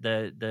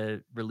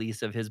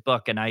release of his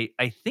book, and I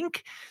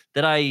think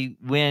that I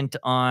went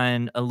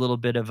on a little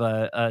bit of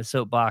a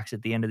soapbox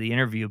at the end of the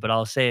interview, but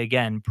I'll say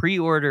again: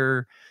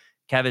 pre-order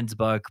Kevin's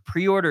book,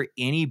 pre-order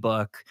any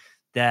book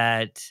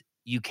that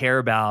you care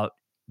about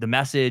the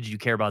message, you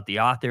care about the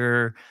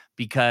author,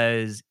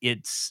 because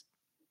it's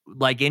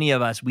like any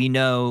of us, we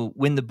know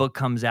when the book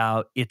comes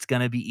out, it's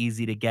going to be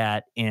easy to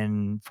get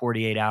in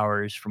 48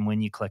 hours from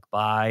when you click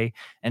buy.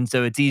 And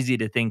so it's easy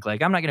to think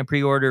like, I'm not going to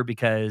pre-order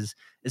because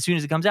as soon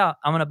as it comes out,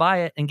 I'm going to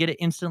buy it and get it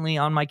instantly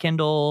on my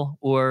Kindle,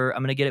 or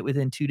I'm going to get it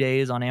within 2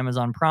 days on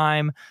Amazon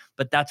Prime.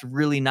 But that's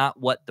really not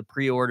what the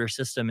pre-order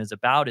system is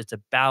about. It's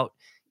about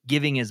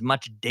giving as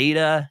much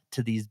data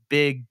to these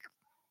big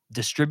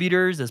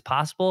distributors as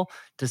possible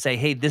to say,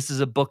 hey, this is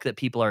a book that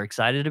people are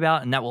excited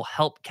about, and that will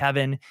help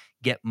Kevin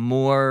get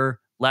more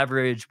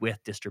leverage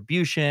with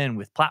distribution,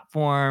 with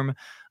platform,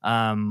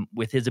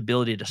 with his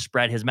ability to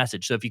spread his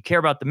message. So if you care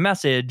about the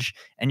message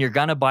and you're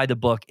gonna buy the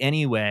book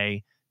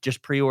anyway,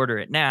 just pre-order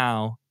it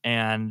now,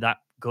 and that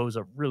goes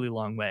a really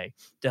long way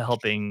to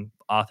helping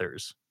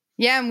authors.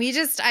 Yeah, and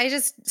I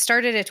just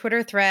started a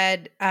Twitter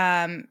thread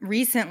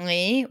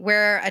recently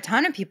where a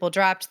ton of people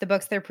dropped the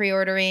books they're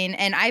pre-ordering,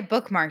 and I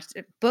bookmarked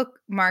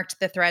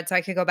the thread so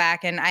I could go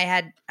back, and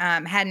I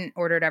hadn't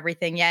ordered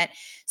everything yet.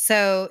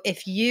 So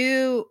if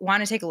you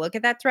want to take a look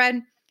at that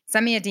thread,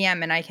 send me a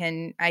DM and I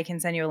can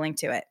send you a link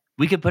to it.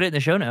 We could put it in the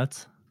show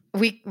notes.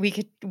 We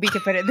could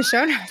put it in the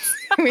show notes.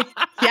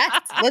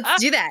 Yes,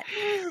 let's do that.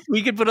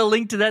 We could put a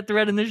link to that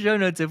thread in the show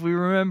notes if we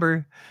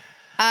remember.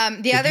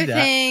 The other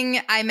thing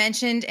I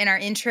mentioned in our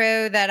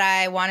intro that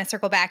I want to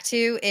circle back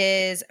to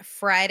is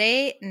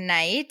Friday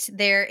night.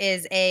 There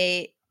is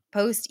a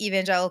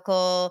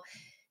post-evangelical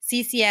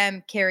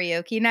CCM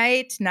karaoke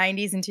night,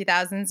 90s and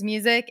 2000s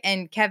music.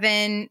 And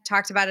Kevin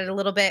talked about it a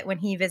little bit when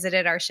he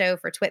visited our show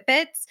for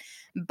Twitbits,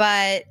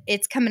 but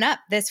it's coming up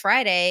this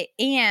Friday.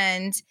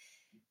 And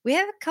we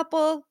have a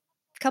couple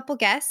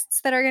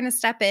guests that are going to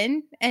step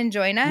in and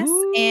join us.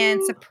 Ooh,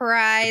 and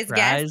surprise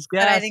guests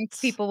that I think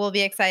people will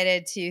be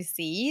excited to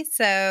see.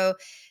 So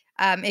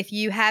if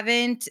you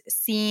haven't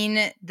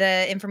seen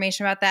the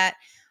information about that,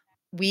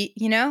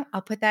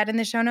 I'll put that in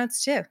the show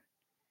notes too.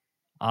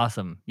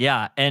 Awesome.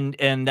 Yeah. And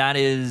that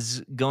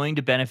is going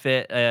to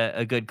benefit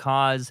a good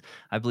cause.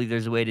 I believe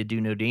there's a way to do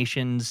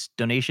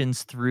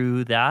donations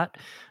through that,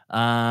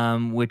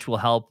 which will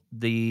help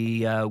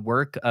the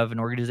work of an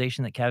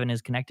organization that Kevin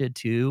is connected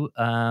to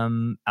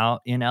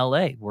out in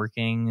LA,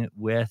 working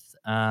with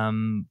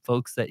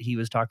folks that he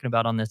was talking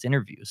about on this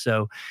interview.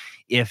 So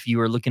if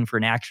you are looking for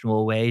an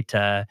actionable way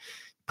to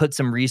put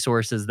some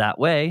resources that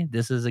way,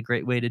 this is a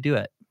great way to do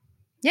it.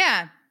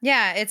 Yeah.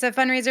 Yeah. It's a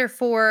fundraiser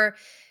for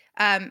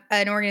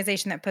an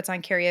organization that puts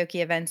on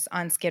karaoke events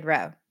on Skid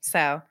Row.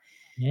 So,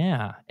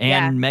 Yeah,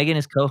 yeah. and Megan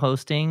is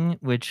co-hosting,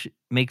 which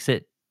makes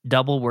it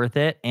double worth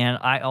it, and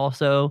I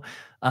also,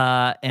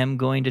 am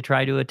going to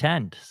try to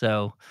attend,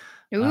 so,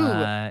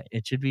 Ooh,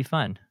 it should be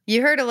fun.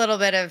 you heard a little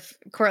bit of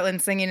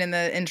Cortland singing in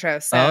the intro, Oh,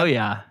 so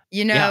yeah.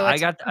 you Yeah, know what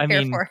to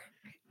prepare for.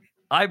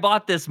 I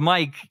bought this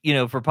mic,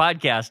 for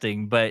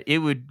podcasting, but it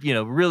would,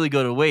 really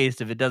go to waste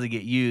if it doesn't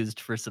get used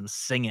for some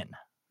singing.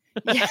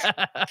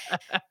 Yeah.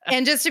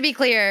 And just to be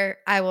clear,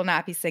 I will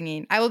not be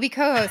singing. I will be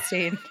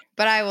co-hosting,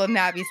 but I will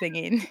not be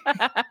singing.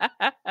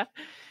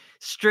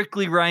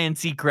 Strictly Ryan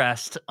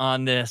Seacrest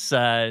on this,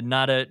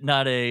 not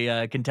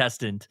a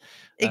contestant.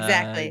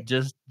 Exactly.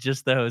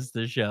 Just the host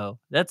of the show.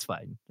 That's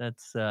fine.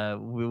 That's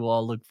we will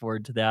all look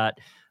forward to that.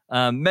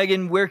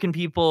 Megan, where can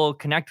people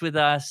connect with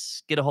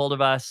us, get a hold of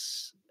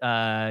us,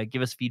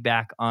 give us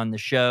feedback on the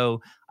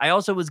show? I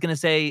also was going to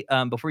say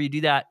before you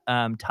do that,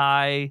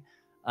 Ty.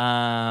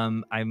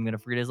 I'm gonna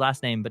forget his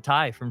last name, but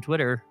Ty from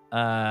Twitter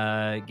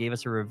gave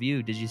us a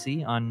review. Did you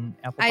see on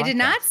Apple Podcasts? I did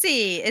not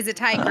see. Is it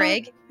Ty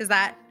Grigg? Is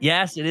that?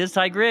 Yes, it is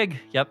Ty Grigg.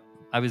 Yep.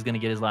 I was going to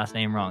get his last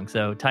name wrong.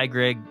 So Ty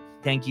Grigg,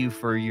 thank you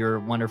for your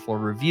wonderful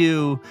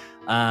review.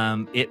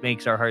 It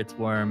makes our hearts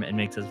warm and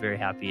makes us very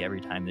happy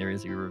every time there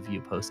is a review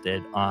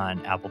posted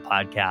on Apple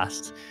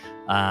Podcasts.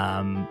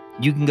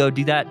 You can go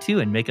do that too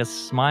and make us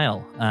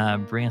smile,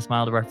 bring a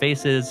smile to our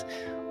faces.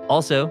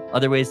 Also,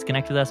 other ways to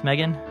connect with us,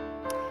 Megan?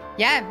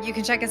 Yeah, you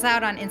can check us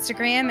out on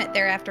Instagram at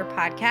Thereafter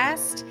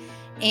Podcast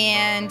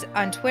and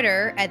on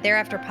Twitter at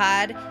Thereafter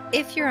Pod.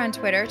 If you're on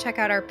Twitter, check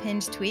out our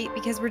pinned tweet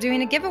because we're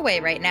doing a giveaway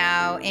right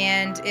now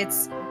and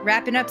it's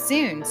wrapping up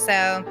soon.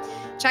 So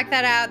check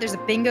that out. There's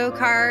a bingo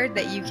card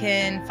that you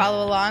can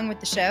follow along with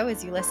the show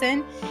as you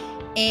listen.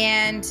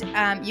 And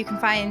you can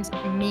find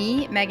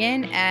me,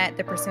 Megan, at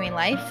The Pursuing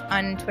Life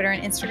on Twitter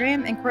and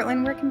Instagram. And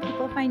Cortland, where can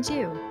people find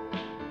you?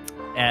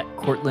 At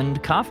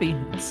Cortland Coffee.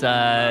 It's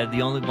the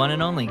only one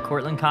and only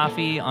Cortland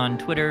Coffee on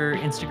Twitter,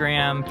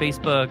 Instagram,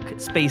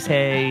 Facebook, Space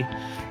Hay,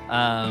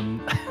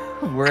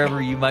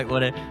 wherever you might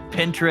want to.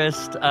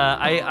 Pinterest.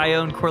 I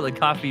own Cortland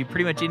Coffee.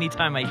 Pretty much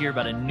anytime I hear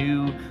about a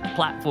new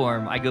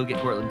platform, I go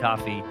get Cortland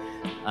Coffee.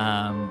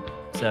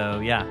 So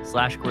yeah, /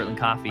 Cortland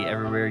Coffee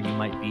everywhere you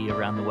might be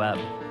around the web.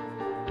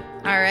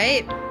 All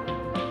right.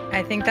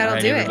 I think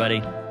that'll do everybody.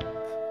 it.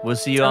 We'll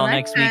see you all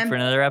next week for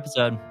another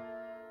episode.